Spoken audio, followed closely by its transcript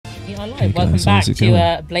We are live. Hey Welcome guys, back how's it to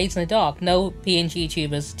going? Blades in the Dark. No PNG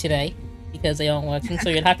YouTubers today because they aren't working, so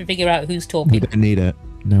you'll have to figure out who's We talking. don't need it.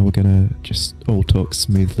 Now we're gonna just all talk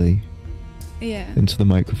smoothly into the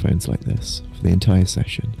microphones like this for the entire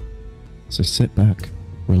session. So sit back,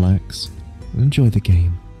 relax, and enjoy the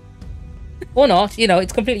game. Or not, you know,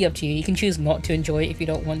 it's completely up to you. You can choose not to enjoy it if you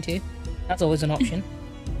don't want to. That's always an option.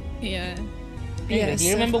 Yeah. Anyway, do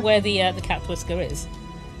you remember where the cat whisker is?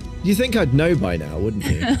 You think I'd know by now, wouldn't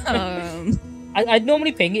you? I'd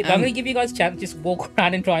normally ping it, but I'm going to give you guys a chance to just walk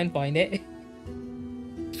around and try and find it.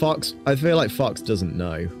 Fox, I feel like Fox doesn't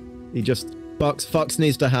know. He just... Fox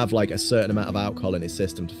needs to have, like, a certain amount of alcohol in his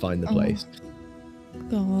system to find the place.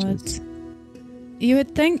 God. You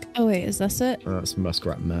would think... Oh, wait, is this it? That's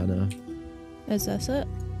Muskrat Manor. Is this it?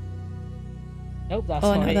 Nope, that's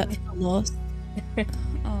not no, it. that's lost.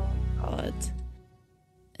 Oh, God.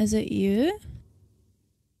 Is it you?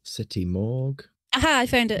 City Morgue. Aha, I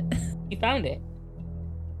found it. You found it?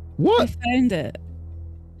 What? I found it.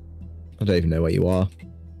 I don't even know where you are.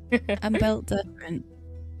 I'm built different.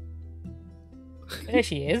 There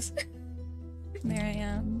she is. There I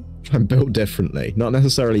am. I'm built differently. Not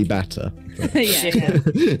necessarily better. But... Yeah.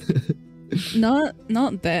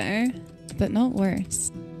 Not better, but not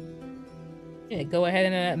worse. Yeah, go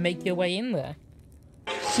ahead and make your way in there.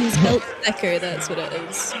 She's built thicker, that's what it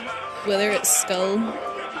is. Whether it's skull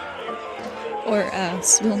or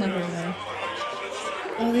ass, we'll never know.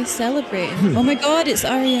 Oh, they're celebrating. Oh my god, it's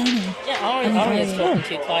Ariana. Yeah, Aria's talking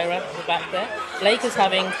to Kyra at the back there. Blaike is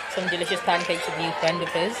having some delicious pancakes with a new friend of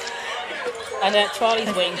his. And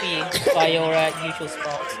Charlie's waiting for you by your usual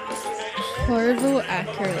spot. Corvo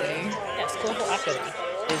Ackerly. Yes, Corvo Ackerly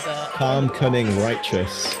is Calm, cunning,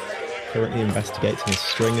 righteous. Currently investigating a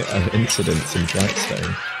string of incidents in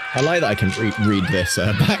Brightstone. I like that I can read this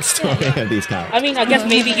backstory of these characters. I mean, I guess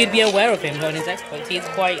maybe you'd be aware of him knowing his exploits. He's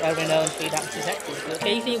quite a renowned freelance detective who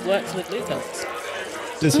occasionally works with loopholes.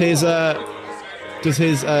 Does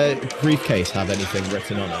his briefcase have anything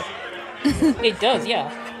written on it? It does,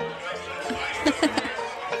 yeah.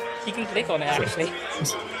 You can click on it, actually.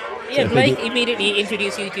 Yeah, Blaike immediately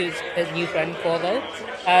introduced you to his new friend, Corvo.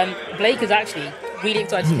 Blaike is actually really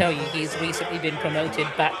excited to tell you he's recently been promoted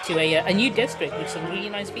back to a new district with some really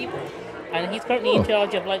nice people. And he's currently in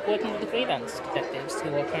charge of working with the freelance detectives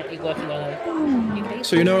who are currently working on a new case.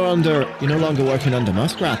 So you're no longer working under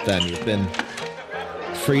Muskrat then? You've been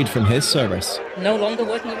freed from his service? No longer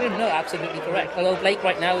working with him? No, absolutely correct. Although Blaike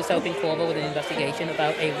right now is helping Corvo with an investigation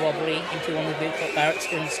about a robbery into one of the Bigfoot barracks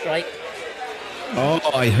during the strike. Oh,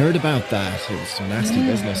 I heard about that. It was some nasty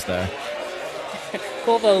business there.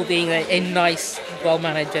 Corvo, being a nice,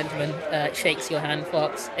 well-mannered gentleman, shakes your hand,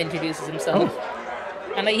 Fox, introduces himself.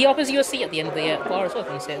 And he offers you a seat at the end of the bar as well,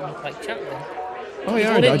 and you sit and chat with him. Oh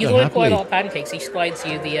yeah, he's ordered quite a lot of pancakes. He slides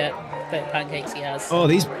you the pancakes he has. Oh,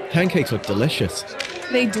 these pancakes look delicious.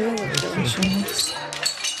 They do look delicious.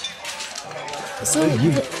 So,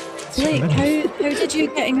 Blaike, how did you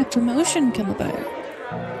getting a promotion come about?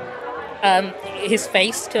 His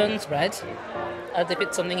face turns red, as if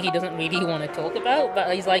it's something he doesn't really want to talk about,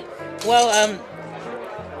 but he's like, well,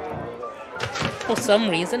 for some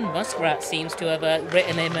reason, Muskrat seems to have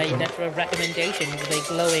written him a letter of recommendation with a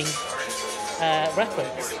glowing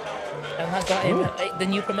reference, and that got him the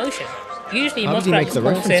new promotion. Usually, Muskrat just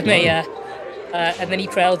calls him and then he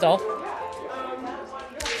trails off.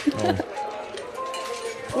 Oh.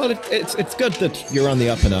 Well, it's good that you're on the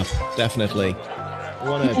up and up. Definitely,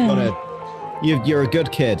 you're a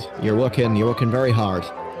good kid. You're working very hard.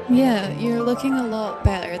 Yeah, you're looking a lot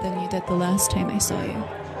better than you did the last time I saw you.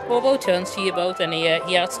 Corvo turns to you both and he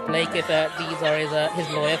asks Blaike if these are his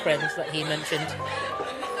lawyer friends that he mentioned.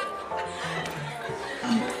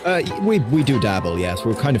 We do dabble, yes.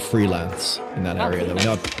 We're kind of freelance in that area, though. We're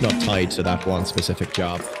not tied to that one specific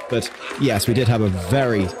job. But yes, we did have a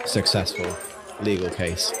very successful legal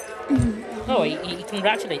case. Oh, he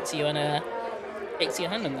congratulates you and takes your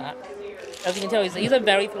hand on that. As you can tell, he's a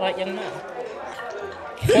very polite young man.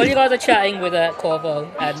 While you guys are chatting with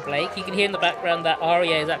Corvo and Blaike, you can hear in the background that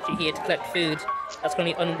Aria is actually here to collect food that's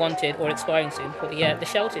currently unwanted or expiring soon for the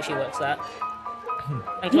shelter she works at.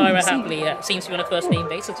 And Clara happily seems to be on a first-name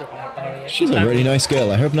basis with Aria. She's a really nice girl.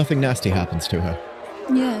 I hope nothing nasty happens to her.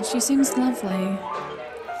 Yeah, she seems lovely.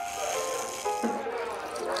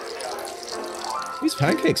 These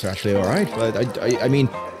pancakes are actually alright, but I mean,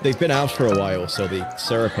 they've been out for a while, so the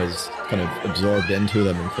syrup has kind of absorbed into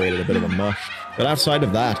them and created a bit of a mush. But outside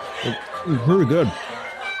of that, they're very good.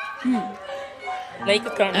 Blaike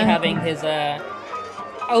is currently having his, I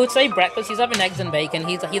would say breakfast. He's having eggs and bacon.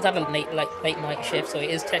 He's had a late night shift, so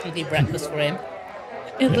it is technically breakfast for him.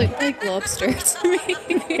 It looked like lobster to me.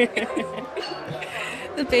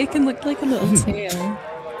 The bacon looked like a little tail.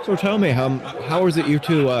 So tell me, how is it you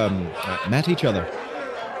two met each other?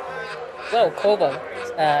 Well, Corvo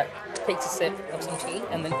takes a sip of some tea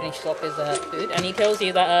and then finishes off his food, and he tells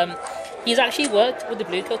you that he's actually worked with the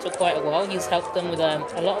Bluecoats for quite a while. He's helped them with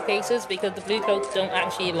a lot of cases because the Bluecoats don't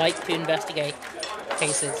actually like to investigate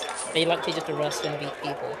cases. They like to just arrest and beat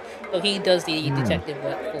people. So he does the detective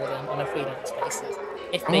work for them on a freelance basis.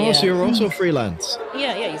 If they, so you're also freelance?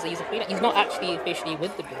 Yeah, he's a freelance. He's not actually officially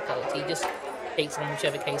with the Bluecoats. He just takes on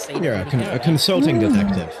whichever case they You're a consulting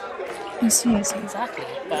detective. Yes. Exactly.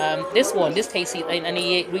 But this case, he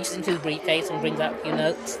reaches into his briefcase and brings out a few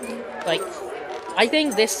notes. Like, I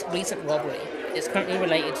think this recent robbery is currently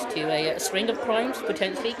related to a string of crimes,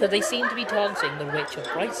 potentially, because they seem to be targeting the rich of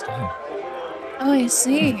Brightstone. Oh, I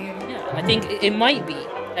see. Yeah, and I think it might be.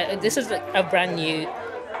 This is a brand new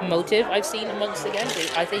motive I've seen amongst the gang.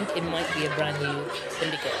 I think it might be a brand new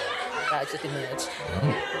syndicate that just emerged.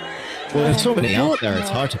 Well, there's so many out there, it's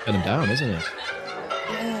hard to pin them down, isn't it?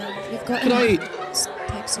 Yeah, we've got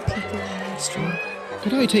types of people in the street.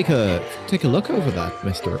 Could I take a look over that,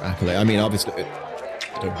 Mr. Ackerly? I mean, obviously,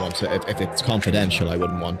 I don't want to. If it's confidential, I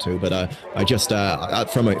wouldn't want to. But I just,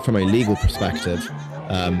 from a legal perspective,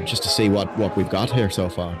 just to see what we've got here so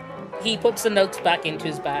far. He puts the notes back into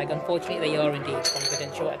his bag. Unfortunately, they are indeed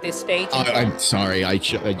confidential at this stage. I'm sorry. I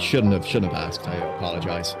shouldn't have asked. I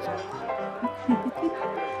apologize.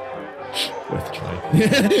 Worth trying.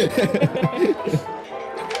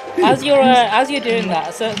 As you're doing that,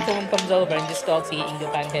 a certain woman comes over and just starts eating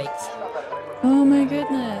your pancakes. Oh my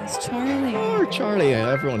goodness, Charlie. Oh, Charlie,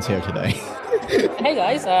 everyone's here today. Hey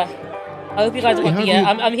guys, I hope you guys want the.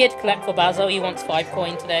 I'm here to collect for Basil. He wants 5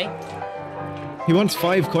 coin today. He wants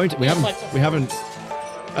 5 coin. We haven't.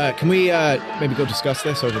 Can we maybe go discuss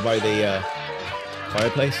this over by the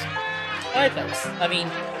fireplace? Fireplace. I mean,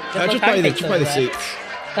 just by the seats.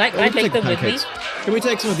 Can I take them with me? Can we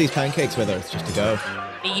take some of these pancakes with us just to go?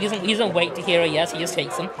 He doesn't wait to hear a yes. He just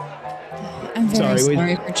takes them. I'm very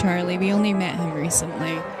sorry for Charlie. We only met him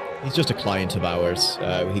recently. He's just a client of ours.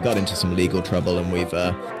 He got into some legal trouble and we've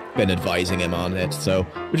been advising him on it. So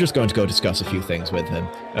we're just going to go discuss a few things with him.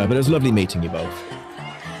 But it was lovely meeting you both.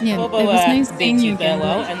 Yeah, Corvo, it was nice seeing you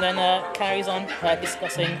farewell, and then carries on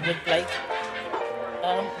discussing with Blaike.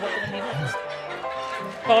 What did he next?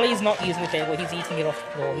 Charlie's not using the table. He's eating it off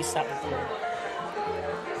the floor. He's sat on the floor.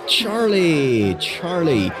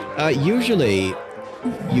 Charlie. Usually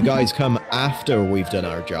you guys come after we've done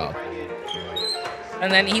our job.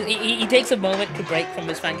 And then he takes a moment to break from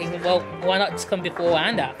his thinking. Well, why not just come before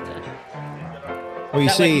and after? Well, you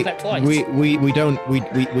see,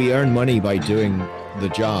 we earn money by doing the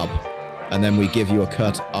job, and then we give you a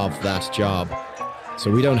cut of that job.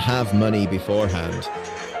 So we don't have money beforehand.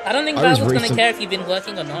 I don't think Basil's going to care if you've been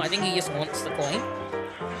working or not. I think he just wants the coin.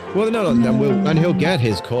 Well, no, and he'll get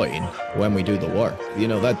his coin when we do the work. You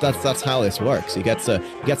know, that's how this works. He gets a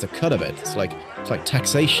cut of it. It's like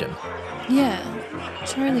taxation. Yeah,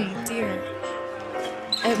 Charlie, dear.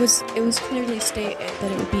 It was clearly stated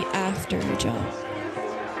that it would be after a job.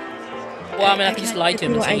 Well, I mean, I can just lie to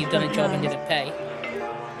him and say you've done a job and didn't pay.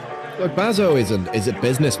 Look, Bazo is a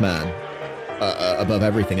businessman above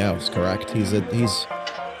everything else. Correct? He is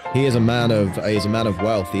a man of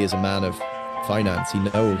wealth. He is a man of finance. He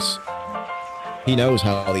knows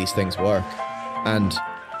how these things work, and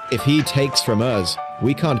if he takes from us,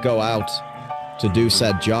 we can't go out to do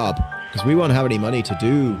said job because we won't have any money to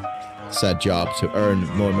do said job to earn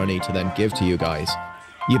more money to then give to you guys.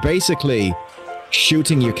 You're basically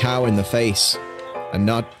shooting your cow in the face, and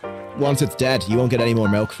not once it's dead, you won't get any more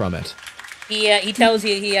milk from it. He tells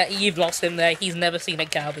you you've lost him there. He's never seen a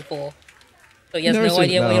cow before. So he has no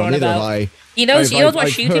idea what you're on about. He knows what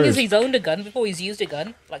shooting is. He's owned a gun before. He's used a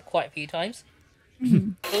gun like quite a few times.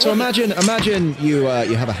 So imagine you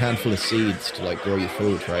have a handful of seeds to like grow your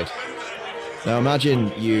food, right? Now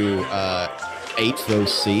imagine you ate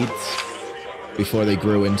those seeds before they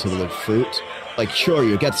grew into the fruit. Like sure,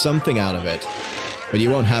 you get something out of it, but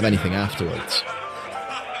you won't have anything afterwards.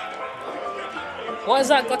 What has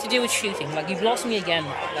that got to do with shooting? Like you've lost me again,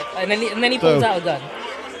 like, and then he pulls out a gun.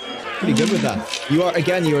 Pretty good with that.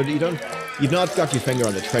 You've not got your finger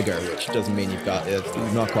on the trigger, which doesn't mean you've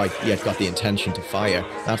not quite yet got the intention to fire.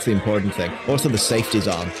 That's the important thing. Also, the safety's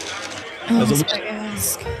on.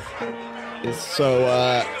 So,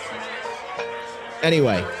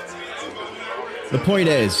 anyway, the point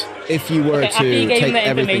is, if you were to take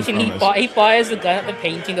everything from us, he fires the gun at the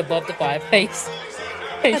painting above the fireplace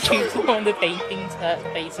and shoots one of the painting's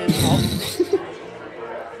faces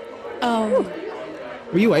off.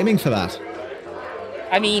 Were you aiming for that?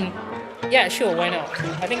 I mean, yeah, sure, why not?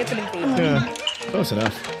 I think it's an improvement. Yeah, close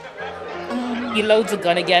enough. He loads a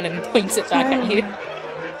gun again and points it back at you.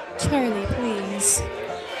 Charlie, please.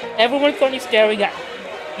 Everyone's currently staring at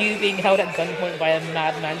you being held at gunpoint by a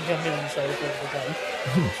madman jumping on the sofa with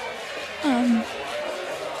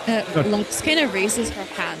a gun. Lux kind of raises her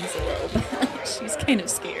hands a little bit. She's kind of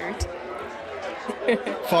scared.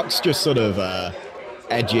 Fox just sort of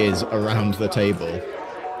edges around the table.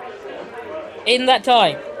 In that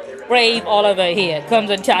time, brave Oliver here comes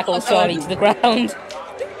and tackles Charlie to the ground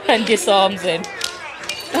and disarms him.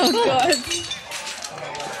 Oh god.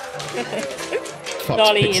 Fox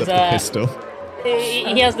Charlie picks is up the pistol.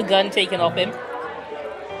 He has the gun taken off him.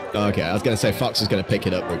 Okay, I was going to say Fox is going to pick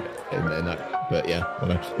it up in that, but yeah,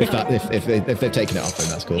 whatever. If they've taken it off, then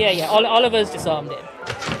that's cool. Yeah. Oliver's disarmed him,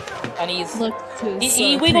 and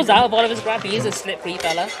he wiggles out of Oliver's grab. He is a slippery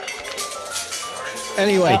fella.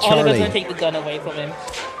 Anyway, Oliver's Charlie. going to take the gun away from him.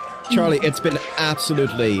 Charlie, it's been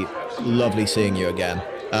absolutely lovely seeing you again.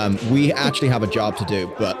 We actually have a job to do,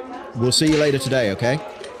 but we'll see you later today, okay?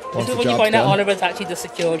 This is when you find out Oliver's actually the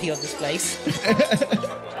security of this place.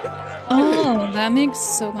 Oh, that makes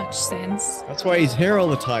so much sense. That's why he's here all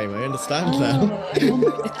the time. I understand now.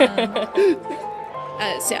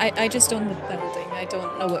 See, I just own the building. I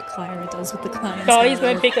don't know what Clara does with the clients. Charlie's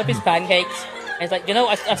going to pick up his pancakes. And he's like, you know,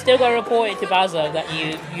 I still got to report it to Bazo that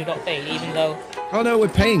you're not paid, even though... Oh no, we're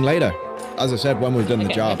paying later. As I said, when we've done the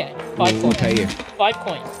job. Okay. We'll pay you. 5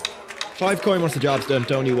 coins. 5 coin once the job's done.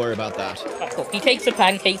 Don't you worry about that. Right, cool. He takes the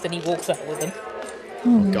pancakes and he walks out with them.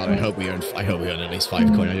 Oh God, I hope we earn at least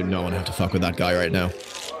 5 coin. I do not want to have to fuck with that guy right now.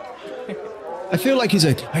 I feel like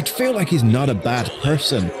he's not a bad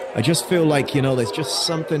person. I just feel like, you know, there's just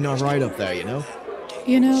something not right up there, you know?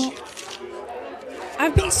 You know,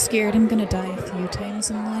 I've been scared I'm gonna die a few times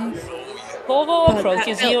in life. Corvo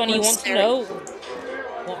approaches you and he wants to know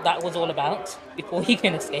what that was all about before he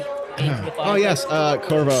can escape. Oh yes,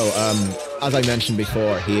 Corvo, as I mentioned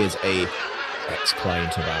before, he is a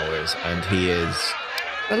ex-client of ours, and he is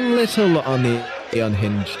a little on the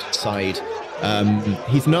unhinged side.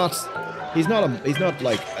 He's not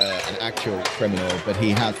like an actual criminal, but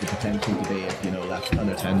he has the potential to be if, you know, left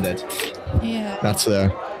unattended. Yeah. That's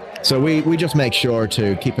so we just make sure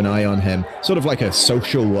to keep an eye on him, sort of like a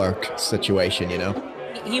social work situation, you know.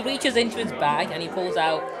 He reaches into his bag and he pulls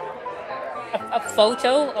out a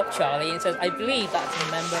photo of Charlie and says, I believe that's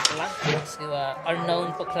a member of the Landlords who are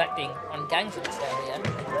known for collecting on gangs in this area.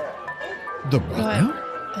 The what now?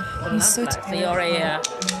 He's so They are a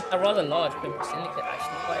rather large criminal syndicate,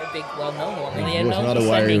 actually, quite a big, well-known one. And they are was known not for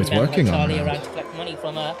aware he was sending working on Charlie that. around to collect money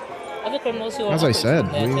from other criminals who are... As I said,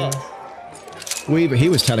 he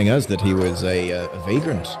was telling us that he was a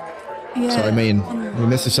vagrant. Yeah. So, I mean,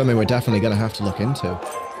 this is something we're definitely going to have to look into.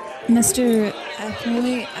 Mr.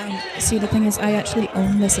 Ackerly, see, the thing is, I actually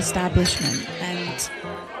own this establishment, and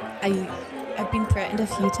I've been threatened a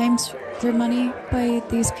few times for money by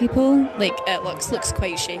these people. Like, Lux looks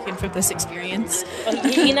quite shaken from this experience.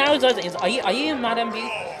 He now does it. Are you Madame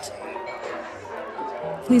Beaufort?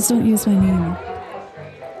 Please don't use my name.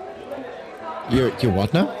 You're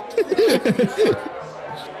what now?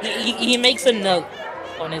 he makes a note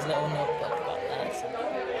on his little notebook about that.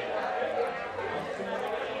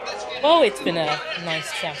 Well, it's been a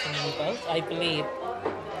nice chat from you both, I believe.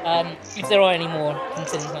 If there are any more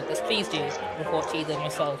incidents like this, please do report to either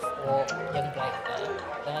myself or young Blaike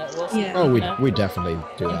there. We'll see. Yeah. Oh, we definitely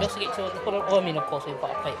do that. Investigate towards the... Well, I mean, of course, we've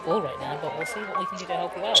got to play it full right now, but we'll see what we can do to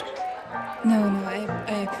help you out. No,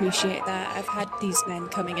 I appreciate that. I've had these men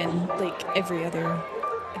coming in, like, every other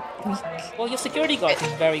week. Well, your security guard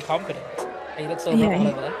is very confident. He looks over at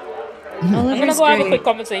Oliver. I'm gonna go have a quick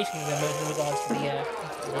conversation with him in regards to the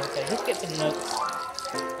okay, let's get some notes.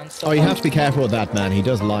 And so Oh, you have to be careful with that, man. He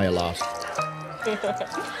does lie a lot.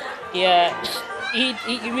 Yeah,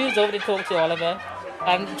 he moves over to talk to Oliver,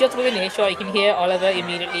 and just within earshot, you can hear Oliver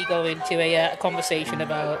immediately go into a conversation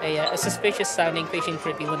about a suspicious-sounding fishing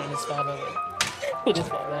trip he went on his father with his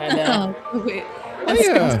father. And, wait.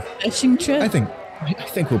 Fishing trip? I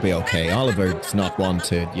think we'll be okay. Oliver's not one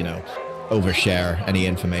to, you know, overshare any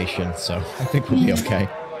information, so I think we'll be okay.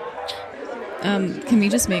 Can we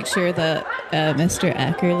just make sure that Mr.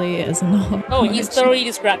 Ackerly is not... Oh, he's thoroughly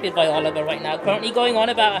distracted by Oliver right now, currently going on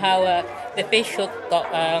about how the fish hook got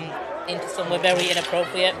into somewhere very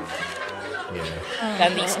inappropriate. Yeah.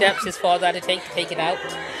 And the steps his father had to take it out.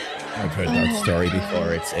 I've heard that story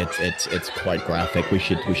before. It's quite graphic. We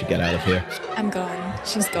should get out of here. I'm gone.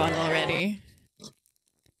 She's gone already.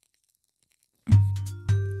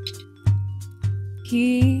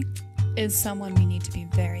 He is someone we need to be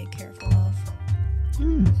very careful of.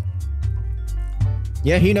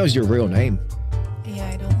 Yeah, he knows your real name. Yeah,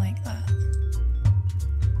 I don't like that.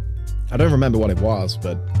 I don't remember what it was,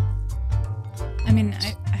 but... I mean,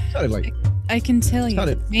 I can tell you,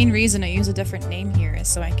 sounded... the main reason I use a different name here is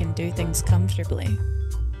so I can do things comfortably.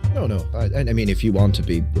 No. I mean, if you want to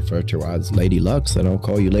be referred to as Lady Luxe, then I'll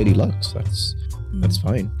call you Lady Luxe. That's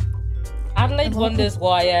fine. Adelaide wonders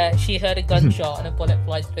why she heard a gunshot and a bullet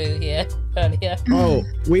flies through here earlier. Oh,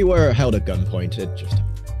 we were held at gunpoint. It just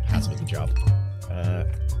has with the job.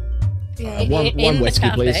 One whiskey,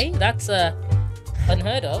 please. That's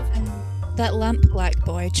unheard of. That lamp black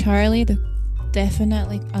boy, Charlie, the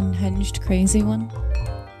definitely unhinged crazy one.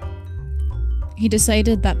 He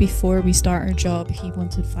decided that before we start our job, he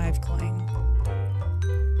wanted 5 coin.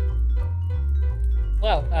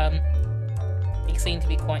 Well, you seem to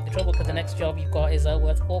be quite the trouble because the next job you've got is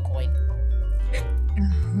worth 4 coin.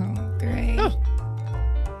 Oh, great. Oh.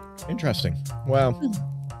 Interesting. Well,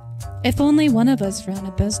 if only one of us ran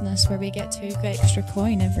a business where we get 2 extra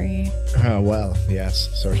coin every... Oh, well, yes,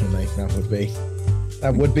 certainly.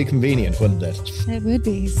 That would be convenient, wouldn't it? It would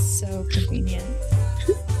be so convenient.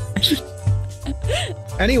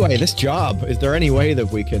 Anyway, this job, is there any way that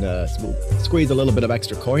we can squeeze a little bit of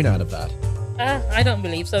extra coin out of that? I don't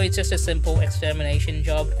believe so. It's just a simple extermination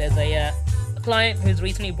job. There's a client who's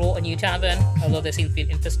recently brought a new tavern. Although there seems to be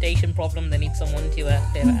an infestation problem, they need someone to clear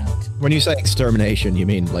it out. When you say extermination, you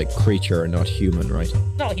mean like creature and not human, right?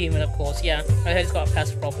 Not human, of course, yeah. I heard it's got a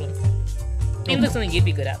pest problem. Seems like something you'd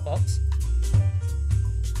be good at, Fox.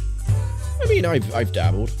 I mean, I've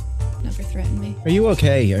dabbled. Never threatened me. Are you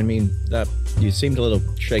okay? I mean, you seemed a little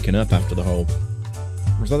shaken up after the whole...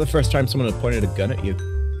 Was that the first time someone had pointed a gun at you?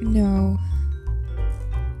 No.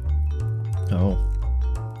 Oh.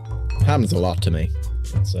 Happens a lot to me.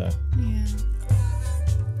 It's, Yeah.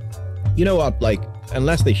 You know what, like,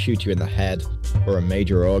 unless they shoot you in the head or a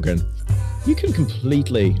major organ, you can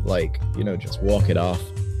completely, like, you know, just walk it off.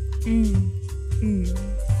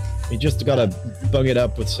 You just gotta bung it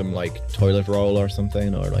up with some, like, toilet roll or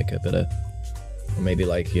something, or, like, a bit of... Or maybe,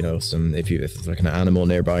 like, you know, some... If there's, like, an animal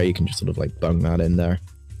nearby, you can just sort of, like, bung that in there.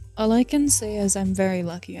 All I can say is I'm very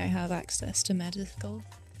lucky I have access to medical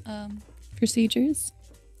procedures.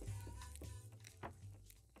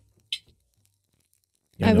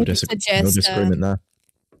 Yeah, I wouldn't suggest... No disagreement there.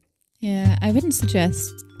 Yeah, I wouldn't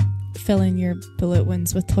suggest filling your bullet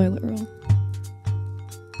wounds with toilet roll.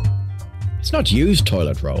 It's not used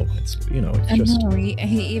toilet roll. It's, you know, it's just... No,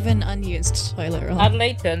 even unused toilet roll.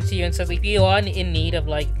 Adelaide turns to you and says, if you are in need of,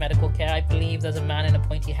 like, medical care, I believe there's a man in a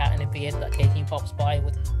pointy hat and a beard that occasionally pops by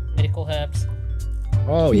with medical herbs.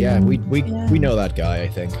 Oh, yeah. We know that guy, I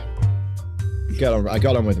think. I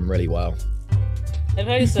got on with him really well. And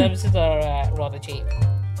those services are rather cheap.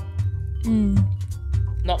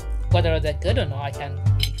 Not whether they're good or not, I can't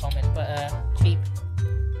really comment, but cheap.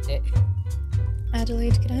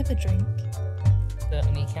 Adelaide, can I have a drink?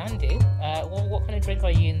 Certainly can do. What kind of drink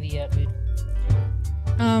are you in the mood?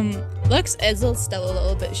 Lux is still a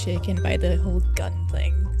little bit shaken by the whole gun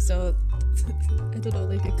thing, so I don't know,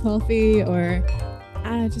 like a coffee or...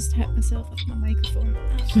 I just hit myself with my microphone.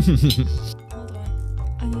 Hold on.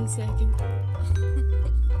 I need a second.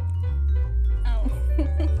 Ow.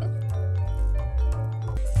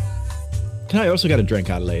 Can I also get a drink,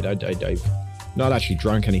 Adelaide? I've not actually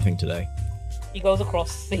drunk anything today. He goes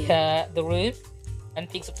across the room and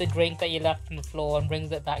picks up the drink that you left on the floor and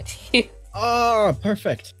brings it back to you. Oh,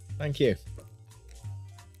 perfect. Thank you.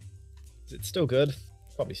 Is it still good?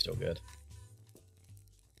 Probably still good.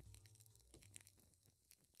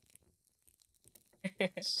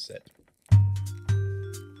 Sit.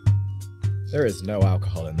 There is no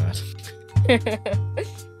alcohol in that.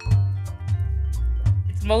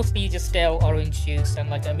 It's mostly just stale orange juice and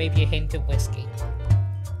like maybe a hint of whiskey.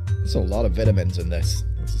 There's a lot of vitamins in this.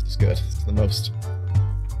 This is good. It's the most...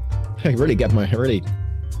 I really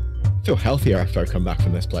feel healthier after I come back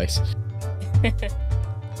from this place.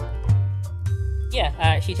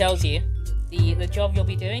 Yeah, she tells you the job you'll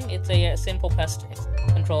be doing, it's a simple pest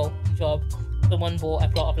control job. Someone bought a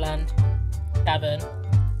plot of land, tavern.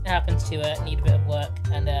 It happens to need a bit of work,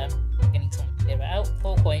 and you need someone to clear it out.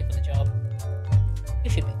 4 coin for the job. You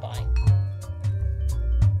should be fine.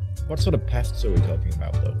 What sort of pests are we talking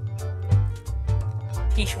about, though?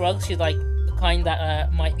 She shrugs. She's like, the kind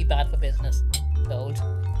that might be bad for business. Sold.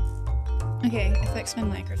 Okay, I fixed my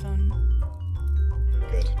microphone.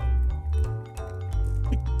 Good.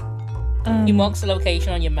 You mark the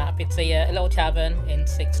location on your map. It's a little tavern in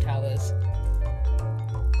 6 towers.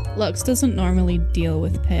 Lux doesn't normally deal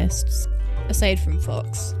with pests, aside from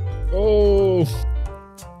Fox. Oh!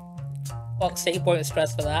 Fox, take a point of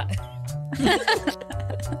stress for that.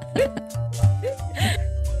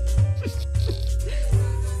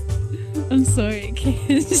 I'm sorry,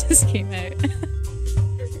 it just came out.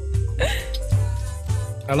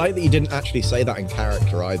 I like that you didn't actually say that in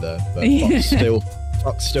character either, but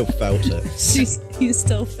Fox still felt it. You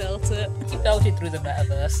still felt it. He felt it through the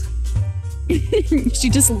metaverse. She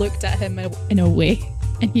just looked at him in a way,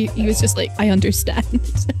 and he was just like, I understand.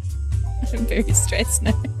 I'm very stressed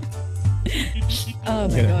now. Oh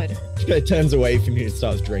my god. It turns away from you and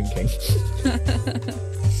starts drinking.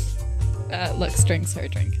 Lux drinks her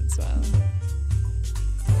drink as well.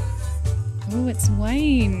 Oh, it's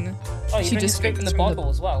wine. Oh, you drink straight from the bottle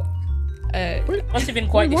as well. Must have been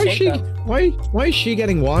quite the why shake-up. Why is she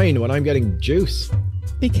getting wine when I'm getting juice?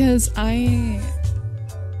 Because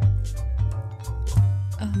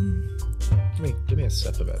Give me a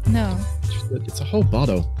sip of it. No. It's a whole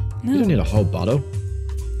bottle. No. You don't need a whole bottle.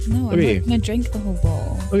 No, I'm not gonna drink the whole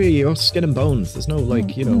bottle. Look at you, you're skin and bones. There's no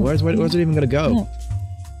like, where's it even gonna go? No.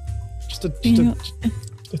 Just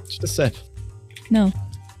a sip. No.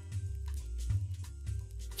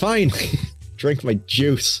 Fine. Drink my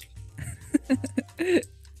juice. I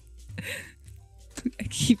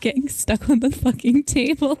keep getting stuck on the fucking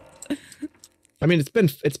table. I mean,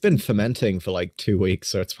 it's been fermenting for like 2 weeks,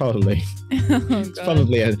 so it's probably it's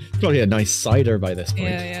probably a nice cider by this point.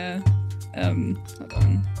 Yeah. Hold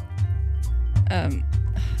on.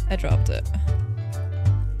 I dropped it.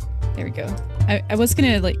 There we go. I was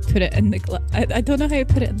gonna like put it in the glass. I don't know how to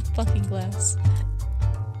put it in the fucking glass.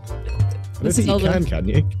 I don't think you can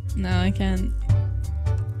you? No, I can't.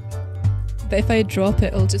 But if I drop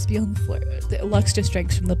it, it'll just be on the floor. Lux just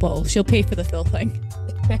drinks from the bottle. She'll pay for the full thing.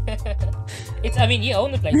 I mean, you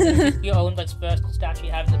own the place. It's your own first stash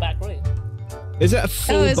you have in the back room. Is it a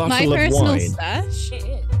full it's bottle my of personal wine? stash? It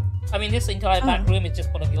is. I mean, this entire back room is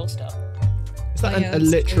just full of your stuff. Is that a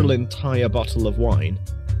literal entire bottle of wine?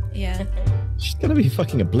 Yeah. She's gonna be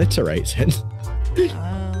fucking obliterated.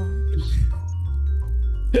 Oh.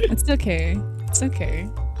 It's okay. It's okay.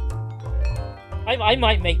 I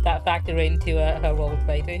might make that factor into her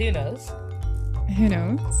roleplay too. Who knows? Who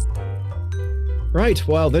knows? Right.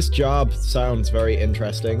 Well, this job sounds very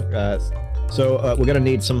interesting. So we're gonna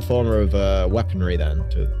need some form of weaponry then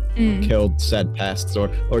to kill said pests, or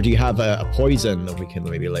do you have a poison that we can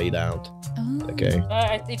maybe lay down? Oh. Okay.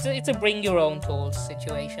 It's a bring your own tools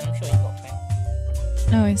situation. I'm sure you've got plenty.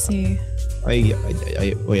 Oh, I see.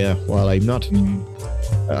 Well, yeah. Well, I'm not.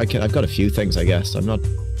 I've got a few things, I guess. I'm not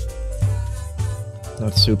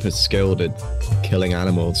super skilled at killing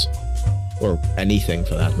animals, or anything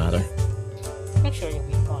for that matter. I'm sure you'll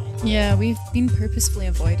be fine. Yeah, we've been purposefully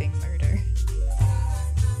avoiding murder.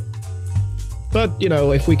 But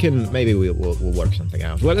if we can, maybe we'll work something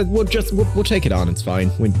out. We'll take it on. It's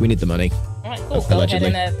fine. We need the money. All right, cool. Go ahead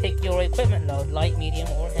and pick your equipment load: light, medium,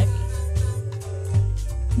 or heavy.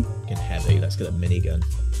 Get heavy. Let's get a minigun.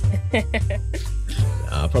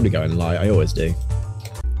 I'll probably go in light. I always do.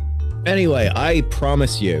 Anyway, I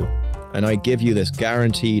promise you, and I give you this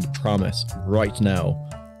guaranteed promise right now,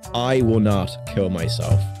 I will not kill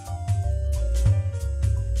myself.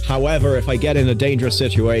 However, if I get in a dangerous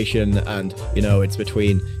situation and, it's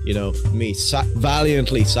between, me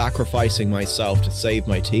valiantly sacrificing myself to save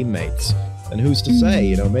my teammates, then who's to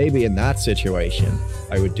say, maybe in that situation,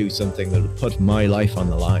 I would do something that would put my life on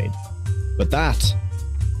the line. But that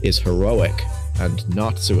is heroic and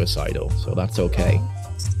not suicidal, so that's okay.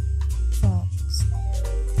 Fox,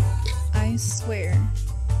 I swear,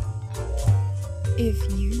 if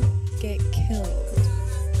you get killed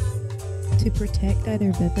to protect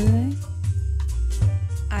either Vivere,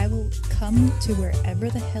 I will come to wherever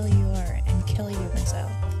the hell you are and kill you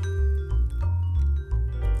myself.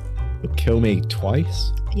 You'll kill me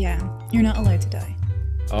twice? Yeah, you're not allowed to die.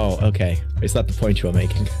 Oh, okay. Is that the point you were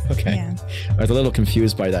making? Okay. Yeah. I was a little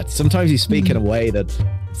confused by that. Sometimes you speak in a way that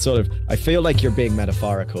sort of, I feel like you're being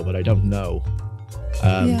metaphorical, but I don't know.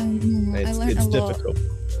 I learned a lot. Difficult.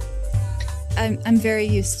 I'm very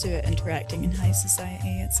used to interacting in high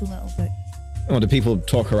society. It's a little bit. Oh, do people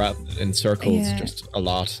talk around in circles just a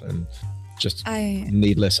lot and just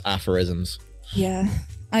needless aphorisms? Yeah,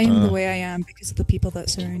 I am the way I am because of the people that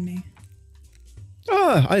surround me.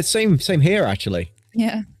 Same here actually.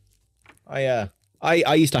 Yeah. I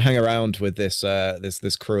used to hang around with this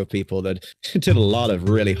crew of people that did a lot of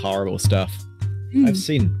really horrible stuff. I've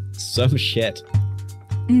seen some shit.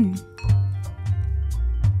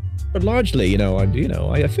 But largely,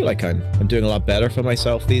 I feel like I'm doing a lot better for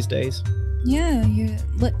myself these days. Yeah,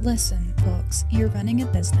 listen, Fox, you're running a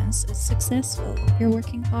business. It's successful. You're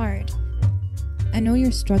working hard. I know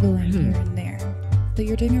you're struggling here and there, but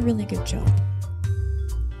you're doing a really good job.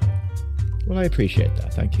 Well, I appreciate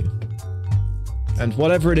that. Thank you. And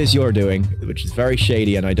whatever it is you're doing, which is very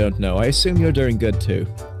shady and I don't know, I assume you're doing good too.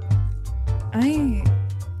 Can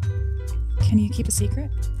you keep a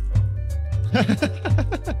secret?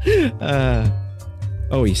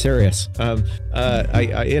 Oh, you serious?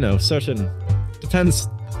 Certain depends.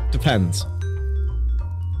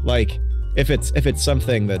 Like, if it's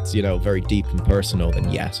something that's, very deep and personal,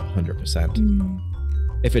 then yes, 100%.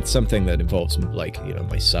 If it's something that involves, like,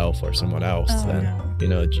 myself or someone else, then,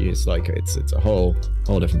 geez, like, it's a whole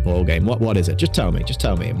different ball game. What is it? Just tell me,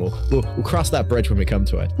 and we'll cross that bridge when we come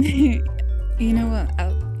to it. You know what?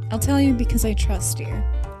 I'll tell you because I trust you.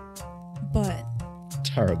 But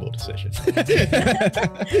terrible decision.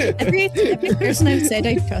 every person I've said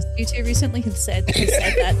I trust you to recently has said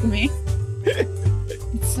that to me.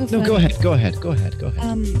 It's so funny. No, go ahead.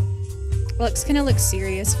 Lux kind of looks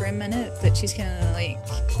serious for a minute, but she's kind of like,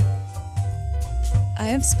 I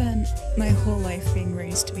have spent my whole life being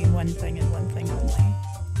raised to be one thing and one thing only.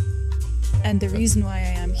 And the reason why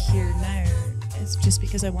I am here now is just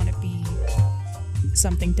because I want to be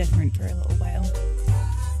something different for a little while.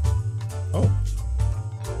 Oh,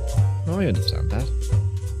 I understand that.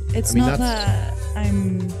 It's not that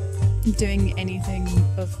I'm doing anything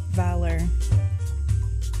of valor.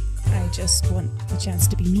 I just want the chance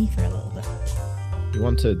to be me for a little bit. You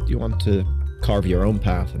want to carve your own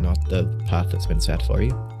path and not the path that's been set for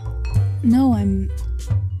you? No,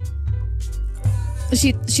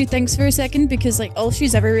 She thinks for a second because, like, all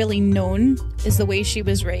she's ever really known is the way she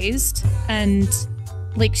was raised, and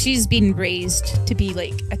like she's been raised to be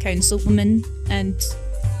like a councilwoman and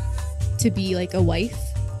to be like a wife.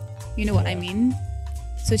 You know what I mean?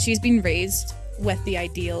 So she's been raised with the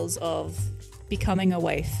ideals of becoming a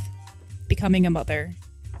wife, becoming a mother,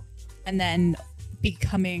 and then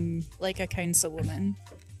becoming like a councilwoman.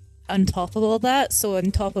 On top of all that, so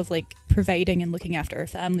on top of like providing and looking after her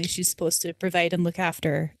family, she's supposed to provide and look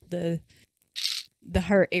after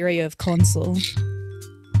her area of council.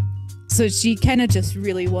 So she kind of just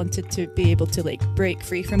really wanted to be able to like break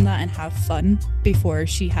free from that and have fun before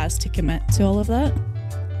she has to commit to all of that.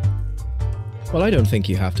 Well, I don't think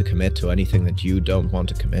you have to commit to anything that you don't want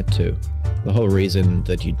to commit to. The whole reason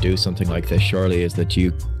that you do something like this, surely, is that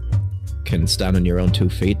you can stand on your own 2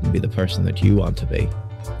 feet and be the person that you want to be.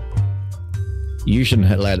 You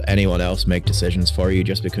shouldn't let anyone else make decisions for you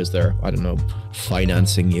just because they're, I don't know,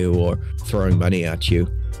 financing you or throwing money at you.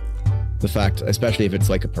 The fact, especially if it's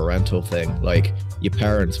like a parental thing, like your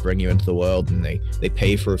parents bring you into the world and they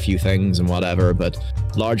pay for a few things and whatever, but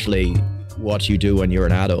largely what you do when you're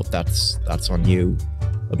an adult, that's on you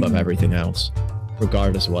above everything else,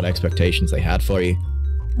 regardless of what expectations they had for you.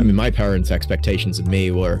 I mean, my parents' expectations of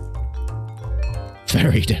me were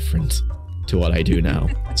very different to what I do now,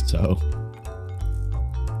 so...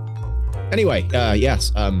 Anyway,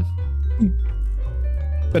 yes,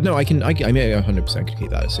 but no, I may 100% keep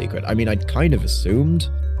that a secret. I mean, I kind of assumed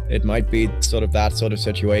it might be sort of that sort of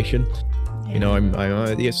situation.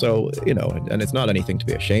 Yeah. So, and it's not anything to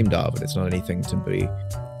be ashamed of, and it's not anything to be...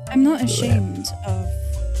 I'm not ashamed of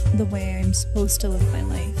the way I'm supposed to live my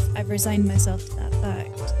life. I've resigned myself to that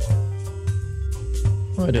fact.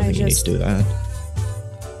 Well, I don't think you need to do that.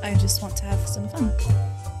 I just want to have some fun.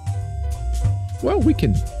 Well, we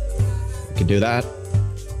can do that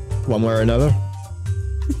one way or another.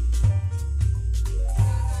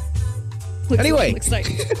 Anyway, looks like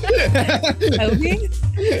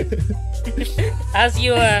as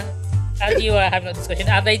you were having a discussion,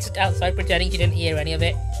 Adelaide's outside pretending she didn't hear any of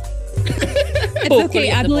it. It's okay.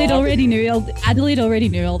 Adelaide already knew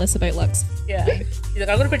all this about Lux. Yeah, she's like,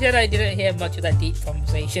 I'm gonna pretend I didn't hear much of that deep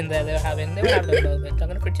conversation there they were having. They were having a moment. I'm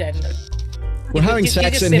gonna pretend. We're having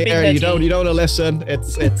sex in here. You don't want to listen.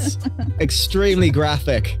 It's extremely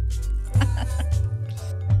graphic.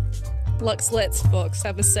 Lux lets Fox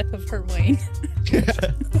have a sip of her wine.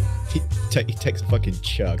 he takes a fucking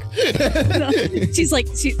chug. She's like,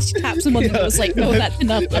 she taps him on the nose, like, no, that's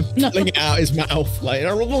enough. Pulling it out his mouth, like,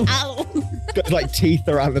 ow. Got like teeth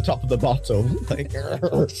around the top of the bottle. Like,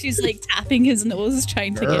 she's like tapping his nose,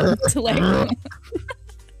 trying to get him to let go.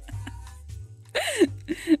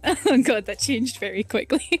 Oh god, that changed very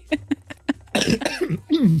quickly.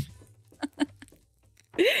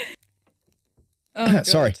 Oh,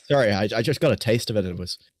 sorry. I just got a taste of it. It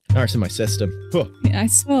was in my system. Oh. Yeah, I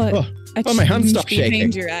saw it. Oh, my hand stopped shaking.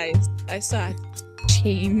 Behind your eyes. I saw a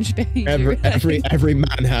change behind your eyes. Every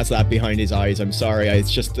man has that behind his eyes. I'm sorry.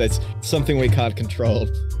 It's something we can't control.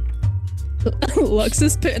 Lux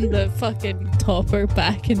is putting the fucking topper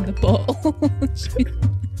back in the bottle.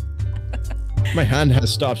 My hand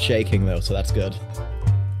has stopped shaking though, so that's good.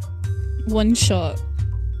 One shot.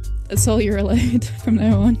 That's all you're allowed from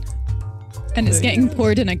now on. And it's getting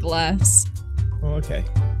poured in a glass. Oh, okay.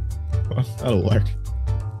 Well, that'll work.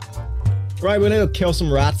 Right, we need to kill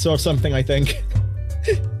some rats or something, I think.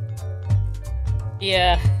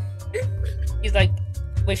 Yeah. He's like,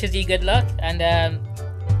 wishes you good luck, and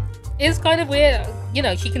it's kind of weird. You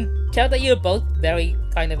know, she can tell that you're both very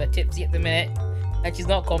kind of tipsy at the minute, and she's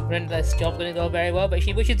not confident this job's gonna go very well, but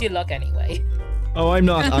she wishes you luck anyway. Oh, I'm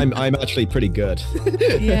not. I'm actually pretty good.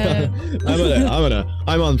 Yeah.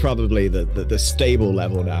 I'm on probably the stable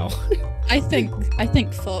level now. I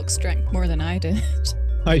think Fox drank more than I did.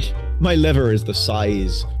 My liver is the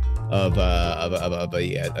size of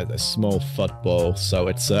a small football, so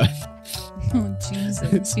it's Oh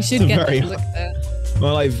Jesus! You should get that looked at.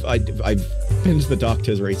 Well, I've been to the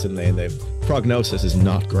doctors recently, and the prognosis is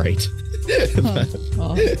not great.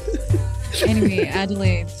 Oh. Anyway,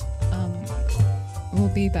 Adelaide, we'll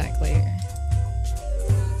be back later.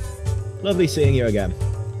 Lovely seeing you again.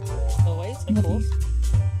 Always, of course.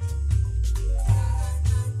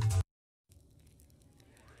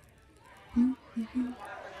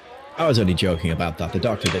 I was only joking about that. The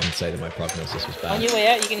doctor didn't say that my prognosis was bad. On your way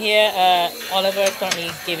out, you can hear Oliver currently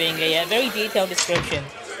giving a very detailed description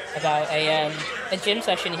about a gym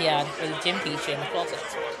session he had with a gym teacher in the closet.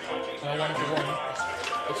 On a one-to-one.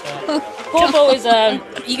 Corvo is,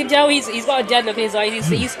 you can tell he's got a dead look in his eyes.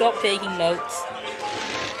 He's stopped taking notes.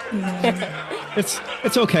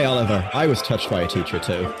 It's okay, Oliver. I was touched by a teacher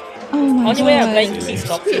too. Oh my God. On your way out, Blaike, he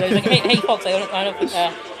stops you. He's like, hey, Fox, I don't know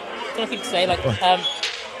if you can say, like, you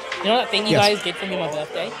know that thing you guys did for me on my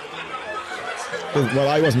birthday? Well,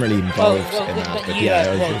 I wasn't really involved in that, but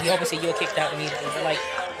yeah. You obviously you were kicked out immediately, but like...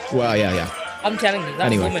 Well, yeah. I'm telling you,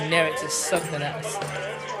 that woman Nerix is something else.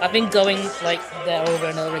 I've been going, like, there over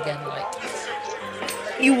and over again, like...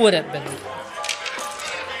 You wouldn't believe.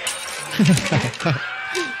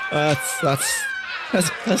 That's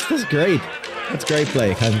great. That's great,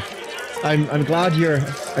 Blaike. I'm glad you're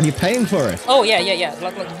paying for it. Oh yeah.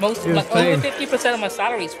 Like most, like over 50% of my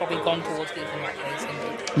salary is probably gone towards keeping that place.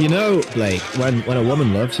 You know, Blaike, when a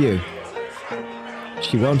woman loves you,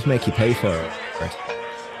 she won't make you pay for it.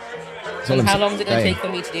 And how long is it going to take for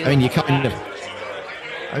me to do that? I mean, you kind of.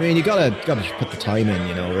 I mean, you gotta put the time in.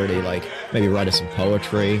 You know, really, like maybe write us some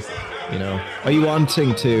poetry. You know, are you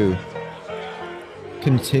wanting to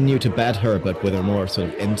continue to bed her, but with a more sort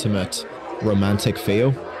of intimate, romantic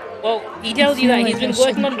feel? Well, he tells you that he's been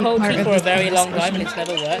working on poetry for a very long time and it's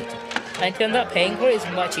never worked. And it turns out paying for it is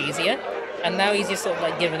much easier. And now he's just sort of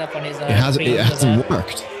like giving up on his It hasn't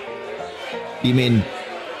worked. You mean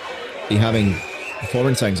you having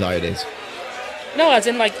performance anxieties? No, as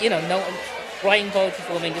in like, you know, no writing poetry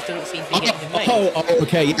for me just doesn't seem to get in the mind. Oh,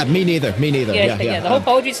 okay. Yeah, me neither. Yeah. The whole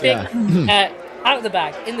poetry stick, out of the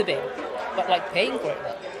bag, in the bin. But like paying for it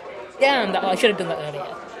though. Damn, I should have done that earlier.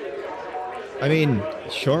 I mean,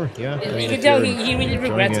 sure, yeah. I mean, you can tell he really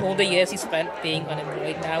regrets all the years he spent being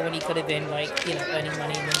unemployed now when he could have been, like, you know, earning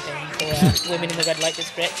money and paying for women in the red light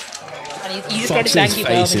district. And he's just trying to thank you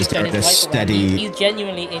for helping his life around. He's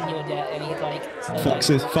genuinely in your debt, and he's like...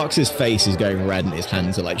 Fox's face is going red and his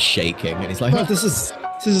hands are, like, shaking. And he's like, oh, this is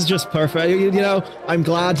just perfect. You know, I'm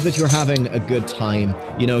glad that you're having a good time.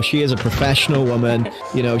 You know, she is a professional woman.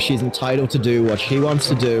 You know, she's entitled to do what she wants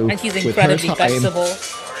to do. And she's incredibly flexible.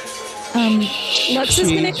 Lux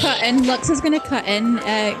is gonna cut in,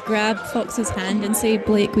 grab Fox's hand and say,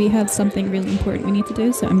 Blaike, we have something really important we need to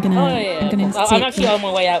do, so I'm gonna I'm actually on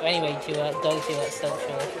my way out anyway to go to that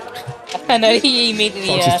social. And he immediately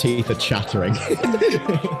Fox's teeth are chattering.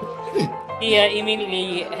 He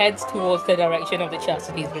immediately heads towards the direction of the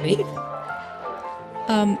chastity's relief.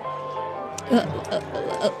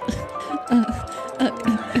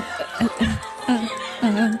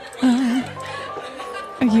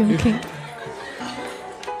 Are you okay?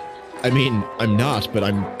 I mean, I'm not, but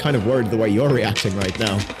I'm kind of worried the way you're reacting right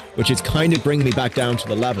now, which is kind of bringing me back down to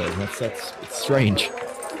the level. It's strange.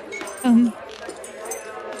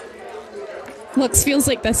 Lux feels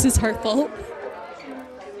like this is her fault.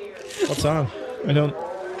 What's wrong? I don't...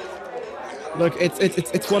 Look,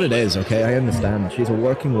 it's what it is, okay? I understand. She's a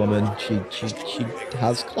working woman. She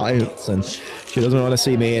has clients, and she doesn't want to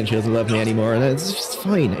see me, and she doesn't love me anymore, and it's just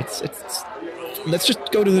fine. Let's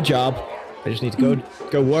just go to the job. I just need to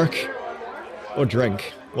go work or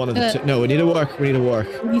drink. One of the two. No, we need to work. We need to work.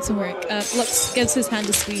 Lux gives his hand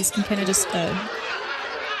a squeeze and kind of just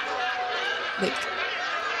like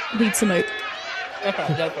leads him out. No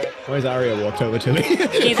problem, go for it. Where's Aria walked over to me?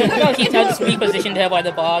 She's just repositioned her by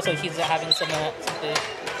the bar, so she's having some food.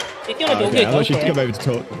 If you want to do it, she's come over to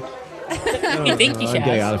talk. You think she should? I'm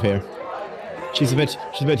getting out of here. She's a bit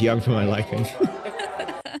young for my liking.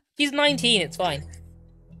 She's 19, it's fine.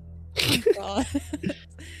 Oh, God.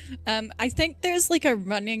 I think there's like a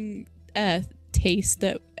running taste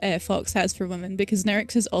that Fox has for women because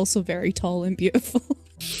Nerix is also very tall and beautiful.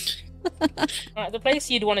 Right, the place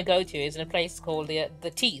you'd want to go to is in a place called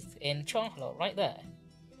the Teeth in Charlotte, right there.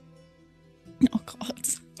 Oh God.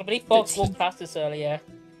 I believe Fox walked past us earlier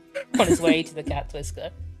on his way to the Cat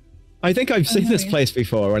Twister. I think I've seen this place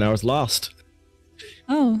before when I was lost.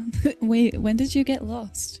 Oh, wait, when did you get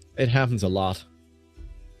lost? It happens a lot.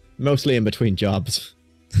 Mostly in between jobs.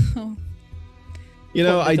 Oh. You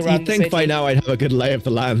know, you'd think by now I'd have a good lay of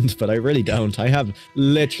the land, but I really don't. I have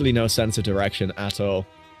literally no sense of direction at all.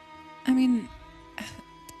 I mean,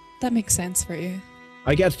 that makes sense for you.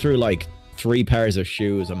 I get through like 3 pairs of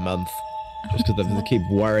shoes a month. Just because they keep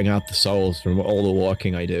wearing out the soles from all the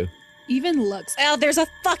walking I do. Even Lux. Oh, there's a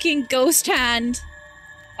fucking ghost hand!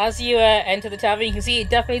 As you enter the tavern, you can see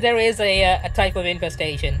definitely there is a type of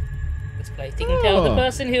infestation in this place. You can tell the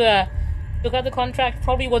person who took out the contract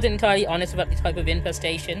probably wasn't entirely honest about the type of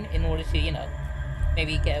infestation in order to, you know,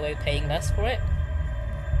 maybe get away with paying less for it.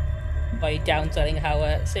 By downselling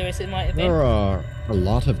how serious it might have been. There are a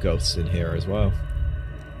lot of ghosts in here as well.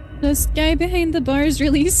 This guy behind the bar is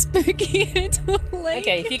really spooky. I don't like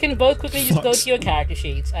Okay, if you can both quickly just go to your character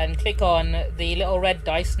sheets and click on the little red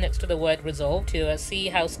dice next to the word resolve to see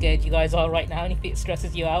how scared you guys are right now and if it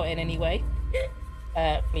stresses you out in any way.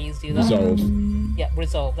 Please do that. Resolve. Yeah,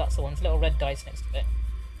 resolve, that's the one. It's a little red dice next to it.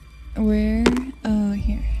 Where? Oh,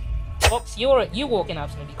 here. Fox, you walk in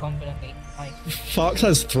absolutely confidently. Like, Fox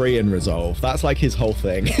has 3 in resolve. That's like his whole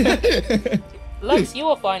thing. Lux, you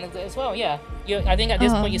were fine with it as well, yeah. I think at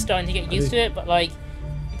this point you're starting to get used to it, but like,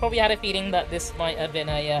 you probably had a feeling that this might have been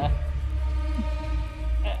a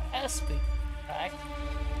spook attack.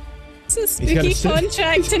 It's a spooky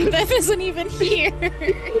contract and Bev isn't even here.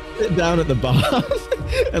 Sit down at the bar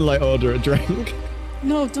and like order a drink.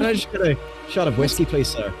 No, don't. Can I just get a shot of whiskey, please,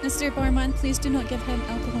 sir? Mr. Barman, please do not give him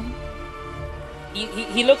alcohol.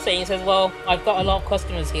 He looks at you and says, well, I've got a lot of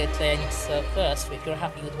customers here today I need to serve first, if you're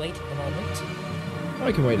happy with waiting a moment.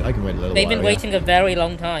 I can wait a little while. They've been waiting a very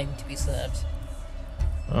long time to be served.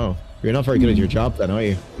 Oh, you're not very good at your job then, are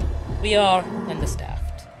you? We are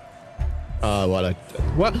understaffed.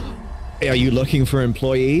 What? Are you looking for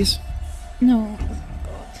employees? No. Oh,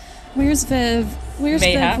 God. Where's Viv? Where's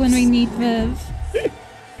Mayhaps. Viv when we need Viv?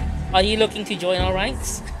 Are you looking to join our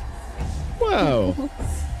ranks? Wow.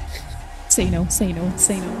 Say no, say no,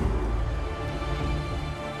 say no.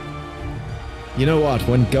 You know what?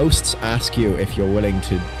 When ghosts ask you if you're willing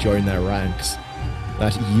to join their ranks,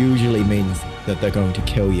 that usually means that they're going to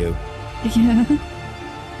kill you. Yeah.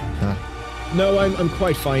 Huh. No, I'm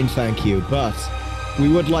quite fine, thank you, but we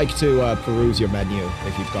would like to peruse your menu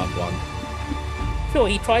if you've got one. Sure,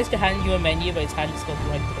 he tries to hand you a menu, but his hand just goes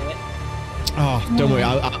right through it. Oh, don't worry,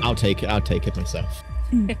 I'll take it. I'll take it myself.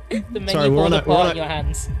 The menu Sorry, falls apart in your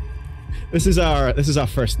hands. This is our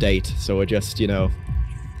first date, so we're just, you know,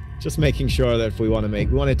 just making sure that if we want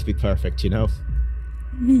it to be perfect, you know.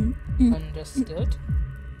 Understood.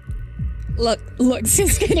 Lux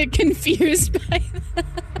is kind of confused by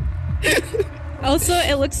that. Also,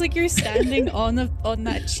 it looks like you're standing on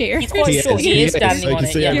that chair. He's quite short. He is standing on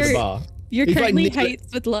it. Yeah. You're He's currently like,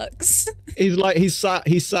 heights with Lux. He's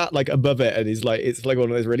sat like above it, and he's like, it's like one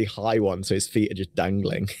of those really high ones, so his feet are just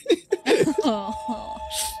dangling. Oh.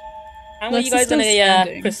 How are you guys going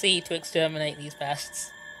to proceed to exterminate these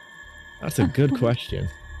pests? That's a good question.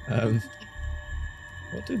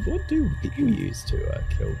 What do people use to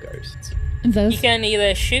kill ghosts? Viv? You can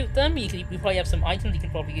either shoot them. You probably have some items you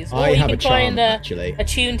can probably use, or I you have can a try charm, and actually.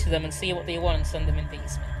 attune to them and see what they want and send them in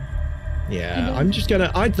basement. Yeah, I'm just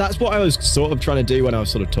gonna. That's what I was sort of trying to do when I was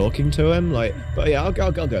sort of talking to him. Like, but yeah, I'll go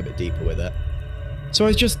a bit deeper with it. So I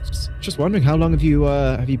was just wondering, how long have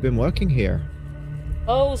you been working here?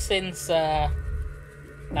 Oh, since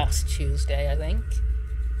last Tuesday, I think.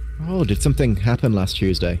 Oh, did something happen last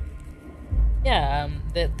Tuesday? Yeah,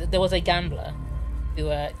 there was a gambler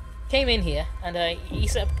who came in here and he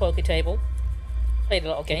set up a poker table, played a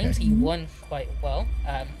lot of games. Okay. He won quite well.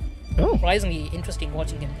 Surprisingly interesting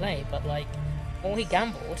watching him play, but like, the more he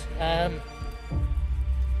gambled, the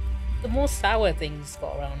more sour things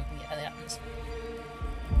got around the atmosphere.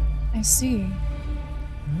 I see.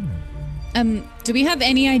 Do we have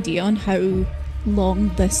any idea on how long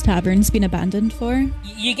this tavern's been abandoned for?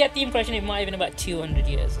 You get the impression it might have been about 200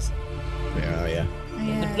 years or so. Yeah.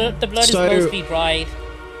 The blood is supposed to be dried.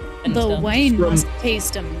 And the wine must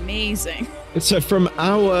taste amazing. So from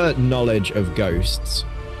our knowledge of ghosts,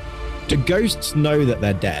 do ghosts know that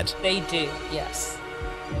they're dead? They do, yes.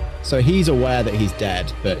 So he's aware that he's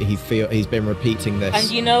dead, but he's been repeating this.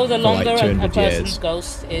 And you know, the longer like a person's years.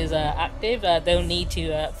 ghost is active, they'll need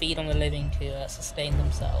to feed on the living to sustain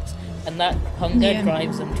themselves, and that hunger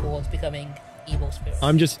drives them towards becoming evil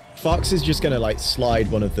spirits. Fox is just gonna like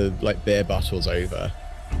slide one of the like beer bottles over,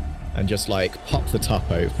 and just like pop the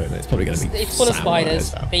top open. It's probably gonna be. It's full of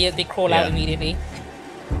spiders. They crawl out immediately.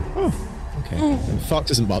 Oh, okay. And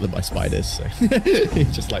Fox isn't bothered by spiders, so he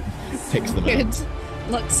just like picks them Good. up.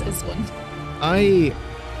 Lux is one. I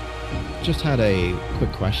just had a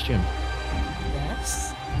quick question.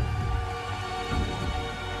 Yes.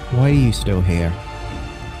 Why are you still here?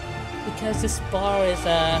 Because this bar is it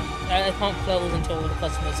can't close until all the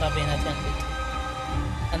customers have been attended,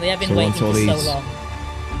 and they have been waiting for so long.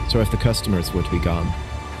 So if the customers were to be gone,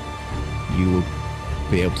 you will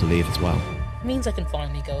be able to leave as well. It means I can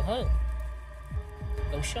finally go home.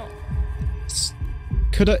 Go shop.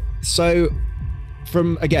 So,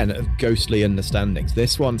 from again ghostly understandings,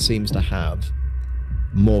 this one seems to have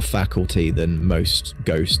more faculty than most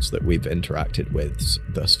ghosts that we've interacted with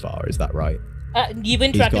thus far. Is that right? You've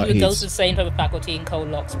interacted with ghosts of the same type of faculty in Cold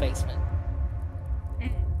Lock's basement.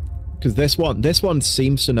 Because this one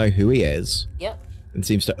seems to know who he is. Yep. And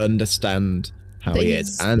seems to understand how he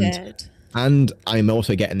is, dead. and I'm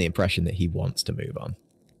also getting the impression that he wants to move on.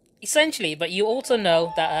 Essentially, but you also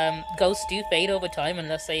know that ghosts do fade over time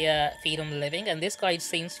unless they feed on the living, and this guy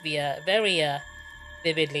seems to be very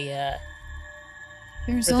vividly.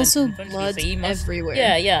 There's also blood everywhere.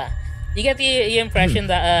 Yeah. You get the impression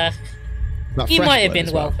that he might have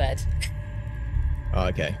been well fed. Oh,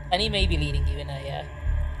 okay. And he may be leading you in a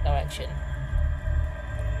direction.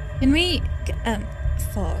 Can we,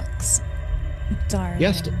 Fox, darling?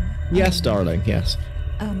 Yes, darling. Yes.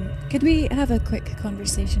 Could we have a quick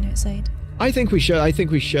conversation outside? I think we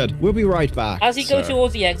should. We'll be right back. As you go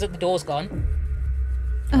towards the exit, the door's gone.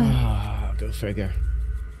 Oh, go figure.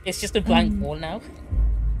 It's just a blank wall now.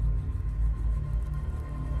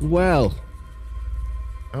 Well.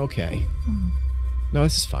 Okay. No,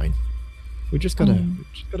 this is fine. We just gotta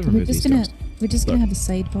remove these ghosts. We're just gonna have a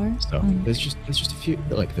sidebar. So there's just a few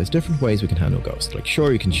there's different ways we can handle ghosts. Like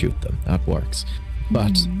sure you can shoot them, that works.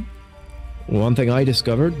 But one thing I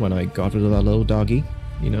discovered when I got rid of that little doggy,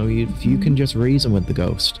 if you can just reason with the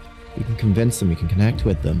ghost, you can convince them, you can connect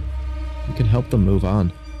with them, you can help them move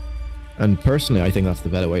on. And personally, I think that's the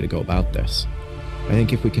better way to go about this. I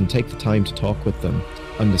think if we can take the time to talk with them,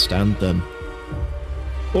 understand them,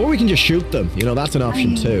 or we can just shoot them, that's an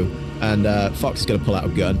option too. And Fox is going to pull out a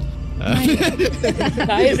gun.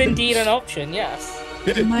 That is indeed an option, yes.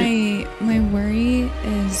 My worry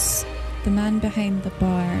is the man behind the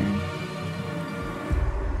bar.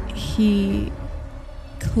 He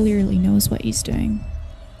clearly knows what he's doing.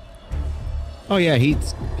 Oh yeah,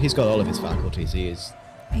 he's got all of his faculties. He is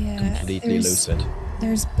completely lucid.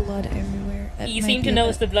 There's blood everywhere. You seem to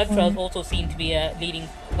notice the blood trails also seem to be leading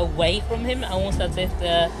away from him, almost as if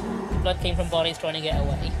the blood came from bodies trying to get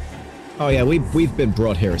away. Oh yeah, we've been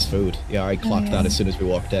brought here as food. Yeah, I clocked that as soon as we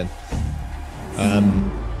walked in.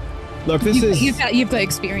 Look, you've got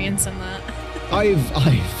experience in that. I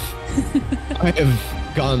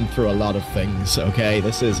have gone through a lot of things. Okay,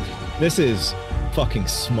 this is fucking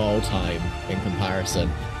small time in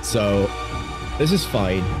comparison. So this is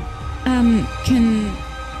fine.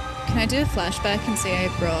 Can I do a flashback and say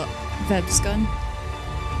I brought Veb's gun?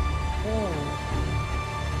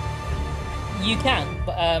 You can,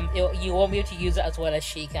 but you won't be able to use it as well as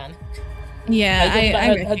she can.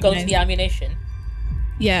 Yeah, her ghostly ammunition.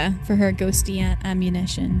 Yeah, for her ghosty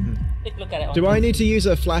ammunition. Take a look at it. Do I need to use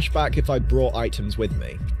a flashback if I brought items with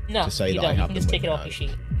me? No, to say you that don't. I have You can just them take it with off me? your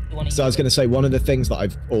sheet. So I was going to say, one of the things that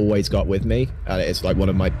I've always got with me, and it's like one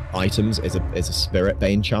of my items, is a spirit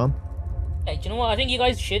bane charm. Hey, do you know what? I think you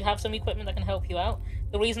guys should have some equipment that can help you out.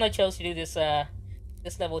 The reason I chose to do this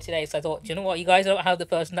this level today is I thought, do you know what? You guys don't have the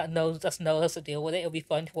person that knows how to deal with it. It'll be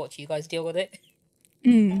fun to watch you guys deal with it.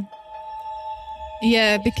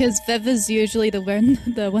 Yeah, because Viv is usually the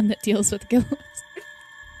one that deals with ghosts.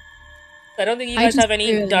 I don't think you guys have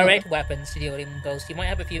any direct weapons to deal with ghosts. You might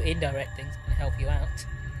have a few indirect things that can help you out.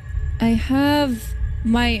 I have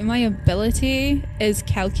my ability is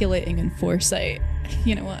calculating and foresight.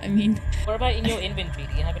 You know what I mean? What about in your inventory?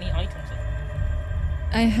 Do you have any items in?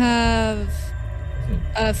 I have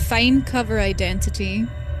a fine cover identity,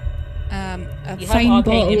 a fine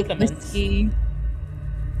bottle of whiskey.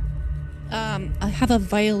 I have a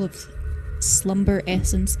vial of slumber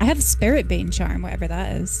essence. I have a spirit bane charm, whatever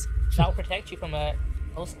that is. That'll protect you from a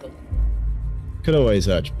ghost. Could always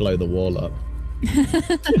blow the wall up.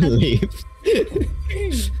 Leave.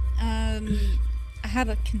 I have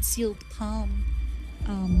a concealed palm.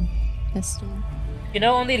 pistol. You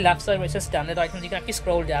know, on the left side where it says standard items, you can actually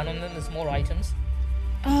scroll down and then there's more items.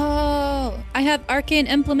 Oh, I have arcane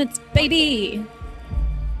implements, baby!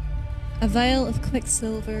 A vial of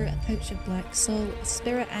quicksilver, a pouch of black soul, a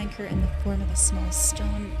spirit anchor in the form of a small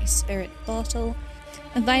stone, a spirit bottle,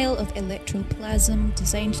 a vial of electroplasm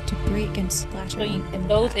designed to break and splatter So on impact.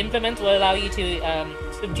 those implements will allow you to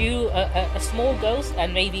subdue a small ghost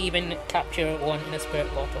and maybe even capture one in a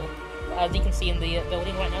spirit bottle. As you can see in the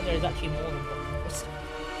building right now, there is actually more than one ghost.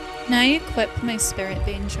 Now I equip my spirit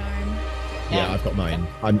vein charm. Yeah, I've got mine.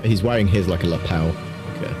 He's wearing his like a lapel.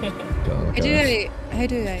 Okay. How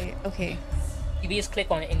do I? Okay. If you just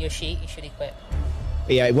click on it in your sheet, you should equip.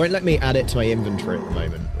 Yeah, it won't let me add it to my inventory at the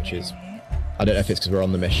moment, which is... I don't know if it's because we're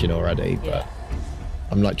on the mission already, but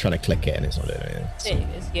I'm like trying to click it and it's not doing anything. There it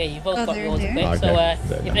is. Yeah, you both got there, yours there. equipped, Okay.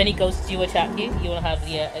 so if any ghosts do attack you, you will have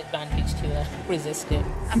the advantage to resist it.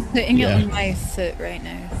 I'm putting it on my foot right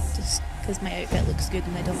now, just because my outfit looks good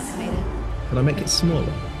and I don't want to hide it. Can I make it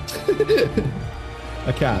smaller?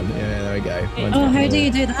 I can. Yeah, there we go. Mine's Oh, not how do smaller.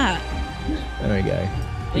 you do that? There we go. I You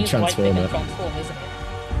think it's right click transform and it. transform, isn't it?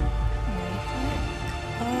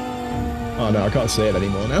 Oh no, I can't see it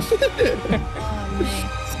anymore now. Oh, nice.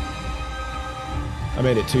 I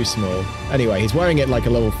made it too small. Anyway, he's wearing it like a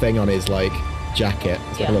little thing on his like jacket.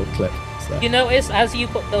 It's like a little clip. So. You notice as you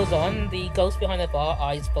put those on, the ghost behind the bar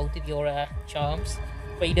eyes both of your charms,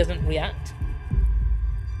 but he doesn't react.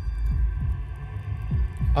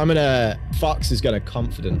 Fox is gonna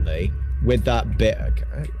confidently, with that bit,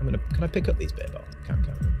 can I pick up these beer bottles? Can.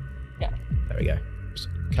 Yeah. There we go. Just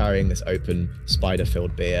carrying this open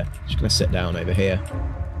spider-filled beer. Just gonna sit down over here.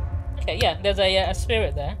 Okay, yeah, there's a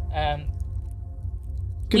spirit there.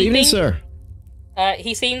 Good evening, weeping. sir.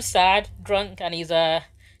 He seems sad, drunk, and he's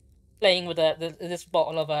playing with this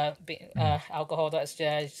bottle of alcohol that's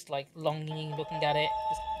just like longing, looking at it.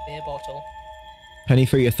 This beer bottle. Penny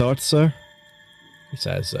for your thoughts, sir? He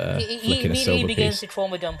says, He flicking a immediately silver begins piece. to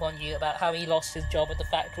trauma dump on you about how he lost his job at the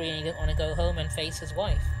factory and he didn't want to go home and face his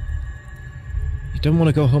wife. You don't want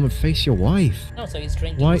to go home and face your wife. No, so he's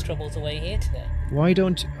drinking his troubles away here today. Why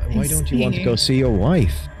don't you want to go see your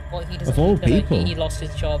wife? Well, he doesn't Of all think that, people. he lost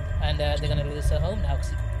his job and they're going to lose their home now.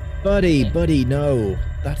 Buddy, no.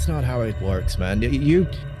 That's not how it works, man. You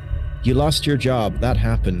lost your job. That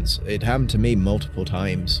happens. It happened to me multiple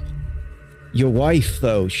times. Your wife,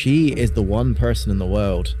 though, she is the one person in the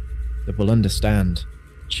world that will understand.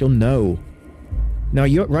 She'll know. Now,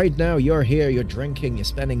 you're here, you're drinking, you're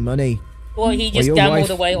spending money. Well, he just your gambled wife-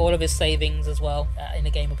 away all of his savings as well in a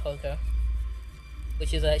game of poker.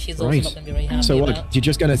 Which is, she's also Right. not going to be very happy So what, about. you're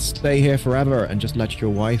just going to stay here forever and just let your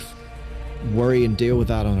wife worry and deal with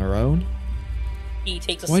that on her own? He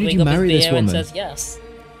takes a Why did swig you of his marry this beer and woman? says yes.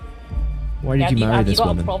 Why did you marry have this you got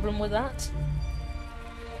woman? a problem with that?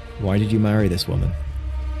 Why did you marry this woman?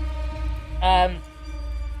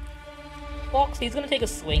 Fox, he's going to take a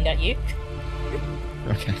swing at you.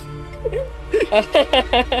 Okay.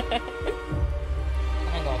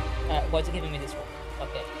 Hang on. Why is it giving me this roll?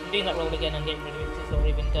 Okay. I'm doing that roll again and getting rid of it because it's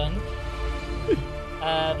already been done.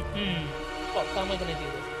 Fox, how am I going to do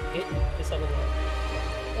this? Okay, just have a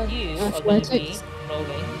roll. You are going to be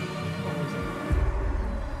rolling.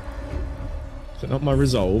 Is it not my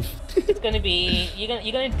resolve? It's going to be... You're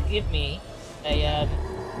going to give me a...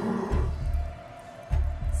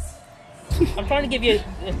 I'm trying to give you...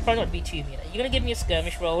 Try not to be too mean. You're going to give me a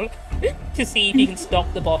skirmish roll to see if you can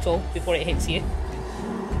stop the bottle before it hits you.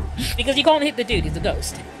 Because you can't hit the dude, he's a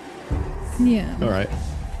ghost. Yeah. Alright.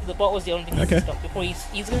 The bottle's the only thing you can stop before he's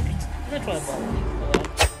going to try and bottle you.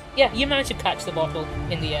 So, yeah, you managed to catch the bottle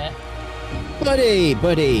in the air.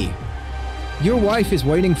 Buddy! Your wife is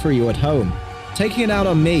waiting for you at home. Taking it out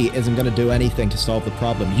on me isn't going to do anything to solve the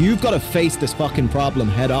problem. You've got to face this fucking problem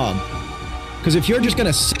head on. Because if you're just going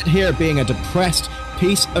to sit here being a depressed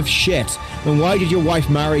piece of shit, then why did your wife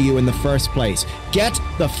marry you in the first place? Get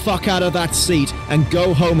the fuck out of that seat and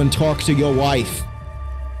go home and talk to your wife.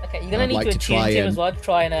 Okay, you're going to need to attune to him as well to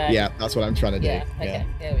try and... Yeah, that's what I'm trying to do. Yeah, okay,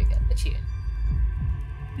 there we go. Attune.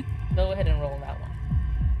 Go ahead and roll that one.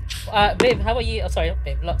 Babe, how are you... Oh, sorry, not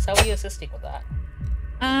Babe. Lux, how are you assisting with that?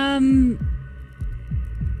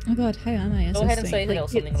 Oh god, how am I assisting? Go ahead and say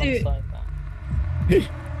something alongside that.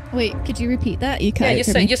 Wait, could you repeat that? You can't.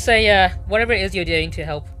 Yeah, just say whatever it is you're doing to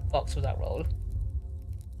help Fox with that role.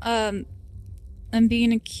 I'm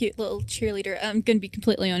being a cute little cheerleader. I'm going to be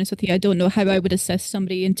completely honest with you. I don't know how I would assist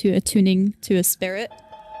somebody into attuning to a spirit.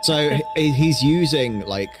 So he's using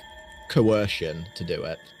like coercion to do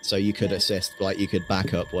it. So you could assist, like you could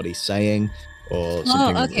back up what he's saying or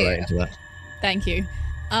something related to that. Thank you.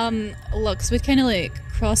 Lux would kind of like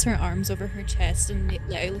cross her arms over her chest and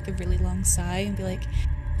let out like a really long sigh and be like,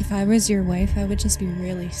 if I was your wife, I would just be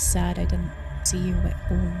really sad I didn't see you at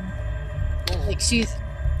home. Like she's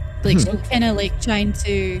kind of like trying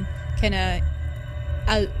to kind of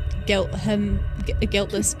out guilt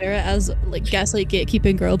the spirit as like gaslight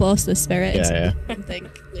gatekeeping girl boss the spirit. Yeah. Think,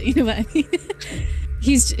 you know what I mean?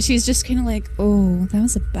 She's just kind of like, oh, that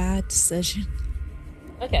was a bad decision.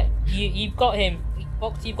 Okay, you've got him.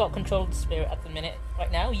 You've got control of the spirit at the minute.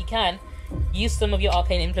 Right now, you can use some of your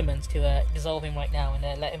arcane implements to dissolve him right now and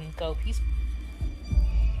let him go peacefully.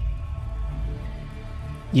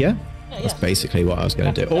 Yeah, that's basically what I was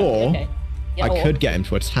going to do. Or I could get him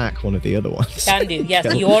to attack one of the other ones. Can do,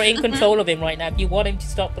 yes. You're in control of him right now. If you want him to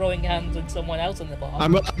stop throwing hands on someone else in the bar.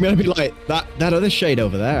 I'm going to be like, that other shade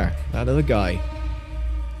over there, that other guy.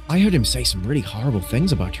 I heard him say some really horrible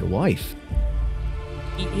things about your wife.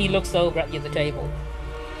 He looks over at the other table.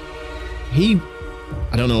 I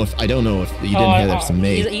don't know if you didn't hear that from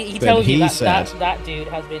me. He tells you that dude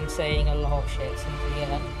has been saying a lot of shit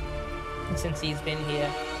since he's been here.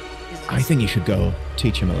 I think you should go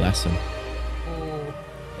teach him a lesson. Oh,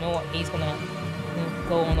 you know what? He's gonna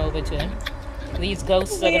go on over to him. These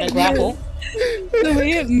ghosts are gonna grapple. The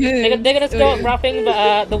way it moves. They're gonna start grappling,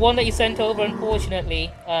 but the one that you sent over,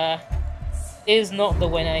 unfortunately, is not the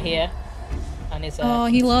winner here. And it's,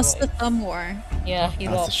 he lost the thumb war. Yeah, he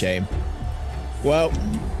lost. That's a shame. Well,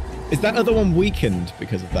 is that other one weakened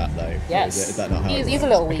because of that, though? Yes. Is that not how he's a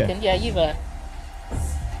little weakened. Yeah, you've.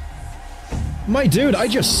 My dude, I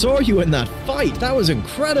just saw you in that fight. That was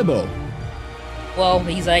incredible. Well,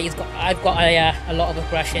 I've got a lot of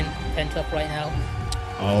aggression pent up right now.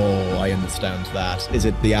 Oh, I understand that. Is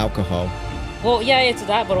it the alcohol? Well, yeah, it's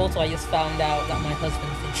that, but also I just found out that my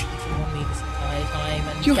husband's been cheating on me this entire time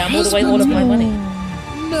and Your gambled away all of my money.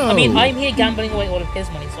 No. I mean, I'm here gambling away all of his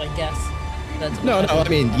money, so I guess. No, I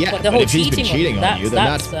mean, yeah, but the whole if he's been cheating on you, then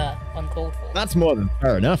that's uncalled for. That's more than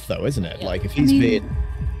fair enough, though, isn't it? Yeah. Like, if he's been...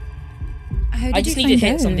 I just need to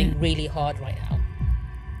hit something really hard right now.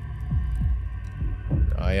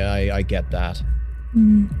 I get that.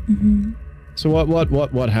 Mm-hmm. So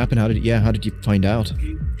what happened? How did you find out?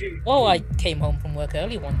 Well, I came home from work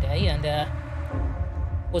early one day and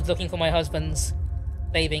was looking for my husband's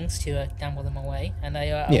savings to gamble them away, and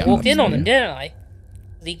I walked in on them, didn't I?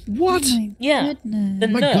 What? Oh yeah.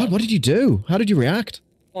 Goodness. My God, what did you do? How did you react?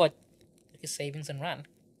 Well, I took his savings and ran.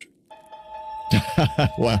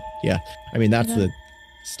 Well, yeah. I mean, that's the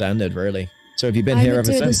standard, really. So have you been here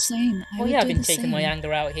ever since? Well, yeah, I've been taking my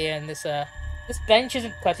anger out here, and this bench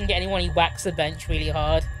isn't cutting it. Anyone, he whacks the bench really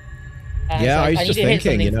hard. Yeah, so I was just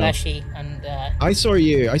thinking, fleshy, and I saw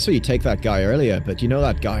you take that guy earlier, but you know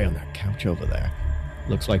that guy on that couch over there?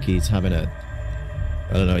 Looks like he's having I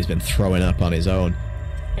don't know, he's been throwing up on his own.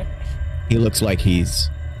 He looks like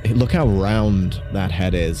look how round that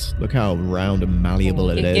head is. Look how round and malleable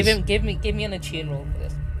it is. Give me an attune roll for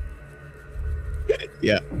this.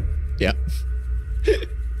 Yeah.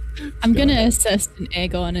 I'm gonna assist an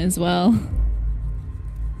Aegon as well.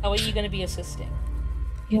 How are you gonna be assisting?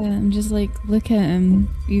 Yeah, I'm just like, look at him.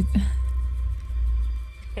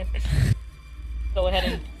 Go ahead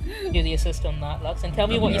and do the assist on that, Lux, and tell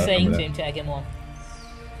me what you're saying to him to egg him on.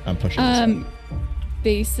 I'm pushing this.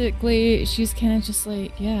 Basically, she's kind of just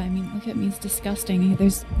like, yeah, I mean, look at me, it's disgusting.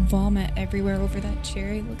 There's vomit everywhere over that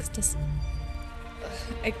chair. He looks just...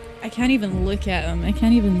 I can't even look at him. I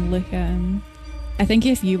think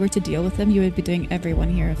if you were to deal with him, you would be doing everyone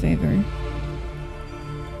here a favor.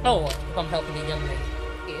 Oh, if I'm helping the young lady.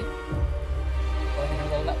 Here. Go ahead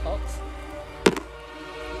and roll that box.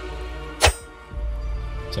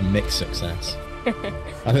 It's a mixed success. I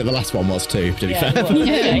think the last one was too, to be fair. Well,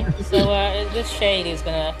 okay. So this shade is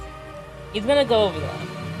gonna go over there,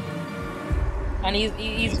 and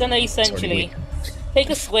he's gonna essentially take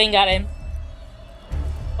a swing at him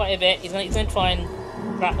quite a bit. He's gonna try and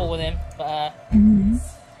grapple with him, but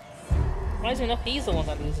surprisingly enough, he's the one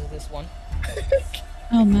that loses this one.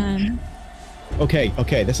 Oh man. Okay.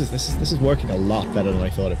 This is working a lot better than I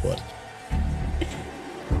thought it would.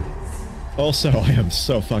 Also, I am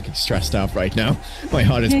so fucking stressed out right now. My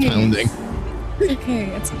heart is pounding. Okay,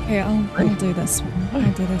 it's okay. I'll do this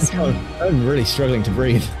one. I'm really struggling to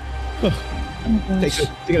breathe. Oh gosh.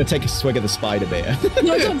 You're gonna take a swig of the spider beer.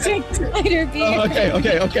 No, don't take spider beer. Oh, okay. I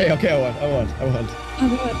want. Oh god.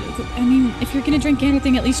 I mean, if you're gonna drink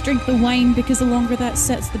anything, at least drink the wine, because the longer that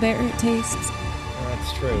sits, the better it tastes.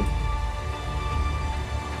 That's true.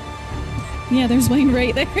 Yeah, there's wine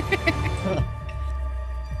right there.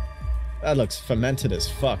 That looks fermented as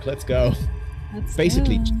fuck. Let's go. Let's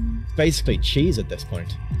Basically, go. basically cheese at this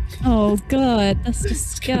point. Oh god, that's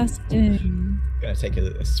disgusting. Gonna take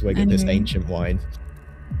a swig of this ancient wine.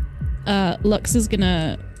 Lux is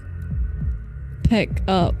gonna pick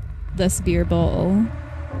up this beer bottle.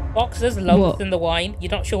 Fox is lower than the wine.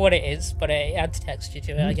 You're not sure what it is, but it adds texture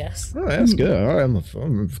to it, I guess. Oh, that's good. I'm a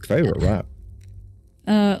favorite rap.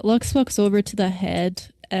 Lux walks over to the head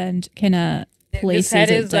and kind of places His head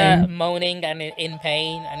it is down. moaning and in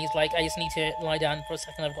pain, and he's like, I just need to lie down for a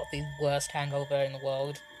second. I've got the worst hangover in the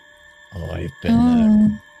world. Oh, I've been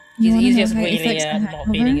there. He's just really not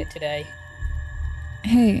feeling it today.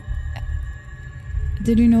 Hey,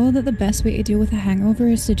 did you know that the best way to deal with a hangover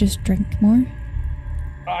is to just drink more?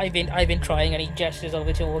 I've been trying, and he gestures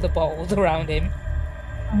over to all the bottles around him.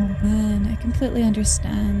 Oh man, I completely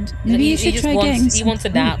understand. Maybe you should try getting some He wants a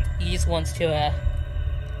sleep. nap. He just wants to.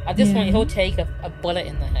 At this point, he'll take a bullet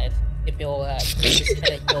in the head if you're just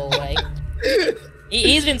heading your way.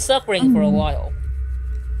 He's been suffering for a while.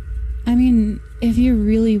 I mean, if you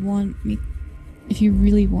really want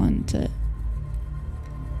it.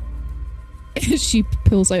 She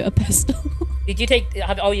pulls out a pistol. Did you take?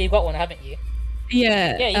 Oh, you've got one, haven't you?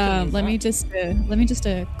 Yeah. Yeah, you can use let that. me just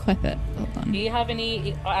equip it. Hold on. Do you have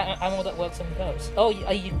any ammo that works on ghosts? Oh,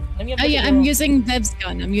 are you? Let me have a Oh look yeah, at I'm your- using Viv's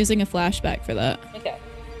gun. I'm using a flashback for that. Okay.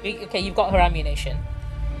 Okay, you've got her ammunition.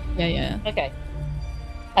 Yeah. Okay.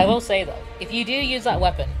 I will say though, if you do use that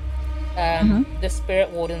weapon, the spirit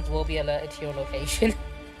wardens will be alerted to your location.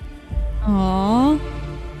 Aww.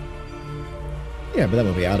 Yeah, but then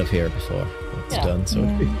we'll be out of here before it's done. So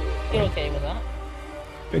You're okay with that?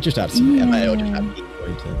 we just have some. I might just have heat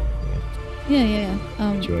point. Yeah.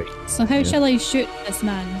 Enjoy. So how shall I shoot this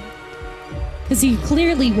man? Because he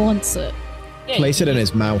clearly wants it. Yeah, Place it in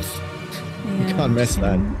his mouth. Yeah, You can't miss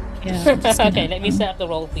that. Yeah. I'm just gonna- Okay, let me set up the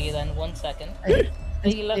roll for you then. 1 second.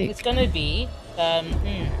 It's gonna be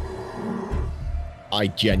I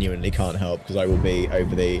genuinely can't help because I will be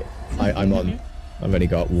over the. I'm on. I've only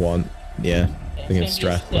got one. Yeah. I think I'm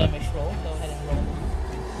stressed. Roll. Go ahead and roll.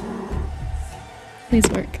 Please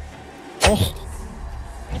work. Oh.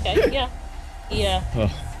 Okay, yeah. Oh.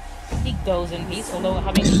 He goes in peace, although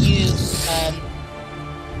having to use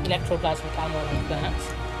electroplasmic ammo like that.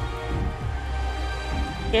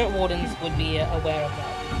 Spirit wardens would be aware of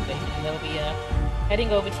that situation, and they'll be heading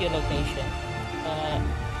over to your location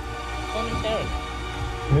momentarily.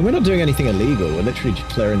 I mean, we're not doing anything illegal. We're literally just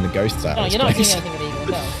clearing the ghosts out. No, of you're this not doing place. anything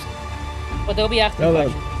illegal, no. But they'll be asking No,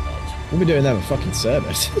 questions instead. We'll be doing that with fucking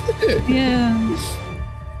service. Yeah.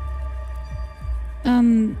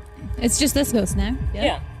 It's just this ghost now.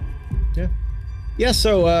 Yeah. Yeah,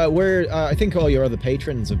 so we're. I think all your other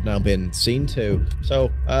patrons have now been seen to.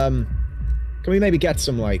 So, can we maybe get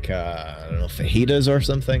some like I don't know, fajitas or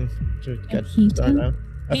something to get started out?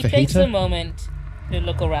 He takes a moment to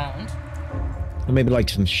look around. Or maybe like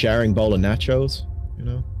some sharing bowl of nachos. You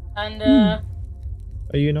know? And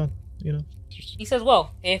Are you not? You know? he says,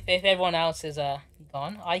 well, if everyone else is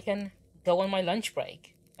gone, I can go on my lunch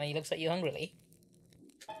break. And he looks at you hungrily.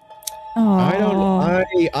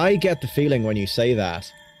 I get the feeling when you say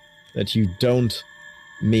that you don't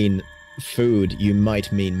mean food, you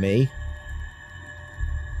might mean me.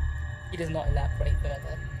 He does not elaborate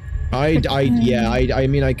further. I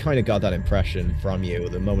mean, I kind of got that impression from you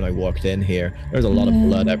the moment I walked in here. There's a lot of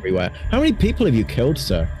blood everywhere. How many people have you killed,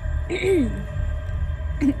 sir?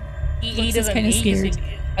 He doesn't. kind of scared.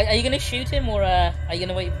 Are you gonna shoot him, or are you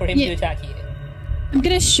gonna wait for him to attack you? I'm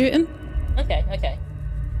gonna shoot him. Okay.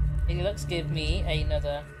 Lady Luxe, give me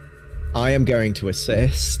another. I am going to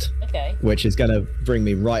assist. Okay. Which is going to bring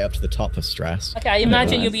me right up to the top of stress. Okay, I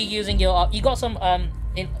imagine you'll be using your. You got some.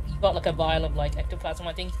 You got like a vial of like ectoplasm.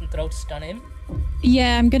 I think you can throw to stun him.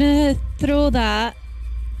 Yeah, I'm gonna throw that,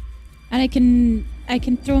 and I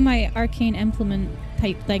can throw my arcane implement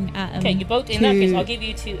type thing at him. Okay, you both. In that case, I'll give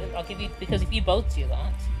you two. I'll give you because if you both do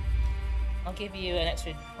that, I'll give you an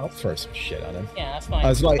extra. I'll throw some shit at him. Yeah, that's fine. I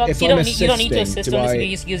was like, But if you I'm don't need to assisting, assist do him if I-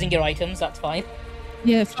 you're just using your items. That's fine.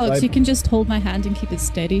 Yeah, Fox, you can just hold my hand and keep it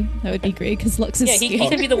steady. That would be great, because Lux is Yeah, he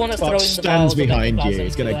can be the one that's throwing Fox the stands vials of behind you. ectoplasm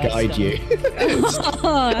He's going to to, guide stun you. him.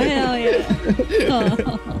 Oh, hell yeah.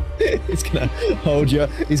 Oh. He's going to hold you.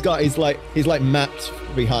 He's like mapped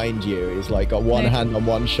behind you. He's like got one hand on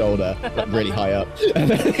one shoulder, like really high up. Go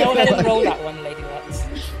ahead and roll that one, Lady Luxe.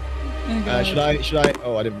 Should I?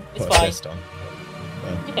 Oh, I didn't put It's a fine. fist on.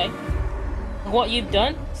 Okay. What you've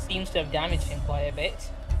done seems to have damaged him quite a bit.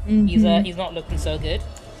 Mhm. He's not looking so good.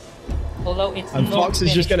 Although it's And not Fox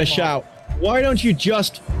is just going to finished shout, "Why don't you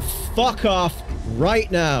just fuck off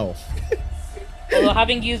right now?" Although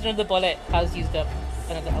having used another bullet has used up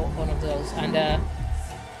another one of those, and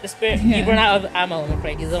The spirit, you run out of ammo, I'm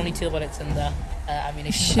afraid. There's only 2 bullets in the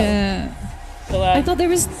ammunition. Shit. So, I thought there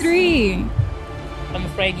was 3. I'm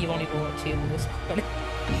afraid you've only bought 2 at this point.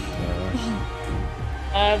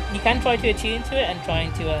 You can try to attune to it and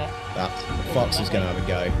trying to. That Fox is gonna have a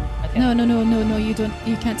go. Okay. No. You don't.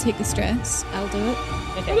 You can't take the stress. I'll do it.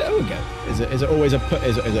 Okay. Okay. Is it always a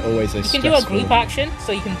is it always a? You can do a group action,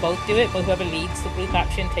 so you can both do it, but whoever leads the group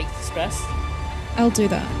action takes the stress. I'll do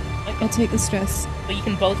that. Okay. I'll take the stress. So you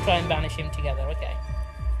can both try and banish him together. Okay.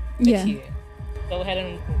 Yeah. You. Go ahead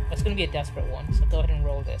and that's gonna be a desperate one. So go ahead and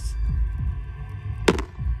roll this.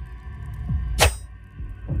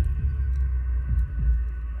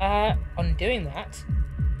 On doing that,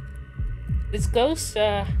 this ghost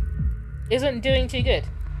isn't doing too good.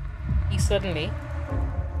 He suddenly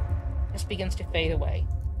just begins to fade away.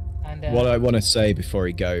 And what I want to say before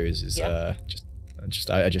he goes is I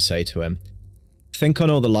just say to him, think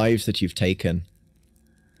on all the lives that you've taken.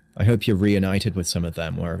 I hope you're reunited with some of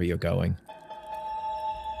them wherever you're going.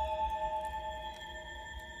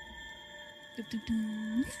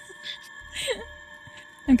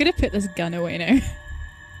 I'm gonna put this gun away now.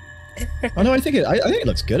 Oh no, I think it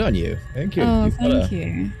looks good on you. I think thank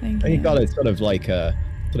you. You've got a sort of like a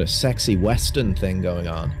sort of sexy western thing going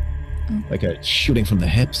on, like a shooting from the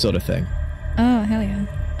hip sort of thing. Oh hell yeah.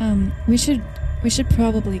 We should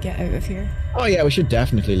probably get out of here. Oh yeah, we should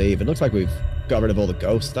definitely leave. It looks like we've got rid of all the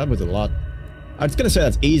ghosts. That was a lot. I was gonna say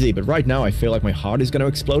that's easy, but right now I feel like my heart is gonna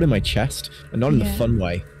explode in my chest, and not in the fun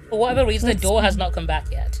way. For whatever reason, the door has not come back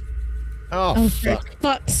yet. Oh fuck! For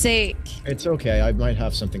fuck's sake! It's okay. I might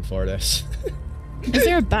have something for this. Is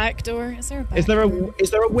there a back door? Is there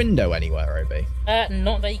a window anywhere, Obi?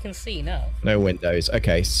 Not that you can see. No. No windows.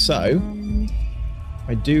 Okay, so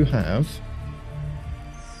I do have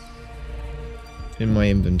in my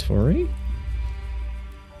inventory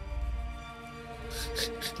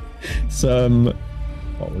some,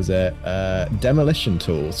 what was it? Demolition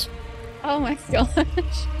tools. Oh my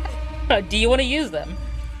gosh! Do you want to use them?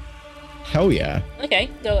 Hell yeah. Okay,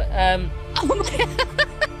 so Oh my.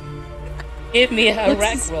 give me a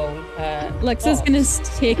rec roll. Lux is gonna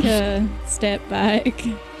take a step back.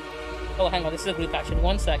 Oh, hang on, this is a group action.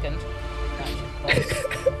 1 second.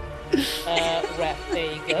 Rep,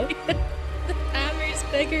 there you go. The hammer's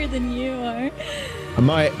bigger than you are. I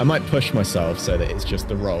might push myself so that it's just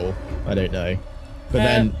the roll. I don't know. But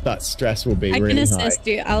then that stress will be really high. I can assist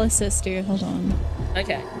you. I'll assist you. Hold on.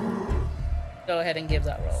 Okay. Go ahead and give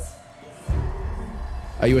that roll.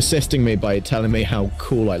 Are you assisting me by telling me how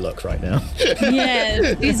cool I look right now?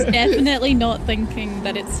 Yeah, he's definitely not thinking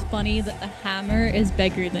that it's funny that the hammer is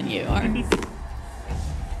bigger than you are.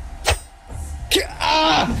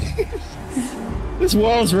 This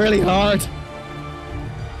wall's really hard.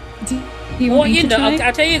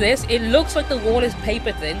 I'll tell you this, it looks like the wall is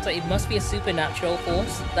paper thin, so it must be a supernatural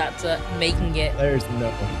force that's making it. There's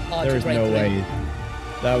no way.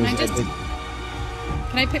 That was.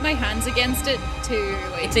 Can I put my hands against it to?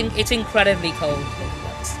 Like... It's incredibly cold.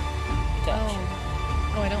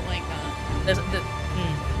 Oh, I don't like that.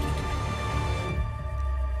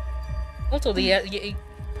 Also,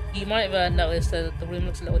 you might have noticed that the room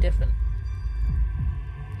looks a little different.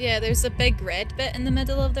 Yeah, there's a big red bit in the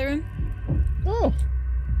middle of the room. Oh.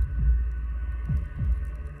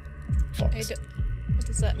 What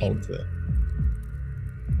does that mean?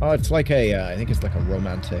 Oh, it's like I think it's like a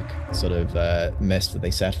romantic sort of mist that they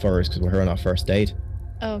set for us because we're here on our first date.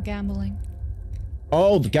 Oh, gambling.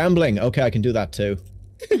 Oh, the gambling. Okay, I can do that too.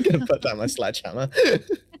 I'm gonna put down my sledgehammer.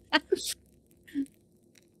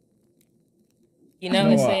 You know,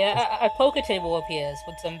 it's a poker table appears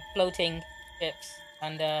with some floating chips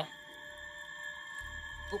and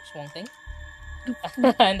oops, wrong thing.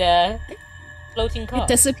 And floating cards.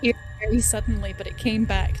 It disappeared very suddenly, but it came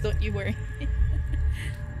back. Don't you worry.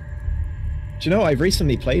 Do you know, I've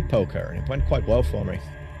recently played poker and it went quite well for me.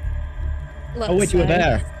 Oh wait, you were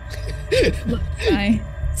there.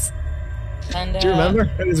 Nice. And, do you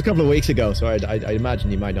remember? It was a couple of weeks ago, so I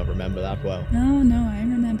imagine you might not remember that well. No, I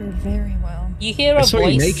remember very well. You hear a I saw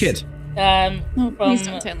voice. You naked. No, from please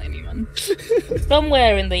don't tell anyone.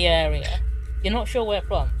 somewhere in the area. You're not sure where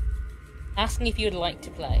from. Asking if you'd like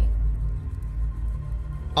to play.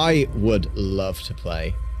 I would love to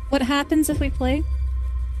play. What happens if we play?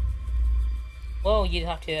 Well, you'd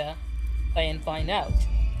have to play and find out.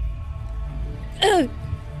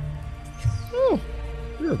 Oh,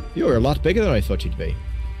 you're a lot bigger than I thought you'd be.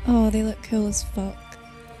 Oh, they look cool as fuck.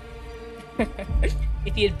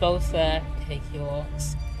 If you'd both take your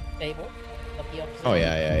stable. Oh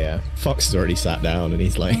yeah. Fox has already sat down and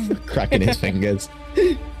he's like cracking his fingers.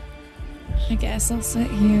 I guess I'll sit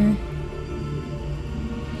here.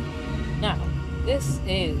 This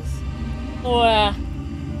is, for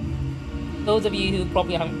those of you who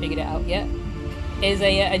probably haven't figured it out yet, is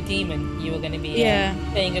a demon you are going to be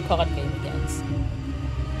playing a card game against.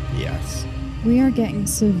 Yes. We are getting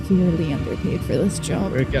severely underpaid for this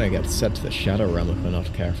job. We're gonna get sent to the Shadow Realm if we're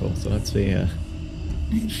not careful, so let's see.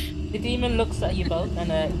 The demon looks at you both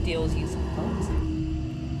and deals you some cards.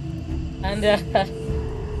 And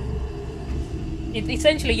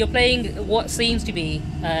essentially you're playing what seems to be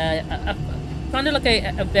kind of like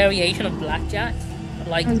a variation of blackjack.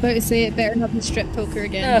 Like, I was about to say it better not be strip poker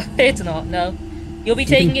again. No, it's not, no. You'll be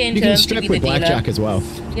taking it in you turns can to be strip with the dealer. blackjack as well.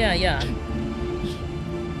 Yeah.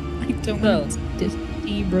 I don't want to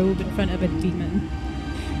derobe in front of a demon.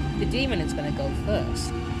 The demon is going to go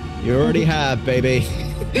first. You already have, baby.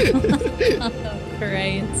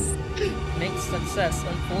 Christ. Makes success.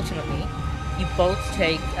 Unfortunately, you both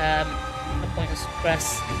take a point of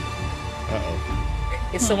stress.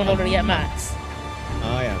 Uh-oh. Is someone already at max?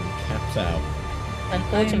 I am capped out.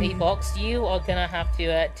 Unfortunately, Fox, you are going to have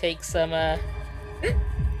to take some...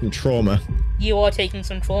 trauma. You are taking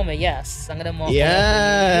some trauma, yes. I'm gonna mark it up.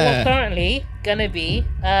 You are currently gonna be,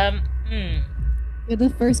 You're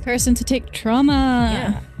the first person to take trauma.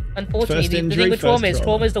 Yeah. Unfortunately, the thing with trauma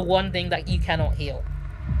is the one thing that you cannot heal.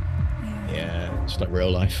 Yeah, just like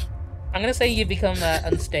real life. I'm gonna say you become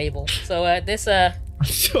unstable. So this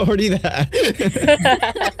It's already there.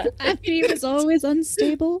 I mean, he was always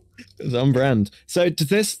unstable. It's on brand. So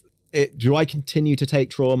do I continue to take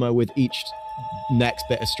trauma with each next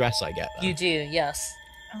bit of stress I get then? You do, yes.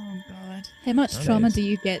 Oh god. How much trauma do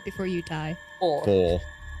you get before you die? 4.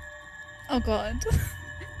 Oh god.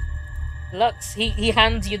 Lux, he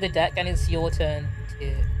hands you the deck and it's your turn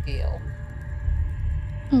to deal.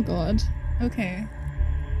 Oh god. Okay.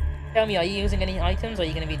 Tell me, are you using any items? Or are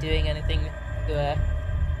you going to be doing anything to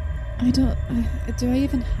I don't... do I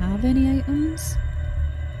even have any items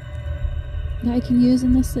that I can use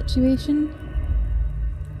in this situation?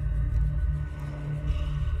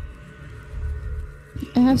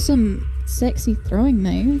 I have some sexy throwing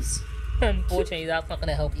knives. Unfortunately, that's not going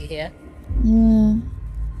to help you here. Yeah.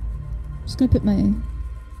 Just gonna put my...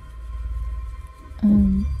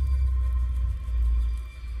 Oh,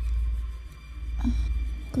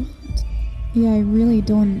 God. Yeah, I really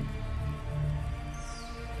don't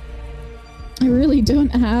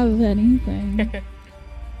have anything.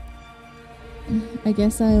 I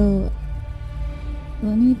guess I'll...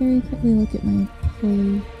 Let me very quickly look at my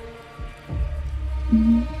play.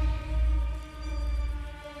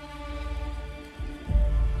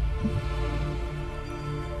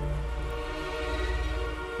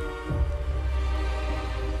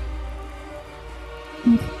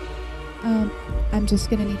 I'm just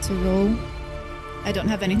gonna need to roll. I don't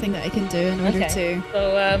have anything that I can do in order to...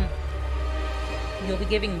 So, you'll be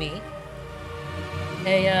giving me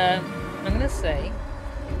a, I'm gonna say...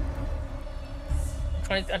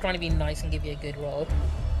 I'm trying to be nice and give you a good roll.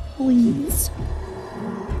 Please.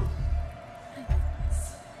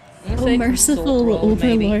 Oh, merciful roll,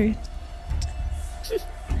 overlord.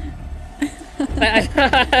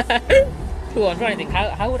 Cool, I'm trying to think.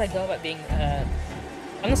 How would I go about being...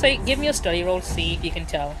 I'm gonna say, give me a study roll to see if you can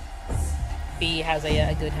tell if he has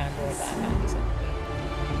a good hand or a bad hand,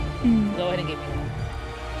 essentially. Go ahead and give me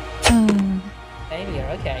one. Failure,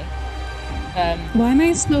 okay. Why am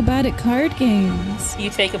I so bad at card games?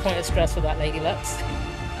 You take a point of stress for that, Lady Luxe.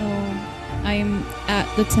 Oh, I'm at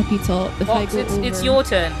the tippy top. If Fox, I go over... it's your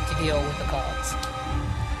turn to deal with the cards.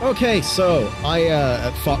 Okay, so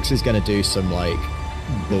Fox is gonna do some like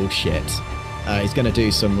bullshit. He's gonna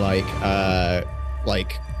do some like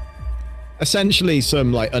essentially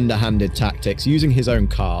some like underhanded tactics using his own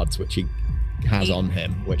cards, which he has on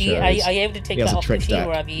him. Which are you able to take that off the sheet,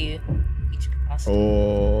 or have you each capacity?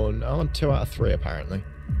 Oh no, 2 out of 3 apparently.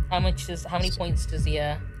 How many points does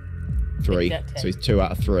the 3. deck take? So he's 2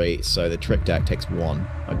 out of 3. So the trick deck takes 1.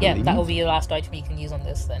 I yeah, believe. that will be the last item you can use on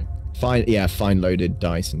this then. Fine loaded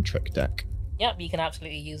dice and trick deck. Yep, you can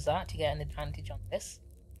absolutely use that to get an advantage on this.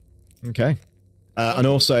 Okay. And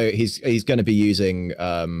also, he's going to be using.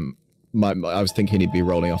 I was thinking he'd be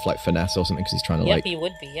rolling off like finesse or something because he's trying to Yep, he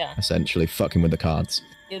would be, yeah. essentially fucking with the cards.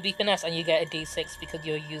 It would be finesse, and you get a d6 because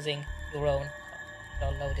you're using your own.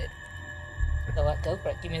 They're loaded. So go for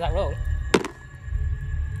it. Give me that roll.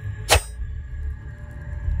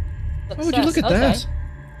 Oh, would you look at that?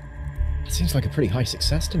 It seems like a pretty high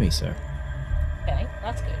success to me, sir. Okay,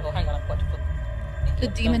 that's good. Oh, hang on, I've got to put... The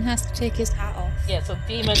demon has to take his hat off. Yeah, so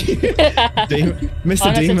demon... Mr.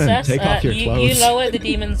 Demon, success, take off your clothes. You lower the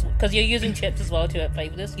demon's... Because you're using chips as well to play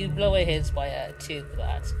with this. You lower his by 2 for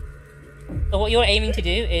that. So what you're aiming to do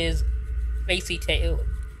is basically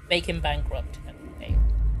make him bankrupt.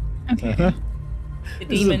 Okay. Uh-huh. The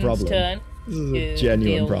This is a demon's problem. turn This is to a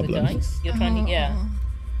genuine deal problem. the dice. You're trying to, yeah.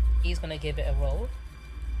 He's gonna give it a roll.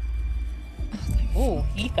 Oh,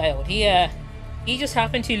 he failed. He just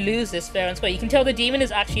happened to lose this fair and square. You can tell the demon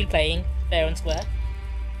is actually playing fair and square.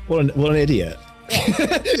 What an idiot.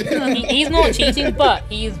 Yeah. He's not cheating, but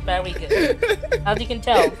he is very good. As you can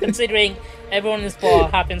tell, considering everyone in this bar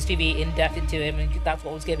happens to be indebted to him, and that's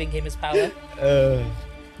what was giving him his power.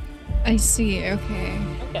 I see, okay.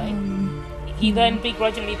 Okay. He then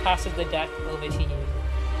begrudgingly passes the deck over to you.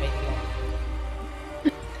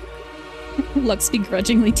 Lux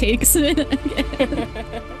begrudgingly takes it.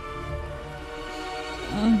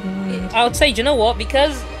 Oh god. I would say, do you know what?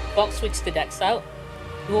 Because Fox switched the decks out,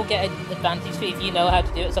 you will get an advantage for it if you know how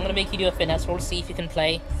to do it. So I'm going to make you do a finesse roll to see if you can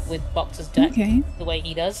play with Box's deck the way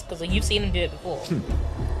he does, because you've seen him do it before.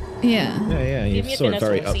 Yeah. Yeah, Give you me a saw it finesse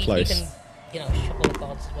very roll up to see close. if you can, shuffle the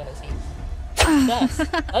cards as well as he does.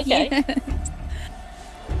 Okay. Yes.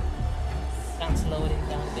 That's lowered him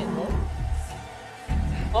down a bit more.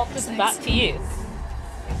 Fox, back to you.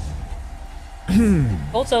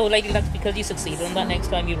 Also, Lady Luxe, because you succeeded on that, next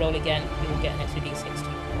time you roll again, you will get an extra d6 to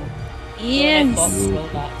roll. Yes. Fox, roll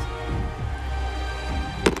that.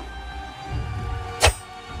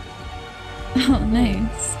 Oh,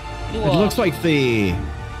 nice. It looks like the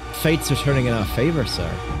fates are turning in our favor, sir.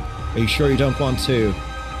 Are you sure you don't want to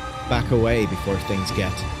back away before things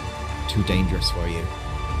get too dangerous for you?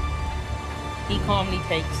 He calmly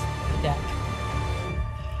takes the deck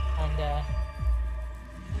and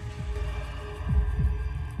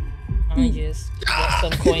manages to get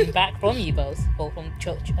some coin back from you both, or from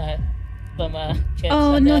Church.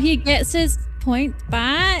 Oh no, he gets his point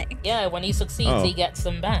back. Yeah, when he succeeds, he gets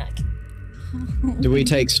them back. Do we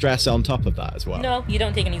take stress on top of that as well? No, you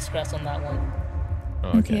don't take any stress on that one.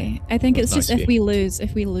 Oh, Okay, I think it's That's just nice of if we lose.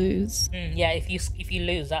 If we lose. Yeah, if you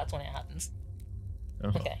lose, that's when it happens.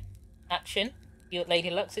 Okay, action. Lady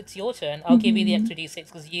Luxe, it's your turn. I'll give you the extra d6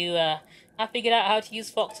 because you have figured out how to use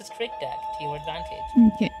Fox's trick deck to your advantage.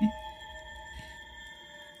 Okay.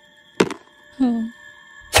 Oh.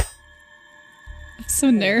 I'm so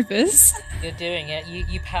nervous. You're doing it.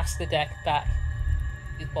 You pass the deck back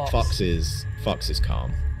to Fox. Fox is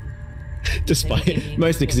calm. Despite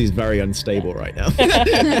mostly because he's very unstable right now.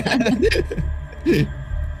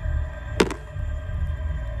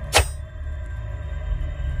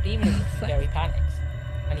 Demon is very panicked,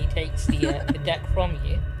 and he takes the deck from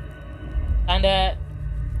you. And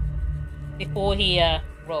before he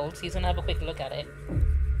rolls, he's gonna have a quick look at it.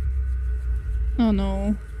 Oh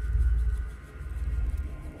no.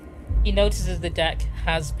 He notices the deck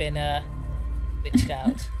has been glitched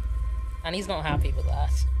out, and he's not happy with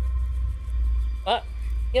that. But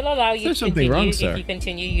he'll allow you to continue if you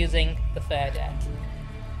continue using the fair deck.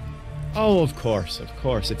 Oh, of course.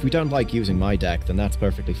 If we don't like using my deck, then that's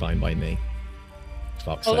perfectly fine by me.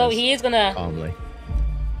 Fox Although says, he is gonna calmly.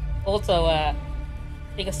 also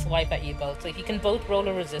take a swipe at you both. So if you can both roll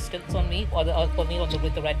a resistance on me, or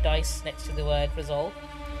with the red dice next to the word resolve.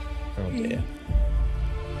 Oh dear.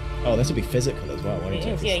 Oh, this would be physical as well, won't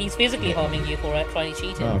it? Yeah, he's physically harming you for trying to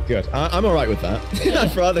cheat him. Oh, good. I'm alright with that.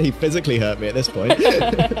 I'd rather he physically hurt me at this point.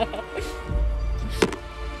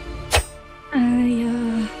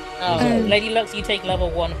 Lady Luxe, you take level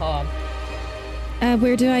 1 harm.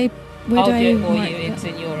 Where do I? I'll do it for you. It's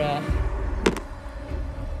in your.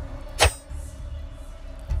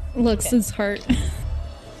 Lux's heart.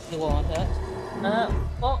 You are hurt.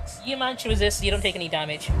 Fox, you manage to resist, so you don't take any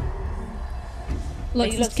damage.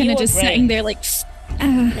 Lux is kind of just sitting there like.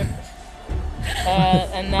 And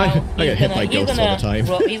now I get hit by ghosts all the time.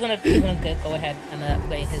 He's gonna go ahead and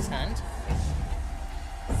play his hand.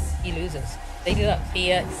 He loses. Lady Luxe,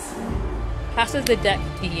 he passes the deck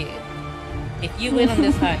to you. If you win on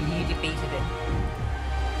this hand, you defeated him.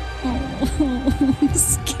 Oh, I'm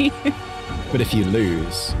scared. But if you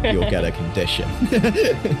lose, you'll get a condition.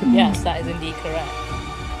 Yes, that is indeed correct.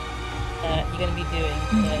 You're going to be doing.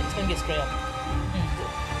 It's going to be a straight up.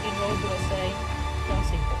 What roll do I say? Don't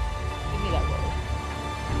say what. Give me that roll.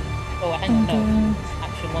 Oh, hang on, no.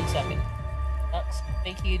 Action, 1 second. Lux, I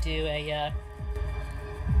think you do a.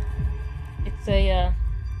 It's a.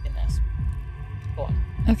 Finesse. Go on.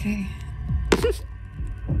 Okay.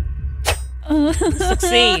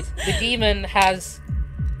 Succeed. The demon has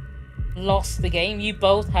lost the game. You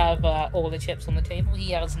both have all the chips on the table.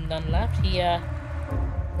 He has none left. He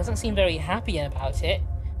doesn't seem very happy about it,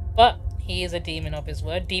 but he is a demon of his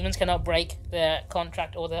word. Demons cannot break their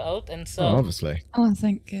contract or their oath, and so obviously. Oh,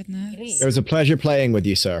 thank goodness. It was a pleasure playing with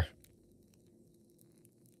you, sir.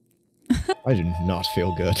 I do not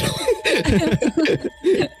feel good.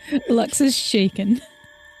 Lux is shaken.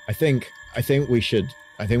 I think we should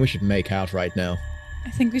make out right now. I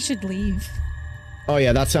think we should leave. Oh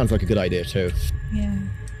yeah, that sounds like a good idea too. Yeah.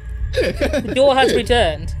 The door has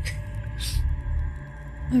returned.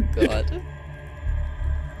 Oh god.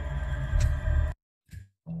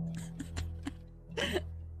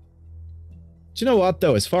 Do you know what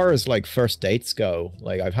though? As far as like first dates go,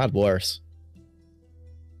 like I've had worse.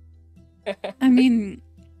 I mean,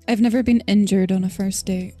 I've never been injured on a first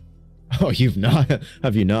date. Oh, you've not?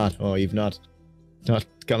 Have you not? Oh, you've not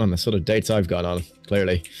gone on the sort of dates I've gone on,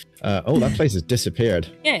 clearly. Oh, that place has disappeared.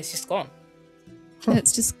 Yeah, it's just gone. Huh.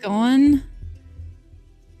 It's just gone.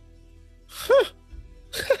 Huh.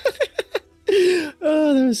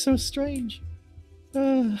 Oh, that was so strange.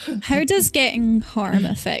 How does getting harm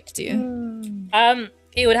affect you?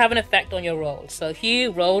 It would have an effect on your roll. So if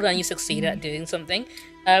you rolled and you succeed at doing something,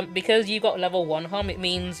 because you got level 1 harm, it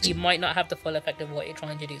means you might not have the full effect of what you're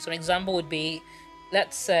trying to do. So an example would be,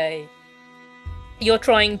 let's say, you're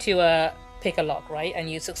trying to pick a lock, right?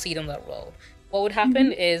 And you succeed on that roll. What would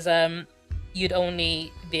happen is you'd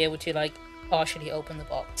only be able to like partially open the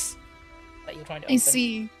box that you're trying to open. I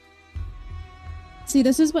see. See,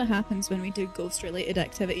 this is what happens when we do ghost-related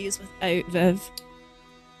activities without Viv.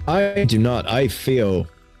 I do not. I feel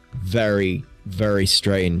very, very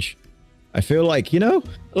strange. I feel like, you know,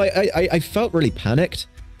 like I felt really panicked,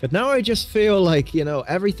 but now I just feel like, you know,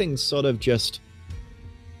 everything's sort of just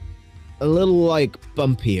a little like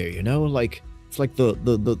bumpier, you know, like it's like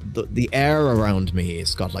the air around me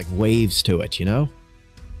has got like waves to it, you know.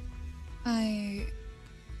 I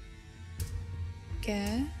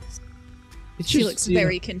guess. She looks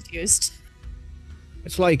very confused.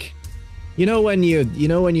 It's like, you know when you're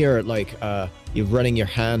like you're running your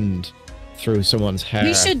hand through someone's hair.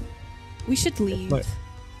 We should leave. Like,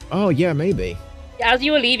 oh yeah, maybe. As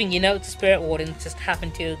you were leaving, you know, the spirit warden just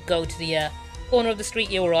happened to go to the corner of the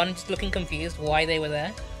street you were on, just looking confused why they were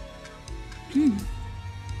there.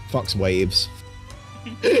 Fox waves.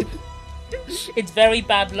 It's very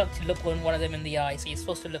bad luck to look one of them in the eye, so you're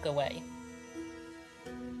supposed to look away.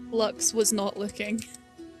 Lux was not looking.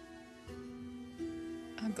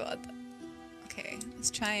 Oh god. Okay,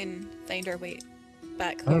 let's try and find our way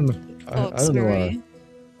back home. I don't know why.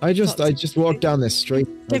 I just walked down this street.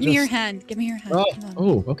 Give me your hand. Give me your hand.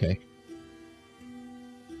 Oh, okay.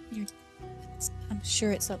 I'm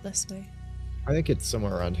sure it's up this way. I think it's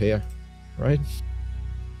somewhere around here, right?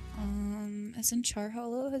 It's in Char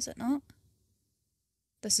Hollow, is it not?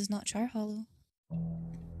 This is not Char Hollow.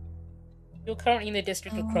 You're currently in the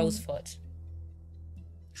district of Crow's Foot.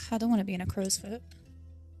 I don't want to be in a crow's foot.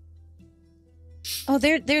 Oh,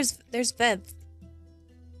 there's Viv.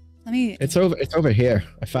 Let me. It's over here.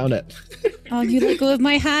 I found it. Oh, you let go of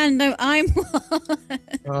my hand. Now I'm.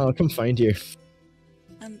 Oh, I'll come find you.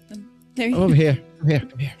 There you go. Over here. Come here.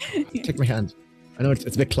 Come here. Take my hand. I know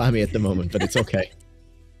it's a bit clammy at the moment, but it's okay.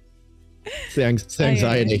 It's the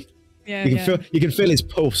anxiety. Yeah, you can feel his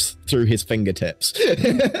pulse through his fingertips.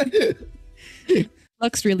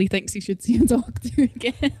 Lux really thinks he should see a doctor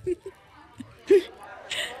again.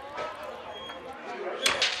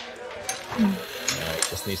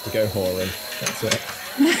 Just needs to go whoring. That's it.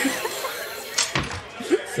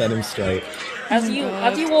 Set him straight. As you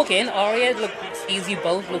walk in, Aria sees you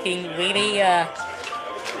both looking really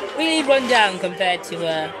really run down compared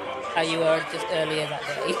to how you were just earlier that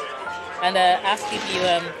day, and asks if you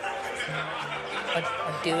are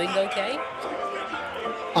doing okay.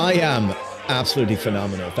 I am absolutely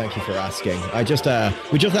phenomenal. Thank you for asking.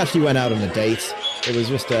 We just actually went out on a date. It was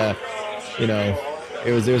just you know,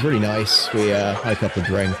 it was really nice. We had a couple of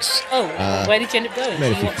drinks. Oh, where did you end up going?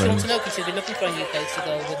 Made a few She wants friends. to know because she's been looking for a new place to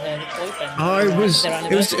go with her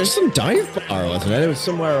boyfriend. It was some dive bar, wasn't it? It was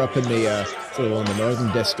somewhere up in the sort of on the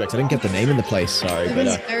northern district. I didn't get the name of the place. Sorry, It but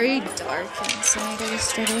was very dark inside. I was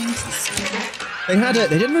struggling to see.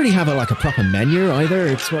 they didn't really have a proper menu either.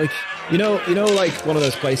 It's like you know like one of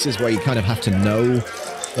those places where you kind of have to know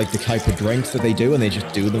like the type of drinks that they do and they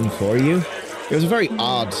just do them for you. It was very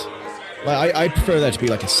odd. Like I prefer that to be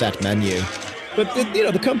like a set menu, but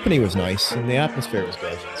the company was nice and the atmosphere was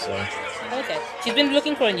good. So Okay, she's been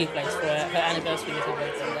looking for a new place for her anniversary with her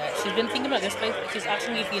boyfriend. She's been thinking about this place, but she's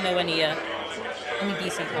asking if you know any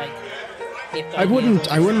decent like. I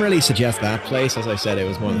wouldn't really suggest that place. As I said, it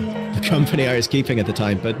was one of the company I was keeping at the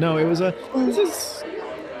time. But no, it was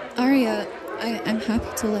Aria, I'm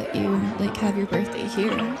happy to let you like have your birthday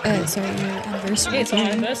here. Sorry, your anniversary. Yeah, it's our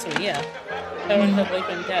anniversary. Yeah, her and her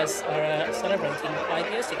boyfriend Des are celebrating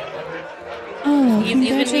 5 years together. Oh, he's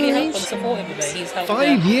been really helpful and supportive of her. He's helped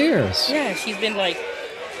 5 years. Yeah, she's been like,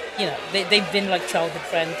 you know, they've been like childhood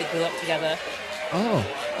friends. They grew up together. Oh.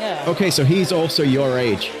 Yeah. Okay, so he's also your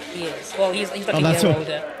age. He is. Well, he's like a that's year o-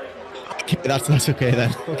 older. Okay, that's okay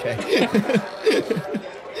then. Okay.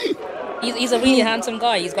 He's a really handsome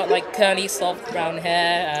guy. He's got like curly, soft brown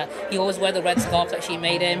hair. He always wears the red scarf that she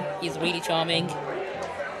made him. He's really charming.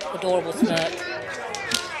 Adorable smirk.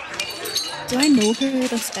 Do I know who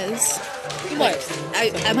this is? You might.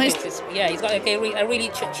 Yeah, he's got like a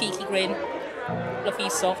really cheeky grin. Fluffy,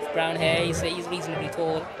 soft brown hair. He's reasonably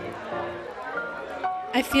tall.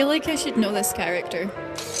 I feel like I should know this character.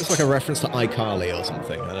 It's like a reference to iCarly or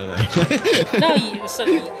something. I don't know. No,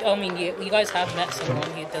 you guys have met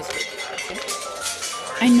someone who does it.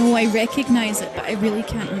 I know I recognize it, but I really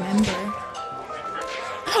can't remember.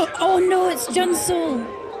 Oh no, it's Junso!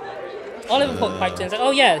 Oliver Pork piped in and said,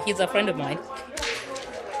 "Oh yeah, he's a friend of mine."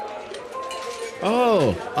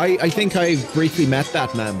 Oh, I think I briefly met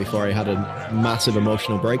that man before I had a massive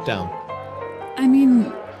emotional breakdown. I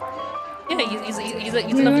mean... Yeah, he's a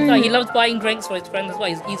lovely guy. He loves buying drinks for his friends as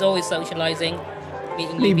well. He's always socializing,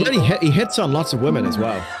 meeting new people. He hits on lots of women as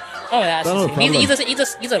well. Oh, that's no problem. he's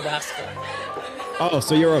a rascal. Oh,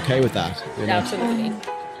 so you're okay with that? Absolutely.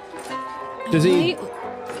 Does he...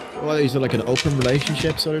 Well, is it like an open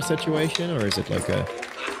relationship sort of situation, or is it like a...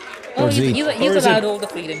 Oh, he's allowed all the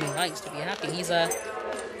freedom he likes to be happy.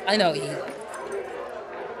 I know he...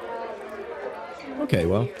 Okay,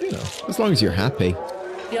 well, as long as you're happy.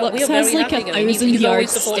 We are very happy together. He's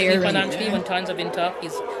always supported me financially when times have been tough.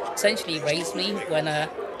 He's essentially raised me when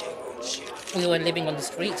we were living on the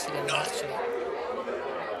streets together, actually.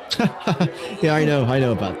 Yeah, I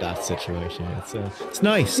know about that situation. It's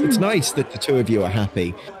nice. It's nice that the two of you are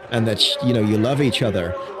happy and that you love each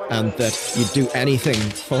other and that you do anything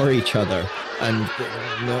for each other. And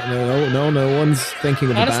no one's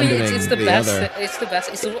thinking of abandoning it's the the best. other. It's the best.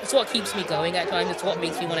 It's what keeps me going at times. It's what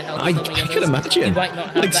makes me want to help. I can imagine. You might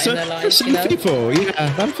not have that in their lives.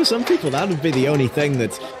 For some people, that would be the only thing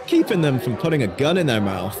that's keeping them from putting a gun in their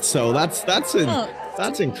mouth. So that's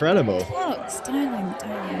incredible. Fox, darling.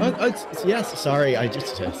 Yes, sorry, I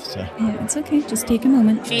just. Yeah, it's okay. Just take a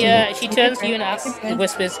moment. She turns to you and asks,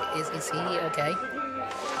 whispers, "Is he okay?"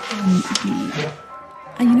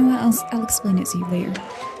 You know what? I'll explain it to you later.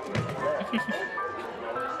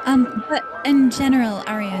 But in general,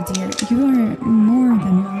 Aria, dear, you are more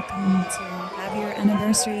than welcome to have your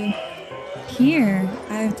anniversary here.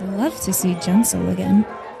 I'd love to see Junsol again.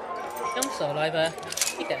 Junsol, okay.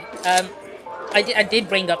 I did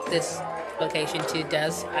bring up this location to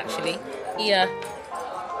Des, actually. He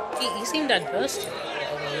seemed adverse to it,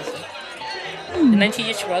 whatever reason. And then she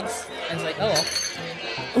just shrugs and is like, "Oh well."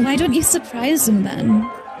 Why don't you surprise him then?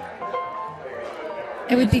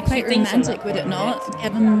 It would be quite romantic, would it not?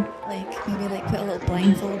 Have him, maybe put a little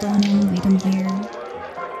blindfold on him, lead him here.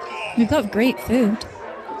 We've got great food.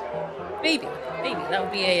 Maybe that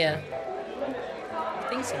would be a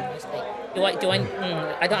thing.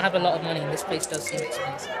 I don't have a lot of money, and this place does seem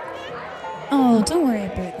expensive. Oh, don't worry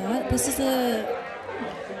about that. This is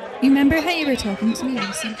You remember how you were talking to me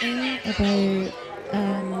recently about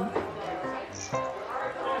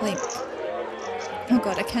oh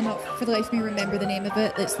god, I cannot for the life of me remember the name of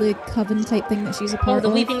it. It's the coven type thing that she's a part of. Oh,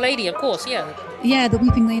 the Weeping Lady, of course, yeah. Yeah, the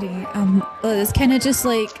Weeping Lady. It's kind of just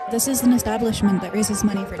this is an establishment that raises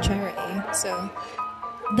money for charity. So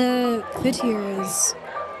the food here is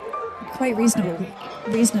quite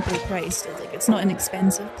reasonably priced. It's not an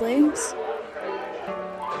expensive place.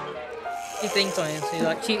 She thinks on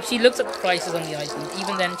it. She looks at the prices on the items.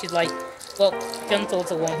 Even then, she's like, "Well, Junsol's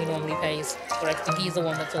the one who normally pays for everything. He's the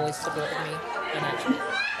one that's always supported me financially.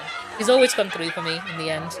 He's always come through for me in the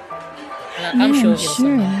end. And I'm sure he'll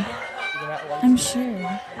somehow figure out what. I'm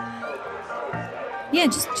sure. Yeah,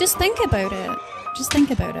 just think about it. Just think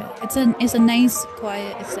about it. It's a nice,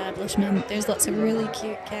 quiet establishment. There's lots of really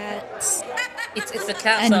cute cats. It's the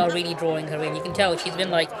cats that are really drawing her in. You can tell she's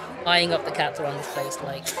been eyeing up the cats around this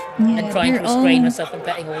place, and trying to restrain herself from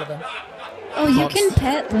petting all of them. Oh, you can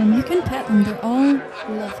pet them. You can pet them. They're all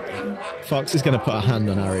lovely. Fox is going to put a hand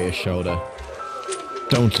on Aria's shoulder.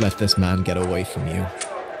 Don't let this man get away from you.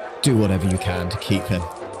 Do whatever you can to keep him.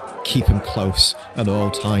 Keep him close at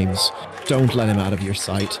all times. Don't let him out of your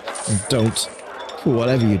sight. And don't,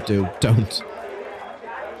 whatever you do, don't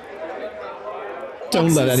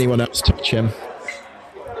let anyone else touch him.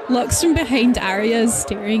 Lux from behind Aria is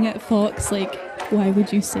staring at Fox why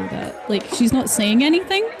would you say that? She's not saying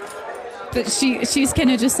anything, but she's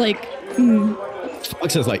kind of just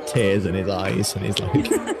Fox has tears in his eyes and he's like,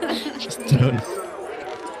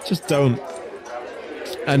 just don't.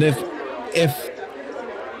 And if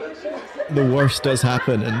the worst does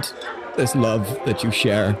happen and this love that you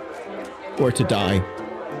share were to die,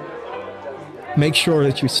 make sure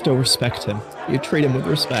that you still respect him. You treat him with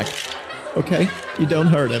respect, okay? You don't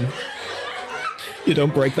hurt him. You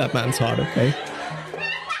don't break that man's heart, okay?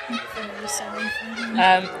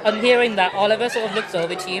 On hearing that, Oliver sort of looks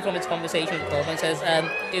over to you from his conversation with Corvo and says,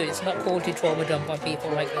 dude, it's not cool to trauma dump on people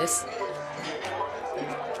like this.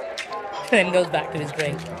 And then goes back to his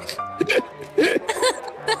drink.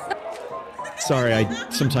 Sorry, I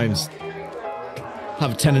sometimes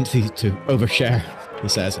have a tendency to overshare, he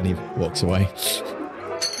says, and he walks away.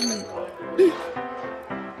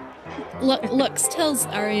 Lux tells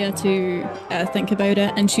Aria to think about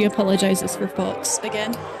it, and she apologizes for Fox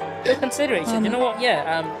again. For consideration, you know what?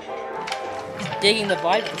 Yeah, digging the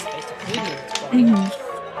vibe of the space.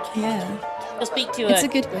 Yeah. You'll speak to it's a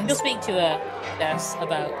good one. You'll speak to Des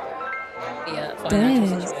about the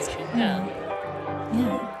financial situation. Yeah.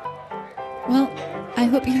 Well, I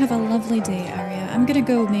hope you have a lovely day, Aria. I'm gonna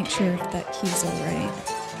go make sure that he's all right.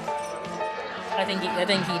 I think he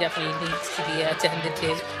definitely needs to be attended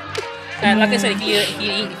to. And like I said, if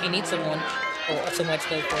you need someone or somewhere to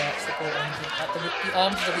go for support, the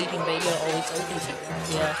arms of the Weeping Baby are always open to you.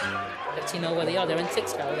 Yeah, let you know where they are. They're in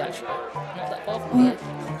 6 towers actually, not that far from here.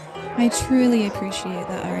 I truly appreciate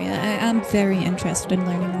that, Aria. I am very interested in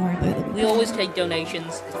learning more about the Weeping. We always take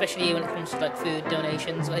donations, especially when it comes to like food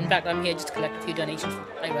donations. In fact, I'm here just to collect a few donations from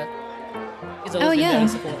Clyra. He's always been very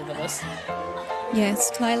supportive of us.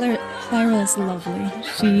 Yes, Clyra is lovely.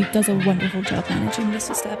 She does a wonderful job managing this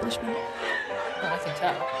establishment. Oh, I can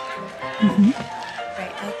tell.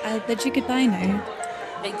 Right, I'll bid you goodbye now.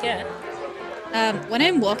 Take care. When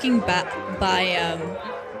I'm walking back by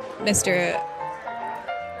Mr.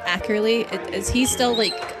 Ackerly, is he still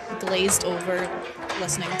like glazed over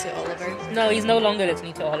listening to Oliver? No, he's no longer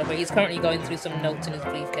listening to Oliver. He's currently going through some notes in his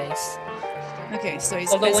briefcase. Okay, so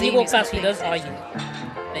he's although when busy he walks past, he making does argue.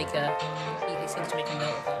 He seems to make a note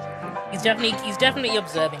of that. He's definitely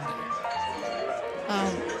observing you.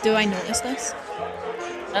 Do I notice this?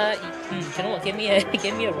 Do you know what? Give me a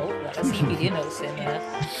roll for that. Let's see if you do notice him.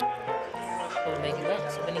 Oh, Lady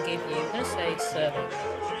Luxe. So then he gave you. I'm gonna say survey.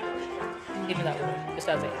 Give me that one, just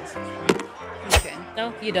as it is. Okay.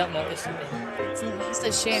 No, you don't notice him. It's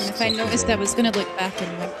a shame. If I noticed, I was gonna look back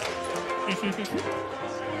and like.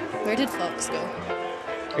 Where did Fox go?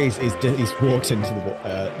 He's walked into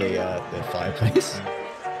the fireplace.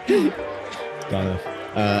 Kind of.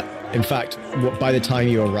 In fact, by the time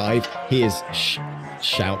you arrive, he is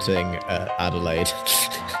shouting Adelaide.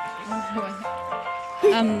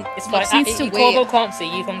 It's fine. Corvo can't see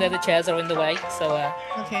you from there. The chairs are in the way. So.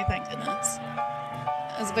 Okay, thank goodness.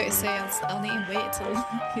 I was about to say I'll need to wait till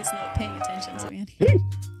he's not paying attention to me.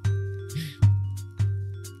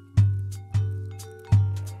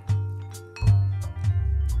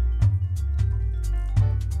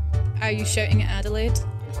 Are you shouting at Adelaide?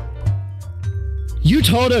 You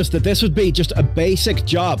told us that this would be just a basic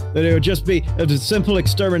job, that it would just be a simple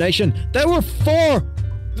extermination. There were four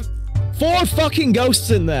fucking ghosts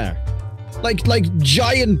in there. Like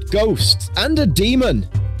giant ghosts and a demon.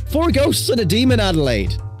 4 ghosts and a demon,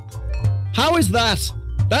 Adelaide. How is that?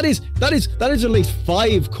 That is at least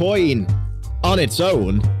 5 coin on its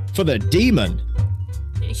own for the demon.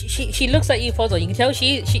 She looks at you, puzzled. You can tell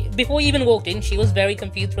she before you even walked in, she was very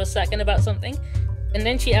confused for a second about something, and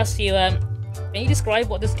then she asked you, "Can you describe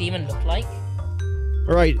what this demon looked like?"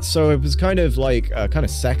 Right, so it was kind of like kind of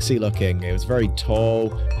sexy looking. It was very tall,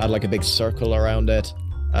 had like a big circle around it.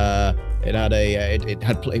 It had it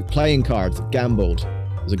had playing cards. It gambled.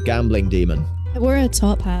 It was a gambling demon. It wore a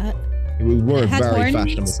top hat. We were very horns.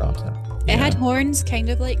 fashionable top hat. It had horns, kind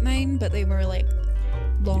of like mine, but they were like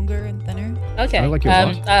longer and thinner. Okay. Like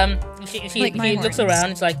she like looks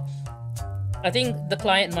around. It's like, I think the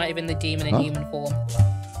client might have been the demon in human form.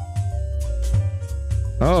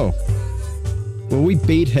 Oh. Well, we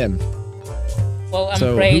beat him. Well, I'm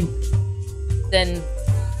afraid then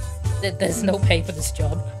there's no pay for this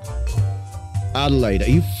job. Adelaide, are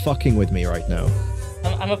you fucking with me right now?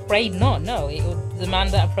 I'm afraid not. No, the man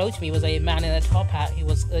that approached me was a man in a top hat who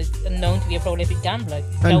was known to be a prolific gambler.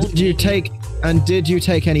 And did you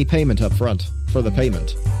take any payment up front for the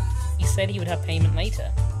payment? He said he would have payment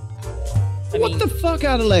later. What the fuck,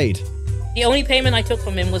 Adelaide? The only payment I took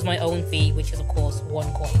from him was my own fee, which is of course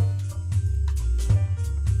 1 coin.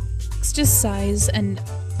 It's just size and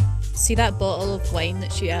see that bottle of wine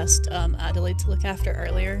that she asked Adelaide to look after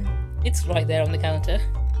earlier. It's right there on the counter.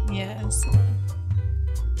 Yes.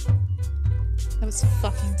 That was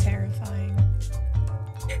fucking terrifying.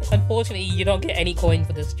 Unfortunately, you don't get any coin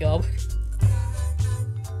for this job.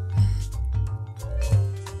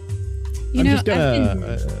 I'm just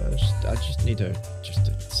gonna. I just need to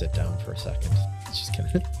sit down for a second. Just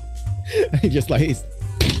gonna. He just like he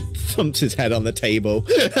thumps his head on the table.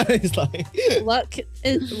 He's like,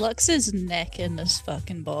 Lux's neck in this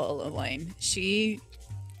fucking bottle of wine. She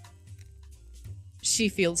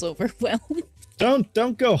feels overwhelmed.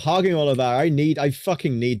 Don't go hogging all of that. I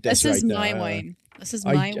fucking need this right now. This is my wine. This is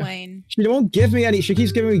my wine. She won't give me any. She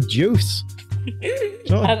keeps giving me juice.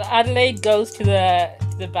 Adelaide goes to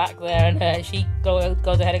the back there, and she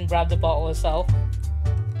goes ahead and grabs the bottle herself.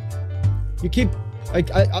 You keep.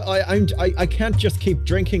 I can't just keep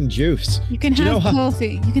drinking juice. You can have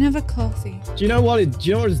coffee. You can have a coffee. Do you know what it's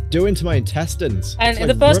doing to my intestines? And it's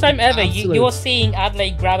the first time ever, you're seeing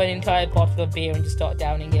Adelaide grab an entire bottle of beer and just start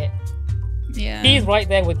downing it. Yeah. She's right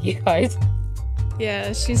there with you guys.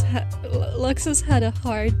 Yeah, Lux has had a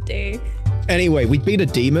hard day. Anyway, we beat a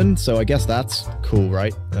demon, so I guess that's cool,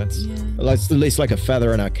 right? That's at least like a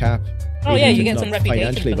feather in our cap. Oh yeah, you get some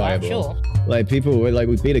reputation for that, sure. Like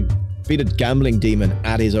we beat a gambling demon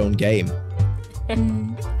at his own game. It's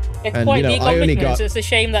and, quite the accomplishment. It's a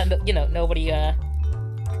shame that nobody. It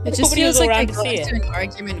just feels like I got into an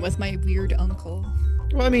argument with my weird uncle.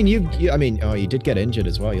 Well, I mean, you did get injured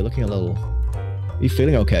as well. You're looking a little. Are you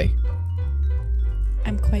feeling okay?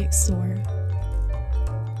 I'm quite sore.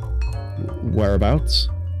 Whereabouts?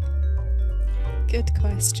 Good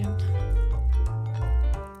question.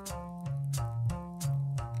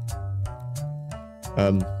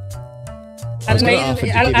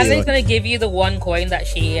 Adelaide's gonna give you the one coin that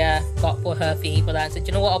she got for her fee for that. So do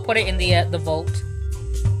you know what? I'll put it in the vault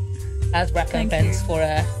as recompense for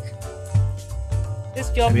this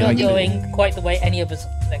job not going quite the way any of us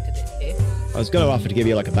expected it to. I was gonna offer to give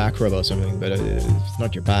you like a back rub or something, but if it's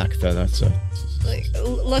not your back, then that's like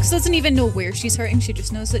Lux doesn't even know where she's hurting. She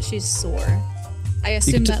just knows that she's sore. I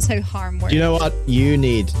assume that's how harm works. Do you know what? You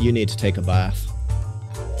need to take a bath,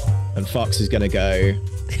 and Fox is gonna go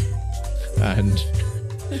and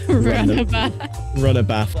run a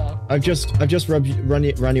bath. Wow. I've just run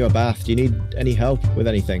you a bath. Do you need any help with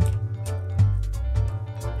anything?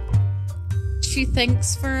 She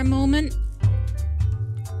thinks for a moment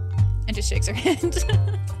and just shakes her head.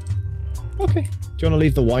 Okay. Do you want to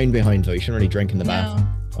leave the wine behind though? You shouldn't really drink in the bath.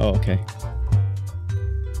 Oh, okay.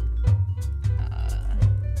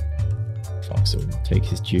 Fox will take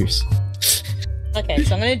his juice. Okay,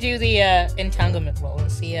 so I'm gonna do the entanglement roll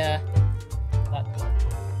and see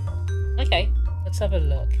Okay, let's have a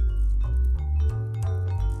look.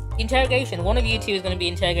 Interrogation. One of you two is going to be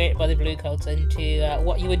interrogated by the Bluecoats into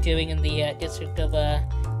what you were doing in the district of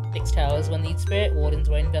Six Towers when the Spirit Wardens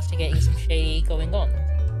were investigating some shady going on.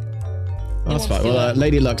 Oh, that's fine. Well,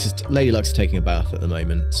 Lady Luxe is taking a bath at the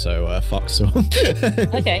moment, so Fox will.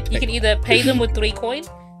 Okay, you can either pay them with 3 coin,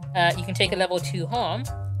 you can take a level 2 harm,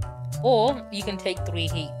 or you can take 3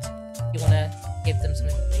 heat. You want to give them some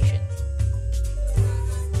information.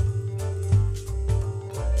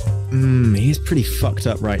 He's pretty fucked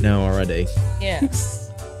up right now already. Yes.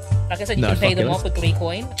 Like I said, you can pay them off with 3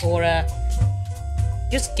 coin, or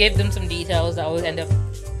just give them some details that will end up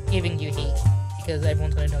giving you heat, because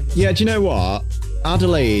everyone's gonna know you. Yeah, do you know what?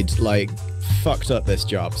 Adelaide, like, fucked up this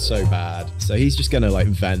job so bad, so he's just gonna, like,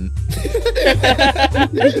 vent.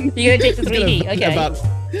 You're gonna take the 3 heat, okay.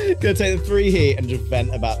 Gonna take the 3 heat and just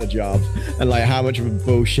vent about the job, and, like, how much of a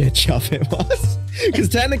bullshit job it was. Because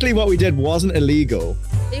technically what we did wasn't illegal.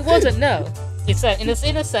 It wasn't, no. It's in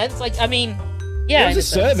a sense, like, I mean, yeah. It was a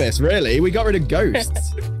service, really. We got rid of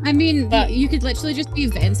ghosts. I mean, you could literally just be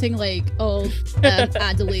venting like,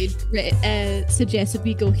 Adelaide suggested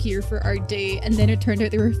we go here for our date, and then it turned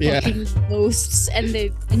out they were fucking ghosts, and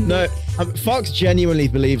No, Fox genuinely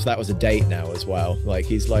believes that was a date now as well. Like,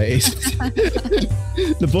 he's like,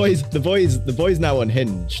 the boy's now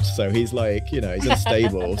unhinged, so he's like, he's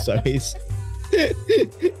unstable, so he's...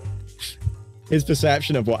 His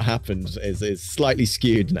perception of what happened is slightly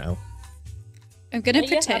skewed now. I'm gonna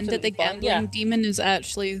pretend that the gambling demon is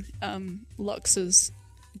actually Lux's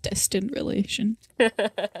distant relation.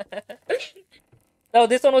 No,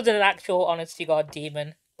 this one was an actual honest-to-God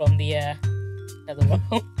demon from the other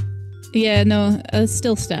world. Yeah, no, it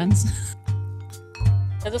still stands.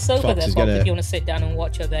 There's a sofa there, Fox, if you want to sit down and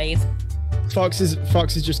watch her bathe. Fox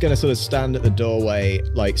is just gonna sort of stand at the doorway,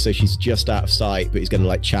 like, so she's just out of sight, but he's gonna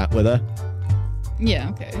like chat with her. Yeah,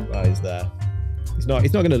 okay. While he's there. He's not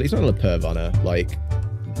gonna perv on her, like,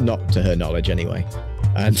 not to her knowledge anyway.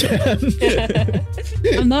 And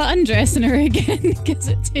I'm not undressing her again because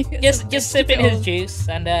it takes just sipping his juice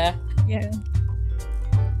and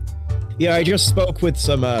Yeah, I just spoke with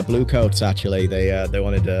some Bluecoats actually. They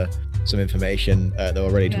wanted some information. They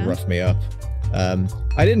were ready to rough me up.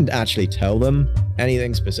 I didn't actually tell them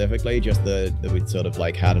anything specifically, just that we'd sort of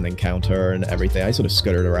like had an encounter and everything. I sort of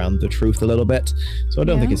skirted around the truth a little bit, so I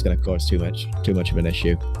don't think it's going to cause too much of an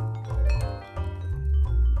issue.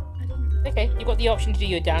 Okay, you've got the option to do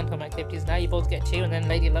your downtime activities now. You both get 2, and then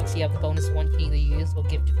Lady Luxe, you have the bonus 1 you can either use or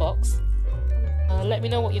give to Fox. Let me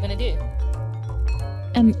know what you're going to do.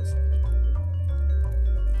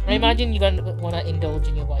 I imagine you're going to want to indulge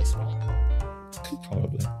in your vice, right?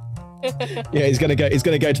 Probably. Yeah, he's gonna go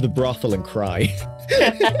to the brothel and cry.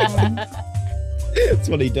 That's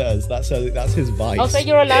what he does. That's his vice. I'll say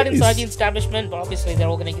you're allowed inside the establishment, but obviously they're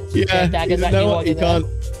all gonna get daggers at you while you're there.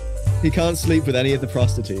 He can't sleep with any of the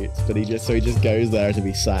prostitutes, but he just goes there to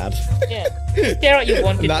be sad. Yeah. Stare at you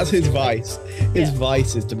wanted. And that's his vice. His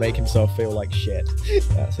vice is to make himself feel like shit.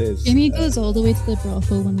 That's his. Jimmy goes all the way to the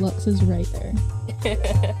brothel when Lux is right there.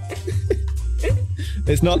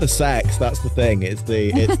 It's not the sex, that's the thing. It's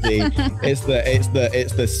the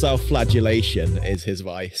self-flagellation is his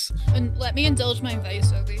vice. And let me indulge my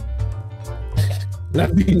vice, Obi.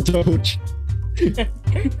 Let me indulge. Okay,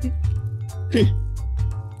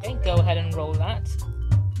 go ahead and roll that.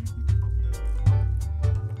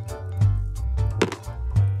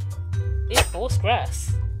 It's 4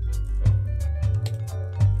 stress.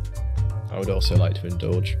 I would also like to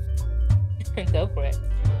indulge. Go for it.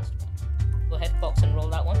 Go ahead, Fox, and roll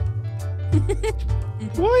that one.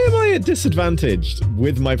 Why am I disadvantaged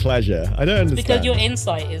with my pleasure? I don't understand. Because your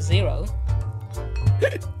insight is 0.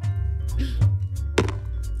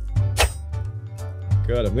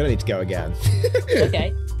 Good, I'm gonna need to go again.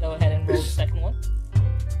 Okay, go ahead and roll the second one.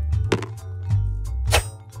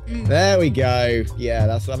 There we go.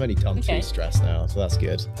 Yeah, I'm only on 2 stress now, so that's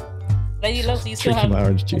good. Lady Luxe, you still have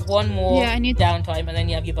 1 more downtime, and then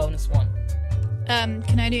you have your bonus 1.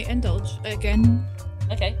 Can I do indulge again?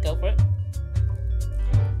 Okay, go for it.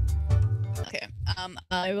 Okay,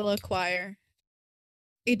 I will acquire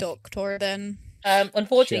a doctor then.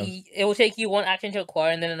 Unfortunately, it will take you 1 action to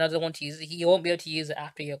acquire and then another 1 to use it. You won't be able to use it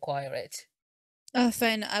after you acquire it.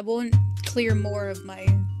 Fine, I won't clear more of my...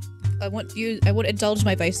 I won't indulge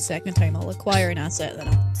my vice a second time. I'll acquire an asset, then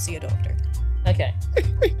I'll see a doctor. Okay.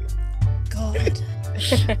 God.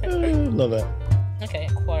 Love it. Okay,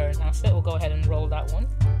 acquire an asset. We'll go ahead and roll that one.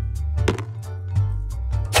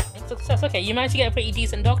 Success. Okay, you managed to get a pretty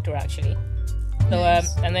decent doctor, actually. So,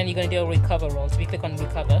 nice. And then you're going to do a recover roll. So we click on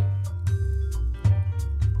recover.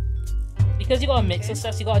 Because you got a mixed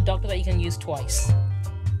success, you got a doctor that you can use twice.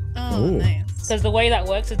 Oh, nice. Because the way that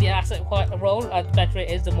works is the asset roll, the better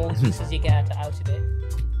it is, the more uses you get out of it.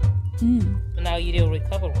 So now you do a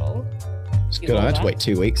recover roll. It's good. I had to wait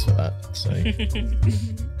 2 weeks for that. So.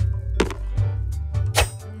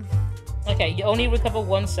 Okay, you only recover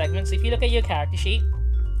 1 segment. So if you look at your character sheet,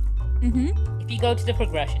 if you go to the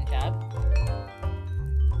progression tab,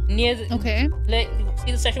 near the,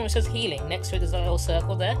 see the section which says healing. Next to it, there's a little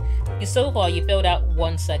circle there. So far, you filled out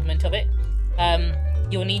 1 segment of it.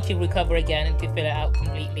 You'll need to recover again to fill it out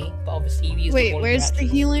completely. But obviously, you use. Wait, where's the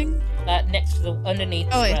healing? Next to the underneath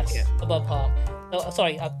the stress above harm. Oh,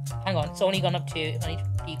 sorry, hang on. It's only gone up to. I need to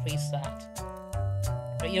decrease that.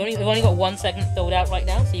 But you've only got 1 segment filled out right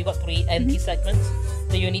now, so you've got 3 empty segments.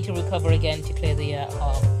 So you need to recover again to clear the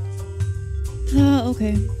harm.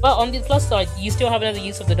 Okay. But on the plus side, you still have another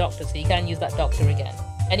use of the doctor, so you can use that doctor again.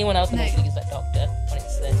 Anyone else can also use that doctor when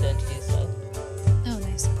it's their turn to do so. Oh,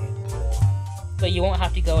 nice. Okay. So you won't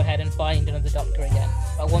have to go ahead and find another doctor again.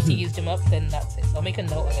 But once you used him up, then that's it. So I'll make a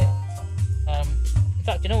note of it. In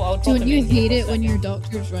fact, you know what? I'll Don't you hate it when your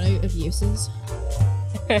doctors run out of uses?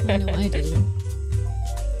 I know I do.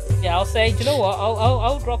 Yeah, I'll say, do you know what?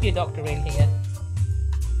 I'll drop your doctor in here.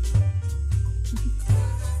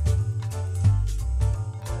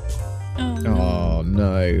 Oh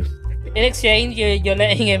no. In exchange, you're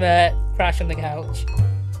letting him crash on the couch.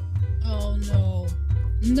 Oh no.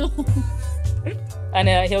 No. And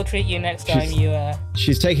he'll treat you next time you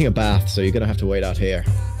She's taking a bath, so you're gonna have to wait out here.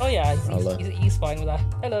 Oh yeah, he's fine with that.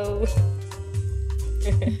 Hello.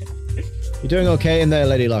 You doing okay in there,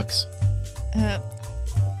 Lady Luxe?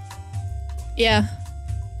 Yeah.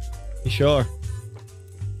 You sure?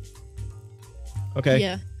 Okay.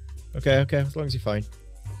 Yeah. Okay, as long as you're fine.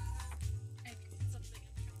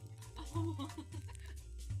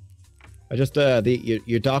 I just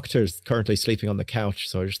your doctor's currently sleeping on the couch,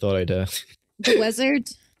 so I just thought I'd The wizard?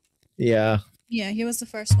 Yeah. Yeah, he was the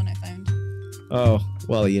first one I found. Oh,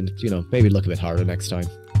 well, you know, maybe look a bit harder next time.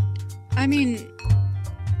 I mean,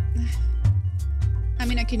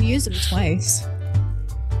 I can use him twice.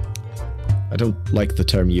 I don't like the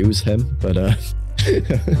term use him, but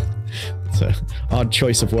it's an odd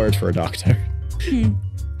choice of word for a doctor.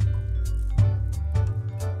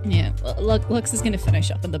 Lux is gonna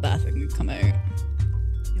finish up in the bathroom and come out.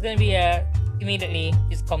 He's gonna be immediately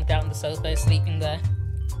just conked out on the sofa, sleeping there.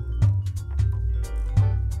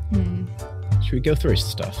 Should we go through his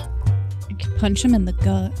stuff? I could punch him in the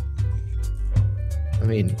gut. I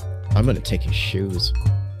mean, I'm gonna take his shoes.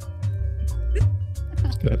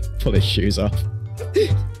 Just gonna pull his shoes off.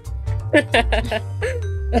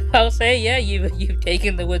 I'll say, yeah, you've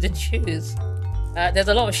taken the wooden shoes. There's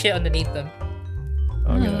a lot of shit underneath them.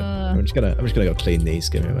 I'm just gonna go clean these.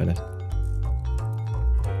 Give me a minute.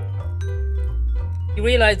 You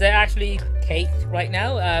realise they're actually caked right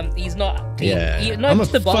now. He's not clean. Yeah, Not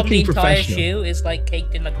just the bottom, the entire professional. shoe is like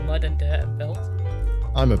caked in like mud and dirt and filth.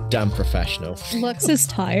 I'm a damn professional. Lux is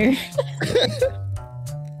tired.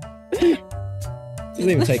 Doesn't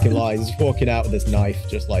even take him long. He's just walking out with his knife,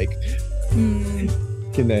 just like,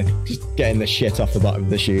 just getting the shit off the bottom of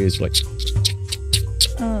the shoes, like.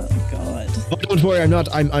 Oh god. Oh, don't worry, I'm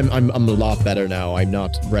a lot better now. I'm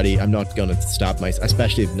not ready. I'm not gonna stab myself,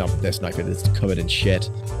 especially if not with this knife. It's covered in shit.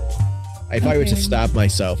 If I were to stab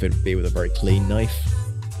myself, it would be with a very clean knife.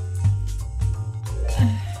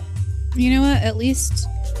 You know what? At least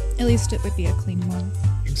it would be a clean one.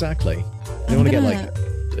 Exactly. You don't want to get like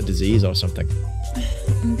a disease or something.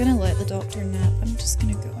 I'm gonna let the doctor nap. I'm just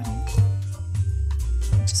gonna go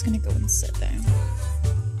and sit down.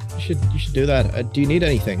 You should do that. Do you need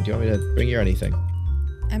anything? Do you want me to bring you anything?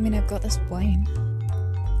 I mean, I've got this wine.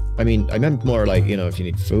 I mean, I meant more like, you know, if you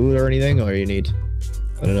need food or anything, or you need,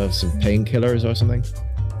 I don't know, some painkillers or something.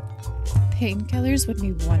 Painkillers would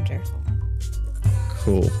be wonderful.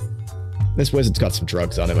 Cool. This wizard's got some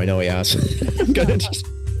drugs on him. I know he has. I'm gonna just...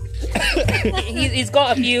 He's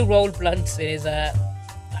got a few rolled blunts in his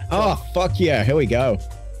Oh fuck yeah! Here we go.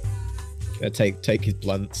 Gonna take his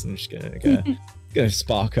blunts and just gonna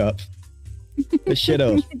spark up. This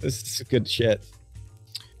shit-o. This is good shit.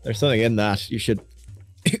 There's something in that. You should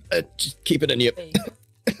just keep it in your.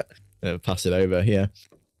 Pass it over here.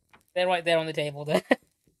 They're right there on the table there.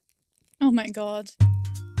 Oh my god.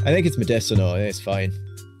 I think it's medicinal. I think it's fine.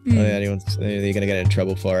 I don't think you're gonna get in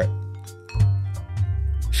trouble for it.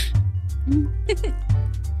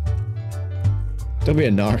 Don't be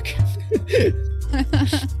a narc.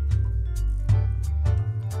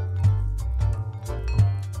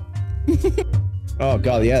 Oh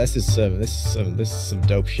god, yeah, this is some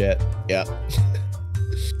dope shit. Yeah.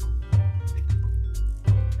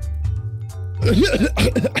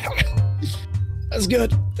 That's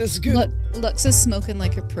good. That's good. Lux is smoking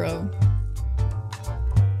like a pro.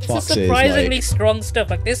 This is surprisingly strong stuff.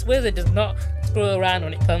 Like, this wizard does not screw around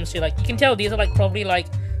when it comes to, like, you can tell these are like probably like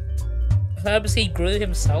herbs he grew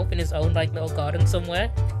himself in his own like little garden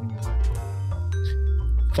somewhere.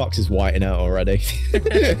 Fox is whiting out already.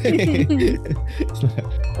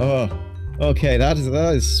 Oh, okay, that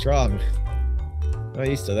is strong. I'm not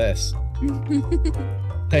used to this.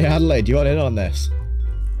 Hey Adelaide, do you want in on this?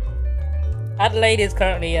 Adelaide is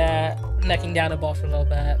currently necking down a bottle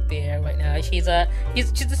of beer right now. This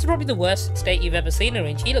is probably the worst state you've ever seen her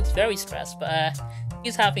in. She looks very stressed, but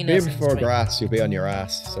she's happy. Beer before grass, you'll be on your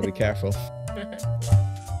ass, so be careful.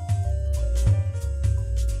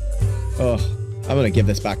 Oh, I'm gonna give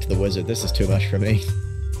this back to the wizard. This is too much for me.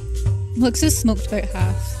 Lux has smoked about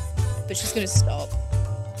half, but she's gonna stop.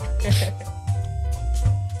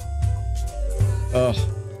 Oh,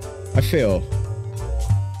 I feel.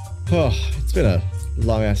 Oh, it's been a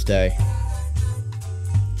long ass day.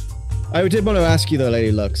 I did want to ask you though,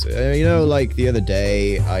 Lady Luxe. You know, like the other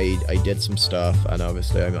day, I did some stuff, and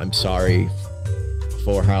obviously I'm sorry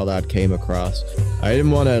for how that came across. I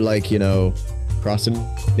didn't want to, like, you know, cross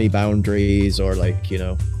any boundaries or, like, you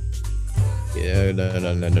know,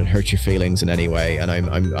 no, hurt your feelings in any way. And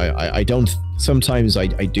I don't. Sometimes I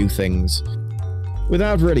do things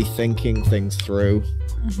without really thinking things through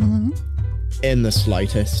in the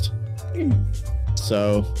slightest.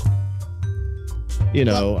 So, you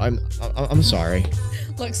know, I'm sorry.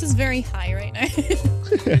 Lux is very high right now.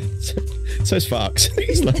 So is Fox.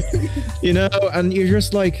 He's like, you know, and you're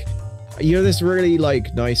just like, you're this really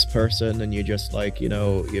like nice person, and you're just like, you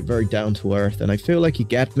know, you're very down to earth, and I feel like you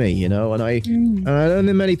get me, you know, and I don't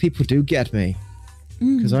think many people do get me,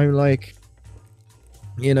 because I'm like,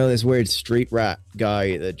 you know, this weird street rat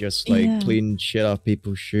guy that just like clean shit off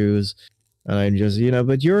people's shoes, and I'm just, you know,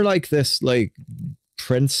 but you're like this like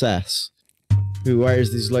princess who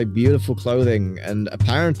wears these like beautiful clothing and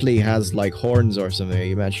apparently has like horns or something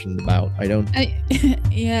you mentioned about.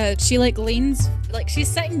 Yeah, she like leans, like she's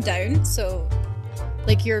sitting down, so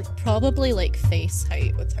like you're probably like face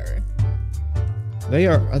height with her.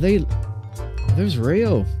 Are those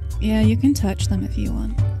real? Yeah, you can touch them if you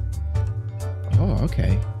want. Oh,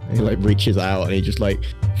 okay. He like reaches out and he just like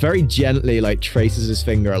very gently like traces his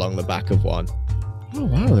finger along the back of one. Oh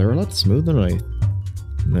wow, they're a lot smoother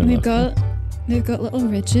than They've got little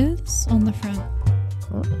ridges on the front.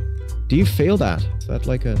 Oh. Do you feel that? Is that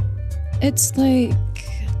like a? It's like,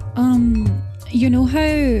 you know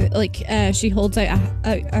how like she holds out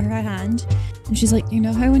her hand, and she's like, you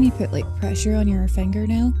know how when you put like pressure on your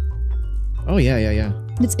fingernail? Oh yeah.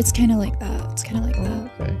 It's kind of like that. It's kind of like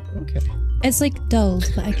that. Okay. It's like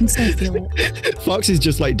dulled, but I can still feel it. Fox is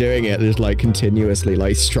just like doing it, just like continuously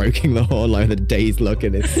like stroking the horn like a dazed look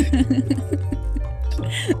in it.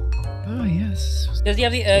 Oh yes. Does he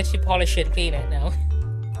have the urge to polish it and clean it now?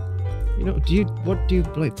 You know, do you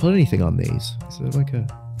like put anything on these? Is it like a?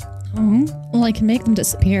 Oh, well, I can make them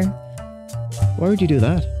disappear. Why would you do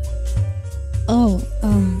that? Oh,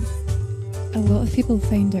 a lot of people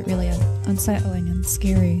find it really unsettling and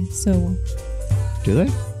scary. So. Do they?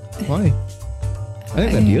 Why? I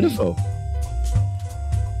think they're beautiful.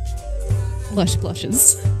 Lush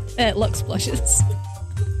blushes. Lux blushes.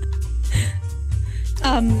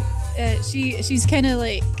 She's kind of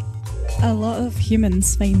like, a lot of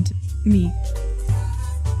humans find me,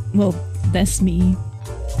 well, this me,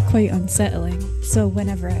 quite unsettling. So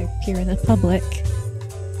whenever I appear in the public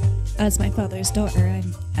as my father's daughter,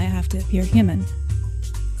 I have to appear human.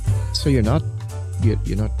 So you're not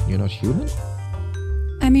human?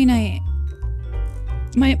 I mean,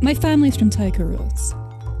 my family's from Tiger Roads.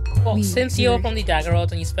 Well, since you're from the Dagger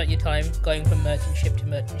Roads and you spent your time going from merchant ship to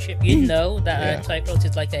merchant ship, you know that Tiger Roads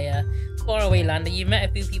is like a faraway land. You met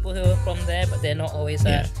a few people who are from there, but they're not always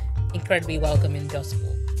incredibly welcome in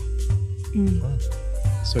Doskvol.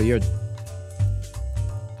 So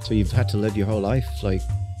you've had to live your whole life like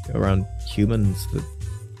around humans that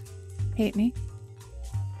hate me.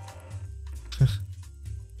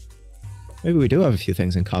 Maybe we do have a few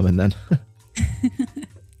things in common then.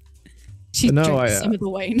 She drinks some of the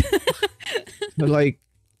wine. But like,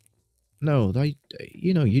 no,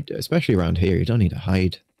 you especially around here, you don't need to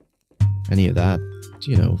hide any of that.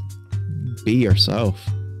 You know, be yourself.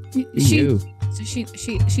 Be you. So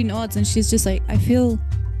she nods and she's just like, I feel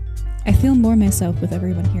more myself with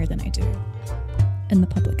everyone here than I do in the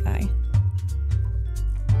public eye.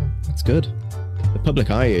 That's good. The public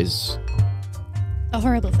eye is a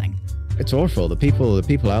horrible thing. It's awful. The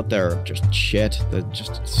people out there are just shit. There's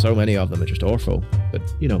just so many of them are just awful. But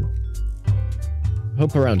you know,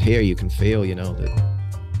 hope around here you can feel, you know, that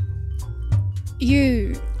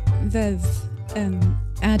you, Viv,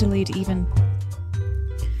 Adelaide, even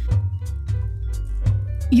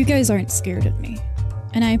you guys aren't scared of me,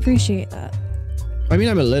 and I appreciate that. I mean,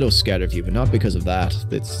 I'm a little scared of you, but not because of that.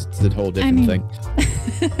 It's a whole different thing.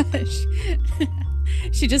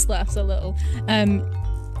 She just laughs a little.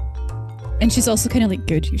 And she's also kind of like,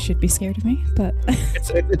 good, you should be scared of me, but...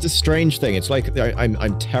 it's a strange thing. It's like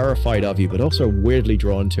I'm terrified of you, but also weirdly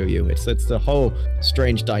drawn to you. It's the whole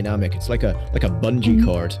strange dynamic. It's like a bungee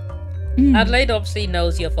cord. Adelaide obviously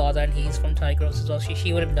knows your father, and he's from Tiger Roads as well.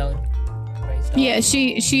 She would have known. Yeah,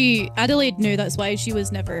 Adelaide knew. That's why she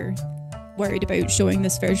was never worried about showing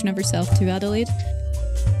this version of herself to Adelaide.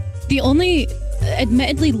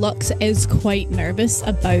 Admittedly, Lux is quite nervous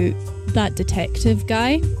about that detective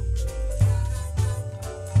guy.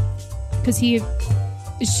 Because she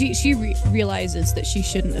realizes that she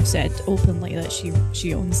shouldn't have said openly that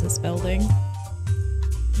she owns this building.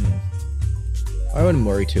 I wouldn't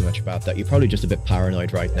worry too much about that. You're probably just a bit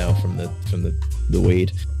paranoid right now from the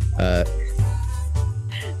weed.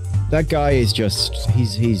 That guy is just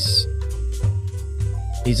he's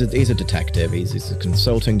a detective. He's a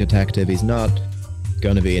consulting detective. He's not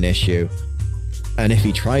going to be an issue. And if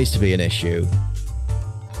he tries to be an issue,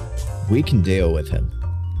 we can deal with him.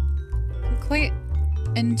 Quite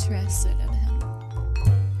interested in him.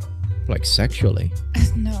 Like sexually?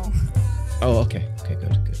 No. Oh, okay. Okay,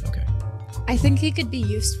 good, okay. I think he could be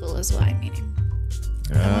useful is what I'm meaning.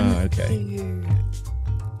 Okay.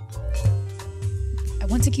 I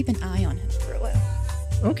want to keep an eye on him for a while.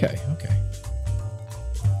 Okay.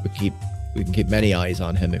 We can keep many eyes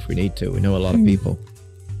on him if we need to. We know a lot of people.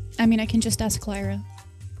 I mean, I can just ask Clara.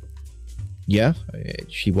 Yeah,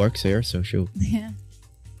 she works here, so she'll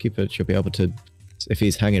keep it. She'll be able to, if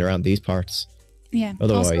he's hanging around these parts. Yeah.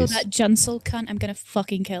 Otherwise, also, that Junsel cunt, I'm gonna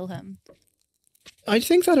fucking kill him. I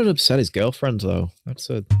think that'd upset his girlfriend, though.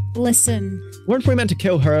 Listen. Weren't we meant to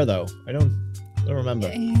kill her, though? I don't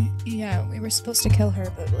remember. Yeah, we were supposed to kill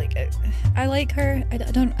her, but like, I like her. I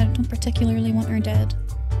don't particularly want her dead.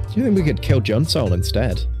 Do you think we could kill Junsol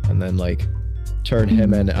instead, and then like turn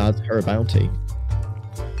him in as her bounty?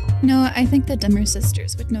 No, I think the Dimmer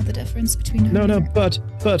sisters would know the difference between her. No,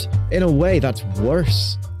 but in a way that's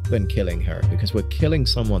worse. than killing her, because we're killing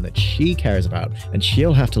someone that she cares about, and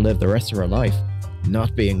she'll have to live the rest of her life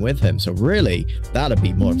not being with him. So really, that'd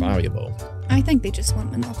be more valuable. I think they just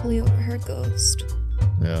want monopoly over her ghost.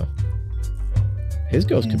 Yeah. His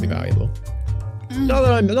ghost could be valuable. Not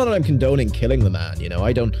that I'm condoning killing the man, you know.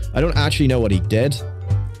 I don't actually know what he did.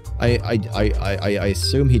 I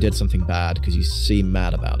assume he did something bad because you seem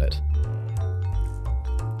mad about it.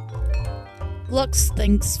 Lux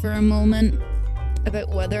thinks for a moment about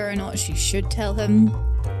whether or not she should tell him.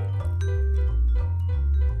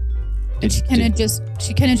 And she kind of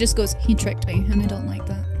just goes, he tricked me, and I don't like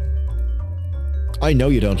that. I know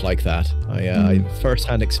you don't like that. I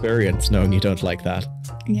first-hand experience knowing you don't like that.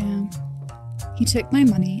 Yeah. He took my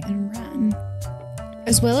money and ran.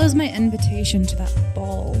 As well as my invitation to that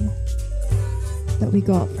ball that we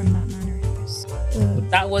got from that manor house.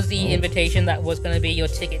 That was the invitation that was going to be your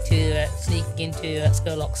ticket to sneaking into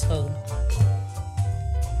Skurlock's home.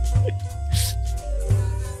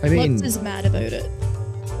 I mean... Lux is mad about it.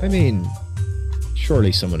 I mean,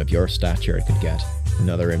 surely someone of your stature could get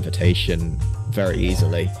another invitation very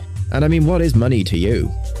easily. And I mean, what is money to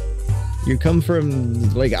you? You come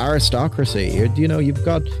from like aristocracy. You know, you've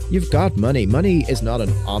got money. Money is not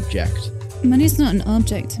an object. Money's not an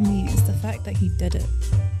object to me. It's the fact that he did it.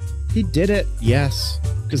 He did it, yes,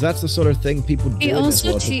 because that's the sort of thing people do. He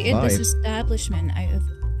also cheated this establishment out of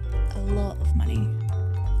a lot of money.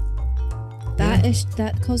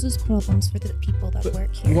 That causes problems for the people that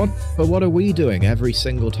work here. What are we doing every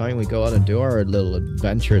single time we go out and do our little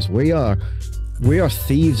adventures? We are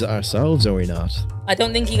thieves ourselves, are we not? I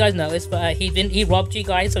don't think you guys noticed, but he robbed you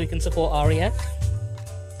guys so he can support Aria.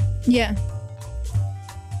 Yeah.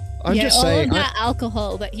 I'm just saying, all of that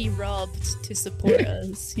alcohol that he robbed to support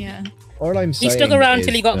us. Yeah. All I'm saying, he stuck around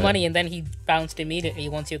till he got money, and then he bounced immediately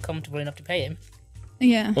once you're comfortable enough to pay him.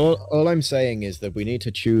 Yeah. All I'm saying is that we need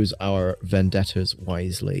to choose our vendettas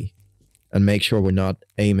wisely and make sure we're not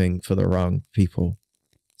aiming for the wrong people.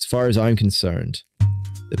 As far as I'm concerned,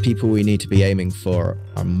 the people we need to be aiming for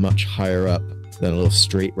are much higher up than a little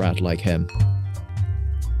street rat like him.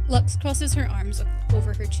 Lux crosses her arms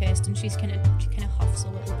over her chest, and she kind of huffs a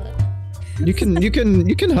little bit.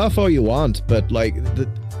 You can huff all you want, but like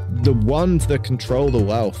the ones that control the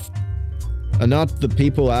wealth are not the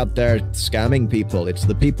people out there scamming people. It's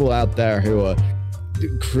the people out there who are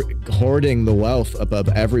hoarding the wealth above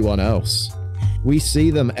everyone else. We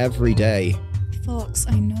see them every day. Fox,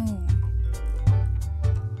 I know.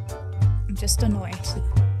 I'm just annoyed.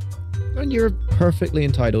 And you're perfectly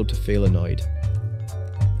entitled to feel annoyed.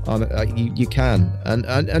 You can.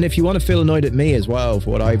 And if you want to feel annoyed at me as well for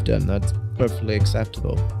what I've done, that's perfectly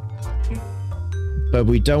acceptable. But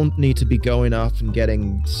we don't need to be going off and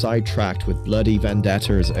getting sidetracked with bloody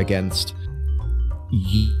vendettas against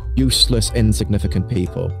useless, insignificant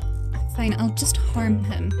people. Fine, I'll just harm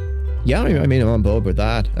him. Yeah, I mean, I'm on board with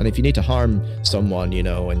that. And if you need to harm someone, you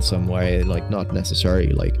know, in some way, like, not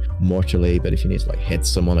necessarily, like, mortally, but if you need to, like, hit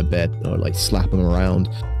someone a bit or, like, slap them around,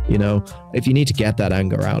 you know, if you need to get that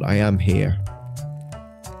anger out, I am here.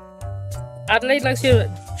 Adelaide likes to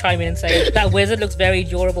chime in and say, that wizard looks very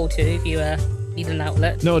durable too, if you need an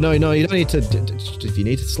outlet. No, you don't need to, if you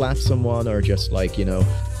need to slap someone or just, like, you know,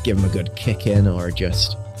 give them a good kick in or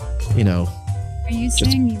just, you know. Are you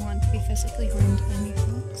saying you want to be physically harmed by me,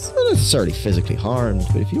 Fox? Not necessarily physically harmed,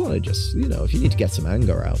 but if you want to just, you know, if you need to get some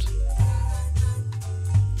anger out.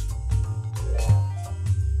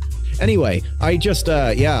 Anyway, I just,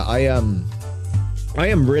 yeah, I am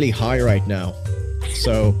really high right now,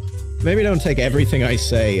 so maybe don't take everything I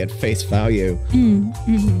say at face value.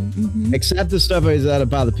 Except the stuff I said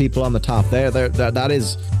about the people on the top. That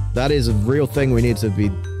is a real thing. We need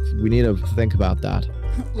to think about that.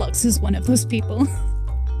 Lux is one of those people.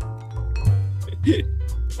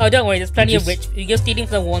 Oh, don't worry. There's plenty of rich. You're stealing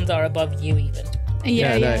from the ones that are above you, even.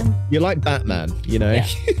 Yeah. No, you're like Batman, you know. Yeah.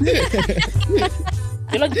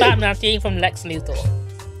 You're like Batman stealing from Lex Luthor.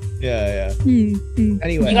 Yeah.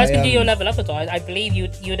 Anyway, you guys can do your level up as well. I believe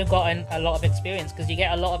you'd have gotten a lot of experience because you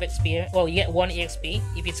get a lot of experience. Well, you get 1 EXP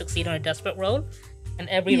if you succeed on a desperate roll, and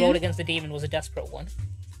every roll against the demon was a desperate one.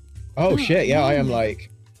 Oh shit! Yeah, I am like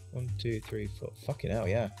 1, 2, 3, 4. Fucking hell,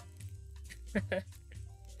 yeah.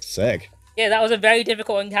 Sick. Yeah, that was a very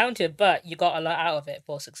difficult encounter, but you got a lot out of it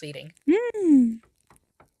for succeeding.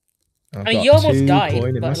 I mean, you almost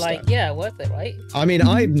died, but like, yeah, worth it, right? I mean,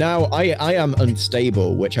 I am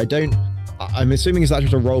unstable, which I'm assuming is that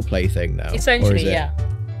just a roleplay thing now? Essentially, yeah.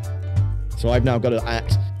 So I've now got to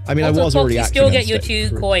act. I mean, also, I was already acting. You still get your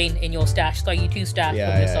 2 coin in your stash, so you 2 stash from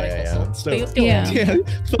your Sonic Hustle. So you're still yeah.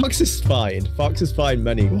 Fox is fine. Fox is fine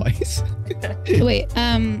money-wise. Wait,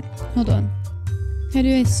 hold on. How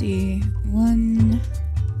do I see? 1...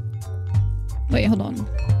 Wait, hold on.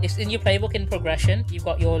 It's in your playbook in progression. You've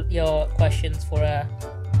got your questions for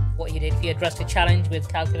what you did. If you addressed a challenge with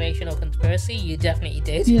calculation or conspiracy, you definitely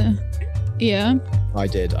did. Yeah. Yeah. I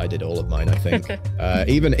did all of mine, I think.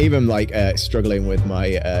 even like struggling with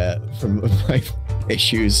my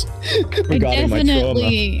issues regarding my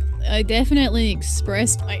trauma. I definitely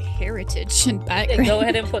expressed my heritage and background. Go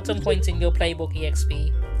ahead and put some points in your playbook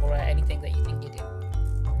EXP or anything that you think you did.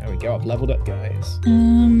 There we go. I've leveled up, guys.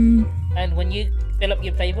 And when you fill up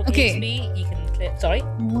your playbook EXP, you can clear. Sorry.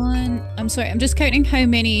 I'm sorry. I'm just counting how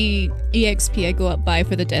many EXP I go up by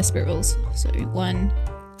for the desperate rolls. So 1.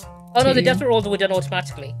 Oh no, the desperate rolls were done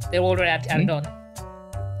automatically. They're already added on.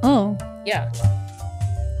 Oh. Yeah.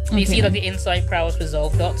 So you see like the insight prowess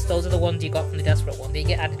resolve dots. Those are the ones you got from the desperate one. They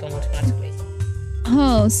get added on automatically.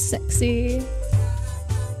 Oh, sexy.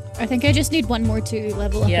 I think I just need 1 more to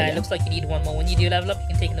level up. Yeah, it looks like you need 1 more. When you do level up, you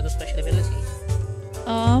can take another special ability.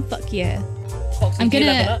 Oh, fuck yeah. Fox, I'm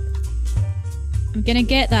gonna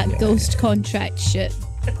get that ghost contract shit.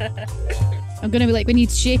 I'm gonna be like, we need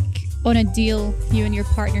to shake on a deal, you and your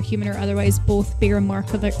partner, human or otherwise, both bear a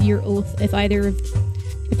mark of your oath. If either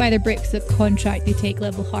breaks the contract, they take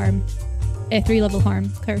level harm, 3 level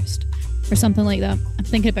harm, cursed, or something like that. I'm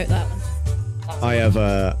thinking about that one.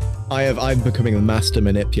 I'm becoming a master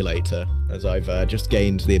manipulator as I've just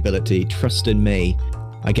gained the ability Trust in Me.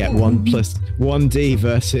 I get 1 plus 1d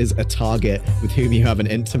versus a target with whom you have an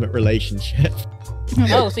intimate relationship.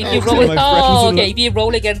 Oh, so if you roll if you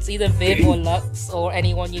roll against either Viv or Lux or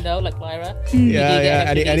anyone you know, like Lyra.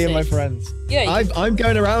 Any of my friends. Yeah, I'm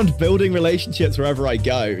going around building relationships wherever I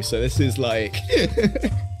go, so this is like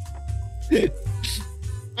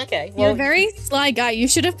Okay, well, you're a very sly guy. You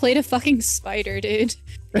should have played a fucking spider, dude.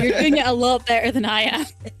 You're doing it a lot better than I am.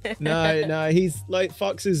 No, he's like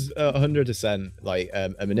Fox is 100% like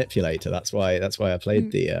a manipulator. That's why I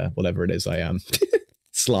played the whatever it is I am.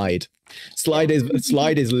 Slide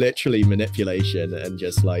is literally manipulation and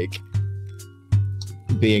just like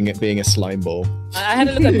being a slime ball. I had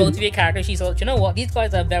a look at both of your characters. She thought, you know what? These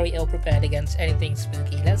guys are very ill prepared against anything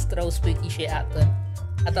spooky. Let's throw spooky shit at them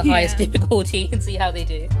at the highest difficulty and see how they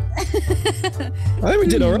do. I think we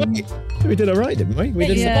did all right. We did all right, didn't we?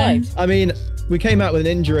 We survived. I mean, we came out with an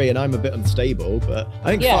injury and I'm a bit unstable, but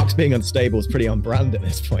I think Fox being unstable is pretty on brand at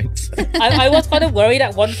this point. I was kind of worried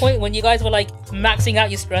at one point when you guys were like maxing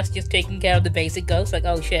out your stress, just taking care of the basic ghosts. Like,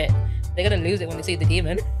 oh shit, they're gonna lose it when they see the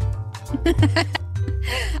demon.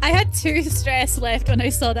 I had 2 stress left when I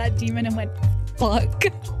saw that demon and went, fuck.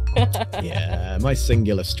 Yeah, my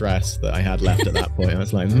singular stress that I had left at that point, I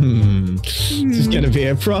was like, this is gonna be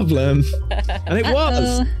a problem. And it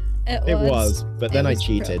was. It was, but then I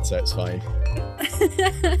cheated, so it's fine.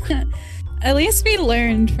 At least we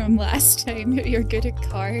learned from last time that you're good at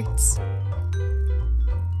cards.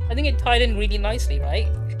 I think it tied in really nicely, right?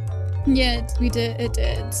 Yeah, we did. It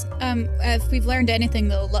did. If we've learned anything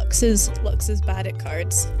though, Lux is bad at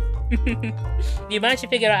cards. You managed to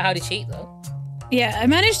figure out how to cheat though. Yeah, I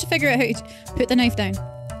managed to figure out how to put the knife down.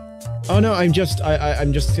 Oh no, I'm just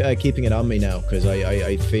keeping it on me now because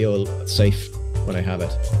I feel safe when I have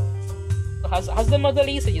it. Has the Mother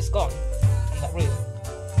Lisa just gone from that room?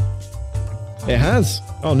 It has.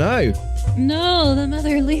 Oh no. No, the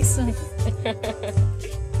Mother Lisa.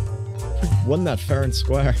 Won that fair and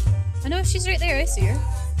square. I know, she's right there. I see her.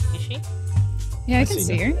 Is she? Yeah, I can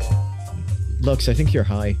see her. Lux, I think you're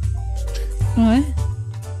high. What?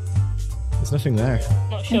 There's nothing there.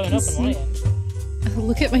 Not showing up on my end.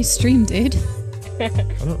 Look at my stream, dude.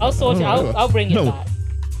 I'll sort it. I'll bring it back.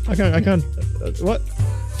 I can't. What?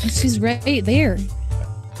 She's right there.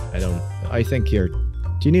 I think you're.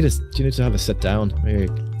 Do you need to have a sit down? Maybe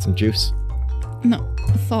some juice. No,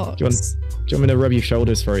 Fox. Do you want me to rub your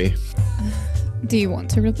shoulders for you? Do you want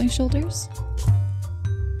to rub my shoulders?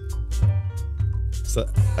 So,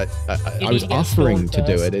 I was offering to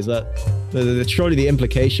do it. Is that surely the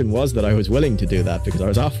implication was that I was willing to do that because I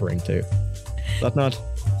was offering to? Is that not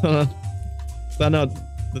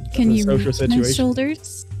Can you social rub situation? my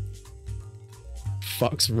shoulders?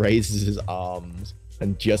 Fox raises his arms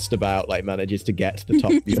and just about like manages to get to the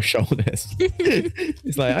top of your shoulders.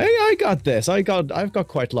 He's like, I got this. I've got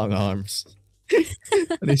quite long arms.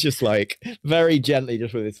 And he's just like very gently,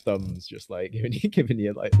 just with his thumbs, just like giving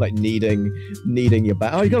you like kneading your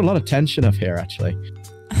back. Oh, you got a lot of tension up here, actually.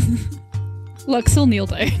 Lux will kneel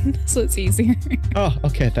down, so it's easier. Oh,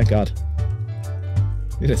 okay, thank God.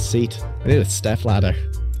 I need a seat. I need a step ladder.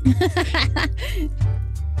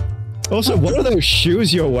 Also, what are those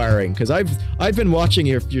shoes you're wearing? Because I've been watching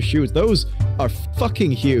your shoes. Those are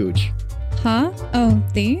fucking huge. Huh? Oh,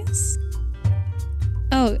 these?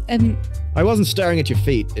 Oh, I wasn't staring at your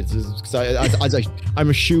feet. It's because I'm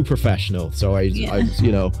a shoe professional, so I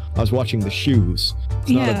was watching the shoes.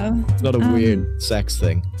 It's not a weird sex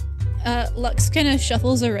thing. Lux kind of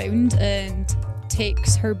shuffles around and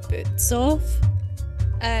takes her boots off,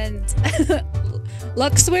 and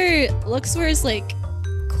Lux wears like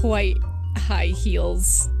quite high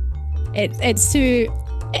heels. It's to,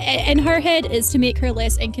 in her head, it's to make her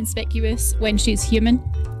less inconspicuous when she's human.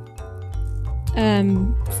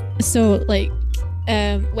 So like,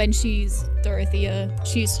 when she's Dorothea,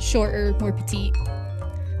 she's shorter, more petite,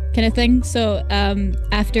 kind of thing. So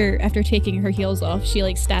after taking her heels off, she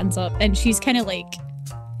like stands up, and she's kind of like,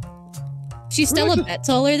 she's still a bit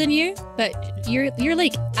taller than you, but you're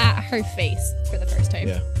like at her face for the first time.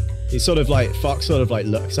 Yeah. He's sort of like, Fox sort of like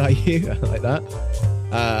looks at you like that,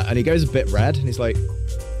 and he goes a bit red, and he's like,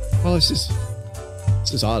 "Well, this is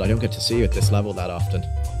odd. I don't get to see you at this level that often.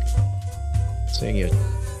 Seeing your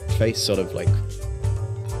face sort of like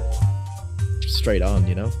straight on,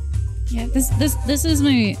 you know." Yeah, this is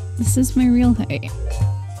my real height.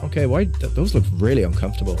 Okay, why those look really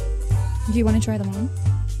uncomfortable. Do you want to try them on?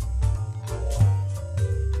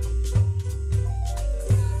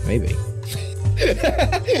 Maybe.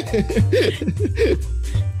 I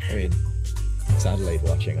mean, it's Adelaide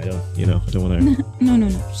watching. I don't want to. No.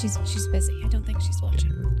 She's busy. I don't think she's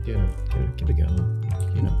watching. Give it a go.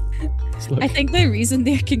 You know. I think the reason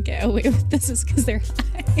they can get away with this is because they're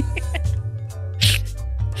high.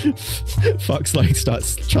 Fox like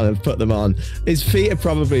starts trying to put them on. His feet are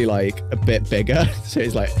probably like a bit bigger, so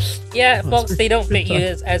he's like. Yeah, Fox, they don't fit you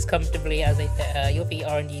as comfortably as they fit her. Your feet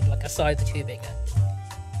are indeed like a size or two bigger.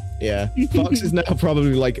 Yeah, Fox is now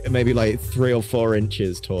probably like maybe like 3 or 4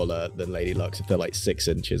 inches taller than Lady Luxe, if they're like 6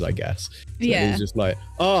 inches, I guess. So yeah. He's just like,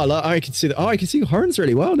 I can see I can see your horns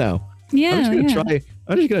really well now. Yeah. I'm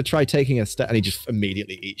just gonna try taking a step, and he just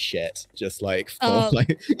immediately eats shit, just like.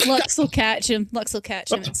 Lux will catch him.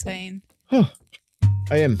 It's fine. Oh,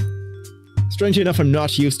 I am. Strangely enough, I'm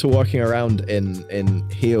not used to walking around in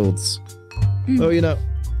heels. Oh, you know,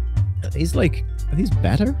 are these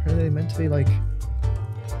better? Are they meant to be like?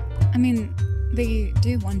 I mean, they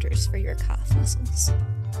do wonders for your calf muscles.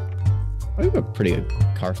 I've got pretty good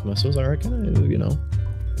calf muscles, I reckon. You know,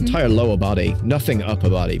 entire lower body, nothing upper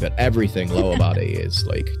body, but everything lower body is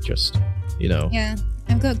like just, you know. Yeah,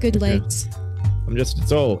 I've got good legs. I'm just,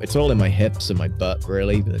 it's all in my hips and my butt,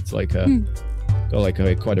 really. It's like got like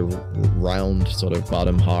quite a round sort of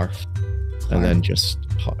bottom half, and then just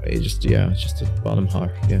a bottom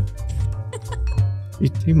half. Yeah.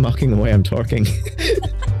 You mocking the way I'm talking.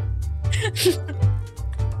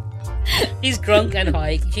 He's drunk and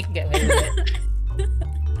high. She can get away with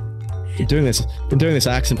it. Been doing this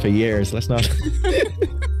accent for years. Let's not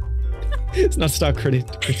start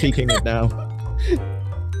critiquing it now.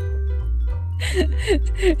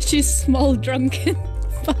 She's small, drunk, and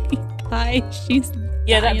fucking high. She's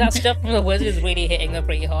that stuff from the wizard is really hitting her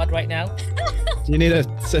pretty hard right now. Do you need to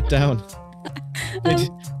sit down? Do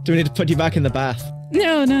we need to put you back in the bath?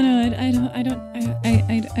 No. I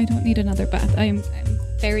don't need another bath. I'm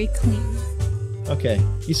very clean. Okay,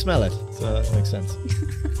 you smell it, so that makes sense.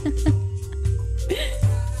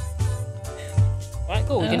 Alright,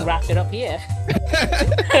 cool. We can wrap it up here.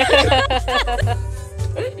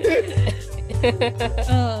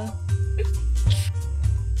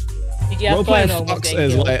 Did you have fun? Fox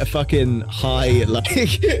is like a fucking high,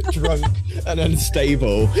 like drunk and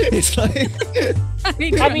unstable. It's like. I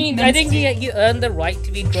mean, I think you earned the right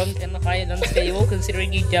to be drunk and high and unstable,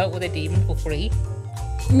 considering you dealt with a demon for free.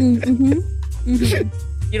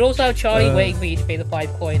 You'd also have Charlie waiting for you to pay the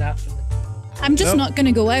 5 coin after. I'm just not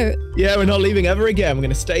gonna go out. Yeah, we're not leaving ever again. We're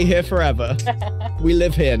gonna stay here forever. We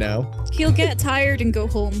live here now. He'll get tired and go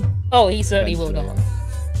home. Oh, he certainly will not.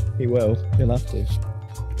 He will. He'll have to.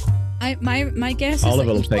 My guess is that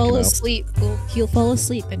he'll fall asleep. He'll fall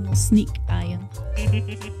asleep and we'll sneak by him.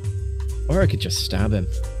 Or I could just stab him.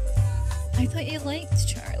 I thought you liked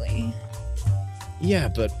Charlie. Yeah,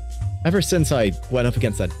 but ever since I went up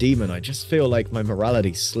against that demon, I just feel like my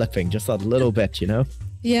morality's slipping just that little bit, you know?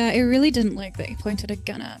 Yeah, I really didn't like that he pointed a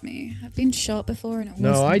gun at me. I've been shot before and it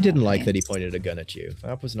wasn't. No, I didn't like that he pointed a gun at you.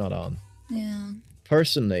 That was not on. Yeah.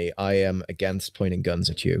 Personally, I am against pointing guns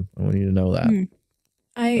at you. I want you to know that.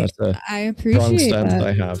 I appreciate strong stance that.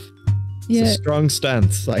 I have. Yeah. It's a strong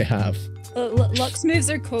stance I have. Lux moves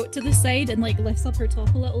her coat to the side and like lifts up her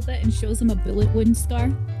top a little bit and shows him a bullet wound scar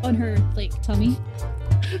on her like tummy.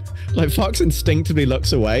 Like Fox instinctively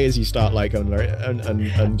looks away as you start like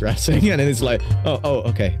undressing, and then it's like, oh,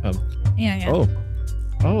 okay. Yeah.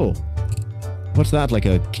 Oh, what's that? Like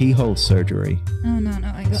a keyhole surgery? Oh no,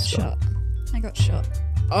 I got shot.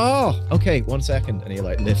 Oh, okay, 1 second. And he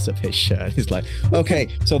like lifts up his shirt and he's like, okay,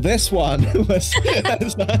 so this one was...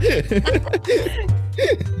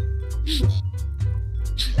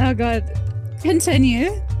 Oh god.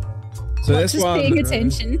 Continue. So this just one, paying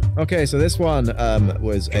attention. Okay, so this one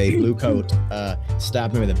was a blue coat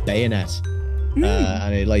stabbed me with a bayonet.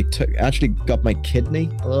 And it like actually got my kidney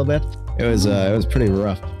a little bit. It was pretty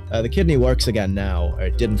rough. The kidney works again now.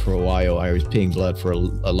 It didn't for a while. I was peeing blood for a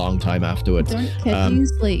long time afterwards. Don't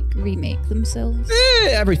kidneys like remake themselves?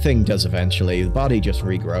 Everything does eventually. The body just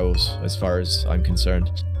regrows, as far as I'm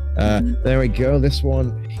concerned. There we go. This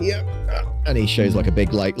one here, and he shows like a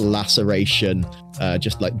big like laceration,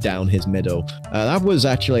 just like down his middle. That was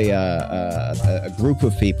actually a group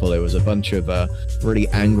of people. It was a bunch of really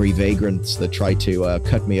angry vagrants that tried to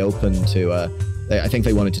cut me open. I think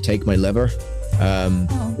they wanted to take my liver.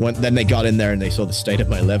 Then they got in there and they saw the state of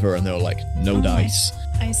my liver and they were like, no dice.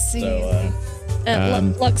 I see. So,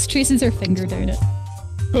 Lux traces her finger down it.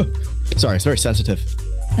 Sorry, it's very sensitive.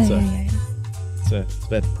 Yeah. It's a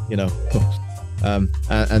bit, you know.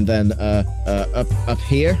 And then up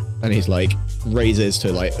here, and he's like raises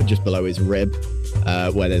to like just below his rib,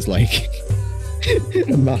 where there's like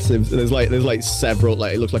a massive. There's like several,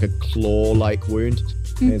 like it looks like a claw-like wound.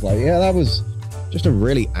 And he's like, yeah, that was just a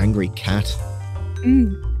really angry cat.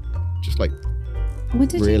 Just like, what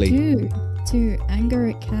did really you do to anger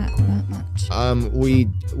a cat that much?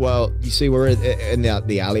 Well, you see, we're in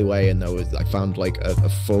the alleyway, and I found like a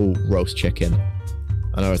full roast chicken,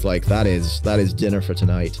 and I was like, that is dinner for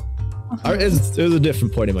tonight. It was a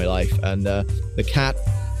different point in my life, and the cat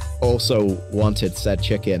also wanted said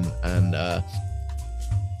chicken, and I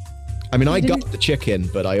mean, I got the chicken,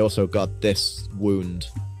 but I also got this wound.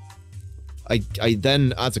 I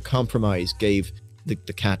then, as a compromise, gave the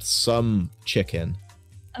cat some chicken.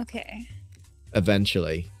 Okay.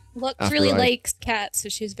 Eventually. Lux really likes cats, so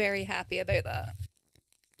she's very happy about that.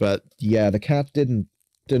 But yeah, the cat didn't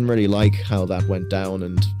really like how that went down,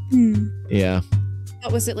 and yeah.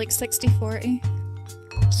 What was it, like 60-40?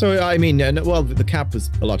 So I mean, well, the cat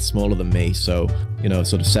was a lot smaller than me, so you know,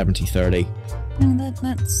 sort of 70-30. No,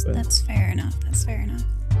 that's fair enough. That's fair enough.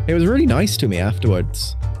 It was really nice to me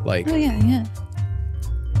afterwards, like. Oh yeah.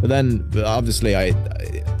 But then, obviously, I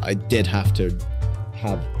did have to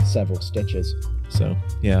have several stitches. So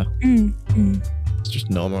yeah, it's just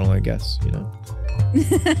normal, I guess, you know.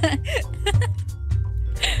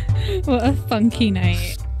 What a funky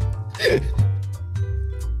night.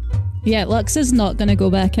 Yeah, Lux is not gonna go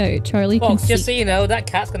back out. Charlie can see. Just so you know, that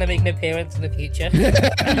cat's gonna make an appearance in the future.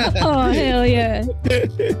 Oh hell yeah.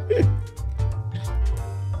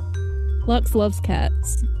 Lux loves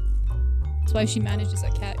cats. That's why she manages a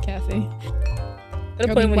cat cafe. I'm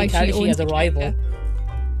gonna put him in Kakashi as a rival.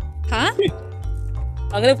 Huh?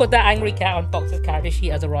 I'm gonna put that angry cat on Fox's character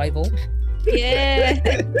sheet as a rival.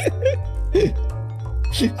 Yeah.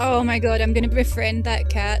 Oh my god, I'm gonna befriend that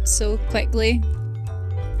cat so quickly.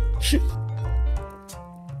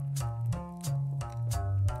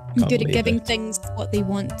 I'm good at giving things what they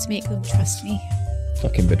want to make them trust me.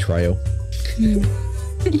 Fucking betrayal.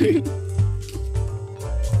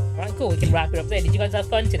 Right, cool, we can wrap it up there. Did you guys have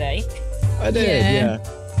fun today? I did, yeah.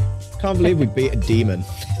 Can't believe we beat a demon.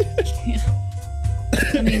 Yeah.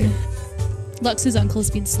 I mean, Lux's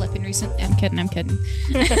uncle's been slipping recently. I'm kidding.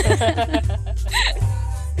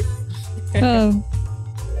 Oh.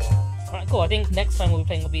 Alright, cool. I think next time we'll be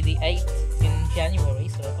playing will be the 8th in January,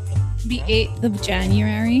 so a couple of... The 8th of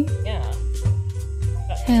January? Yeah.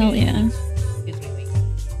 Hell yeah. 2-3 weeks.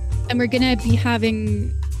 And we're gonna be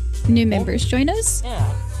having new members join us?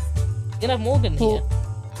 Yeah. We're gonna have Morgan here.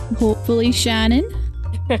 Hopefully Shannon.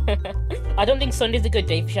 I don't think Sunday's a good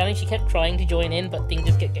day for Shannon. She kept trying to join in, but things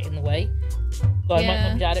just get in the way. So I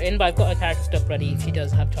might not add her in, but I've got her character stuff ready if she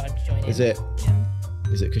does have time to join in. Is it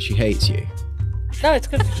because she hates you? No, it's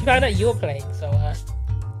because she found out you were playing, so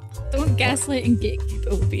Don't gaslight and gatekeep,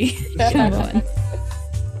 Obi. Come on.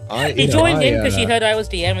 She joined in because she heard I was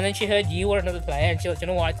DM, and then she heard you were another player, and she was like, you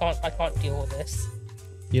know what, I can't deal with this.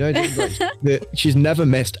 You know, she's never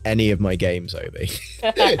missed any of my games, Obi.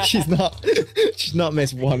 she's not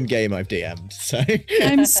missed one game I've DM'd. So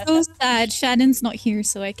I'm so sad. Shannon's not here,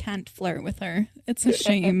 so I can't flirt with her. It's a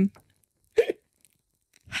shame.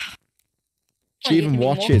 She even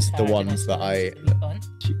watches the ones that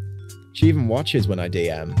She even watches when I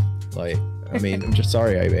DM. Like, I mean, I'm just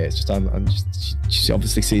sorry, Obi. It's just she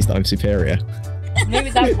obviously sees that I'm superior. Maybe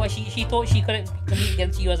that's why she thought she couldn't compete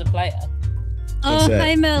against you as a player. Oh,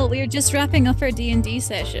 hi Mel. We're just wrapping up our D&D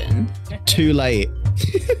session. Too late.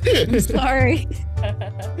 I'm sorry.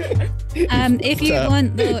 If you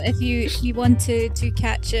want though, if you want to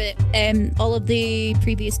catch it, all of the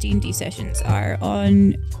previous D&D sessions are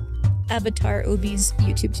on Avatar Obi's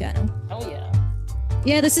YouTube channel. Oh yeah.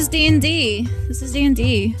 Yeah, this is D&D. This is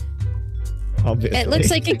D&D. Obviously. It looks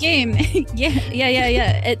like a game. yeah.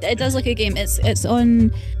 It does look like a game. It's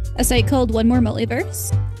on a site called One More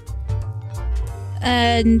Multiverse.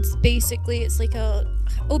 And basically it's like a...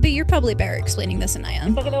 Obi, you're probably better explaining this than I am.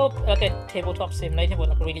 It's like a little tabletop simulator with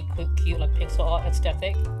like a really cute like pixel art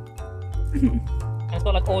aesthetic. And it's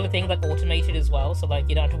got like all the things like automated as well, so like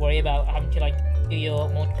you don't have to worry about having to like do your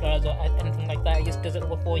multipliers or anything like that. It just does it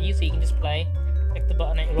all for you, so you can just play, click the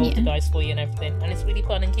button and it rolls the dice for you and everything, and it's really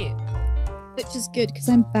fun and cute. Which is good because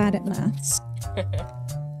I'm bad at maths.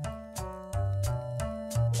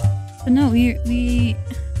 But no,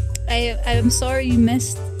 I'm sorry you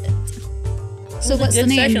missed it. So what's the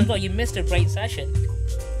name? Session, but you missed a great session.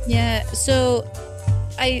 Yeah, so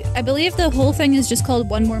I believe the whole thing is just called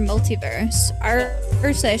One More Multiverse. Our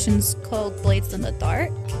session's called Blades in the Dark.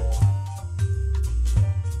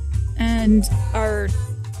 And our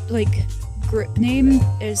like group name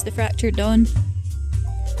is the Fractured Dawn.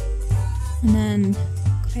 And then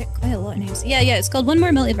quite a lot of names. Yeah, it's called One More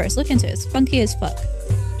Multiverse. Look into it. It's funky as fuck.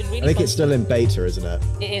 Really I think it's still in beta, isn't it?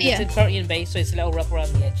 It is. Yeah. It's currently in beta, so it's a little rough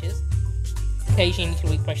around the edges. Occasionally you can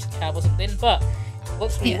refresh the tab or something, but it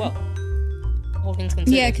works really well. All things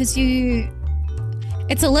considered. Yeah, because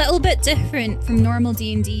it's a little bit different from normal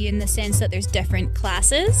D&D in the sense that there's different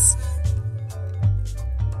classes.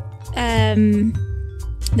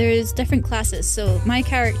 There's different classes. So my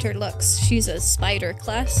character Lux, she's a spider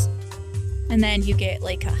class, and then you get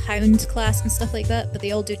like a hound class and stuff like that. But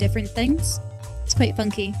they all do different things. It's quite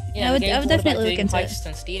funky. Yeah, I would definitely look into it.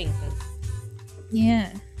 And stealing things.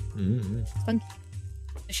 Yeah. It's funky.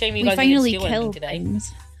 It's a shame you guys finally didn't steal killed today.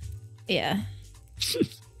 Things. Yeah.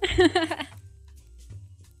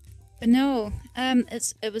 But no,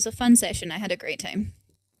 it was a fun session. I had a great time.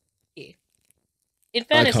 Yeah. In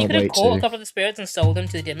fairness, you could have caught a couple of the spirits and sold them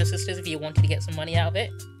to the Dimmer Sisters if you wanted to get some money out of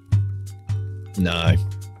it. No,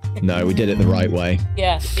 we did it the right way.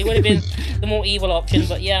 Yeah, it would have been the more evil option,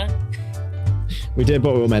 but yeah. We did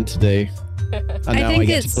what we were meant to do. And now I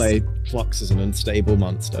get to play Flux as an unstable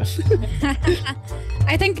monster.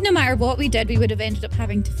 I think no matter what we did, we would have ended up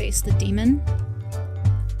having to face the demon.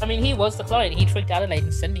 I mean, he was the client. He tricked Adelaide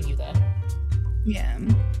in sending you there. Yeah.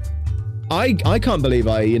 I can't believe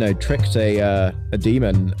I, tricked a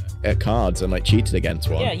demon at cards and like cheated against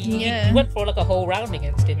one. Yeah, you went for like a whole round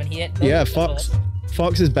against him and he didn't. Yeah, Fox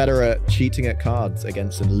is better at cheating at cards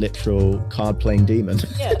against a literal card-playing demon.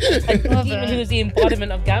 Yeah, a demon who is the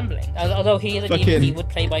embodiment of gambling. Although he is a demon, he would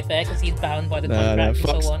play by fair because he's bound by the contract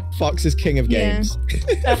and so on. Fox is king of games.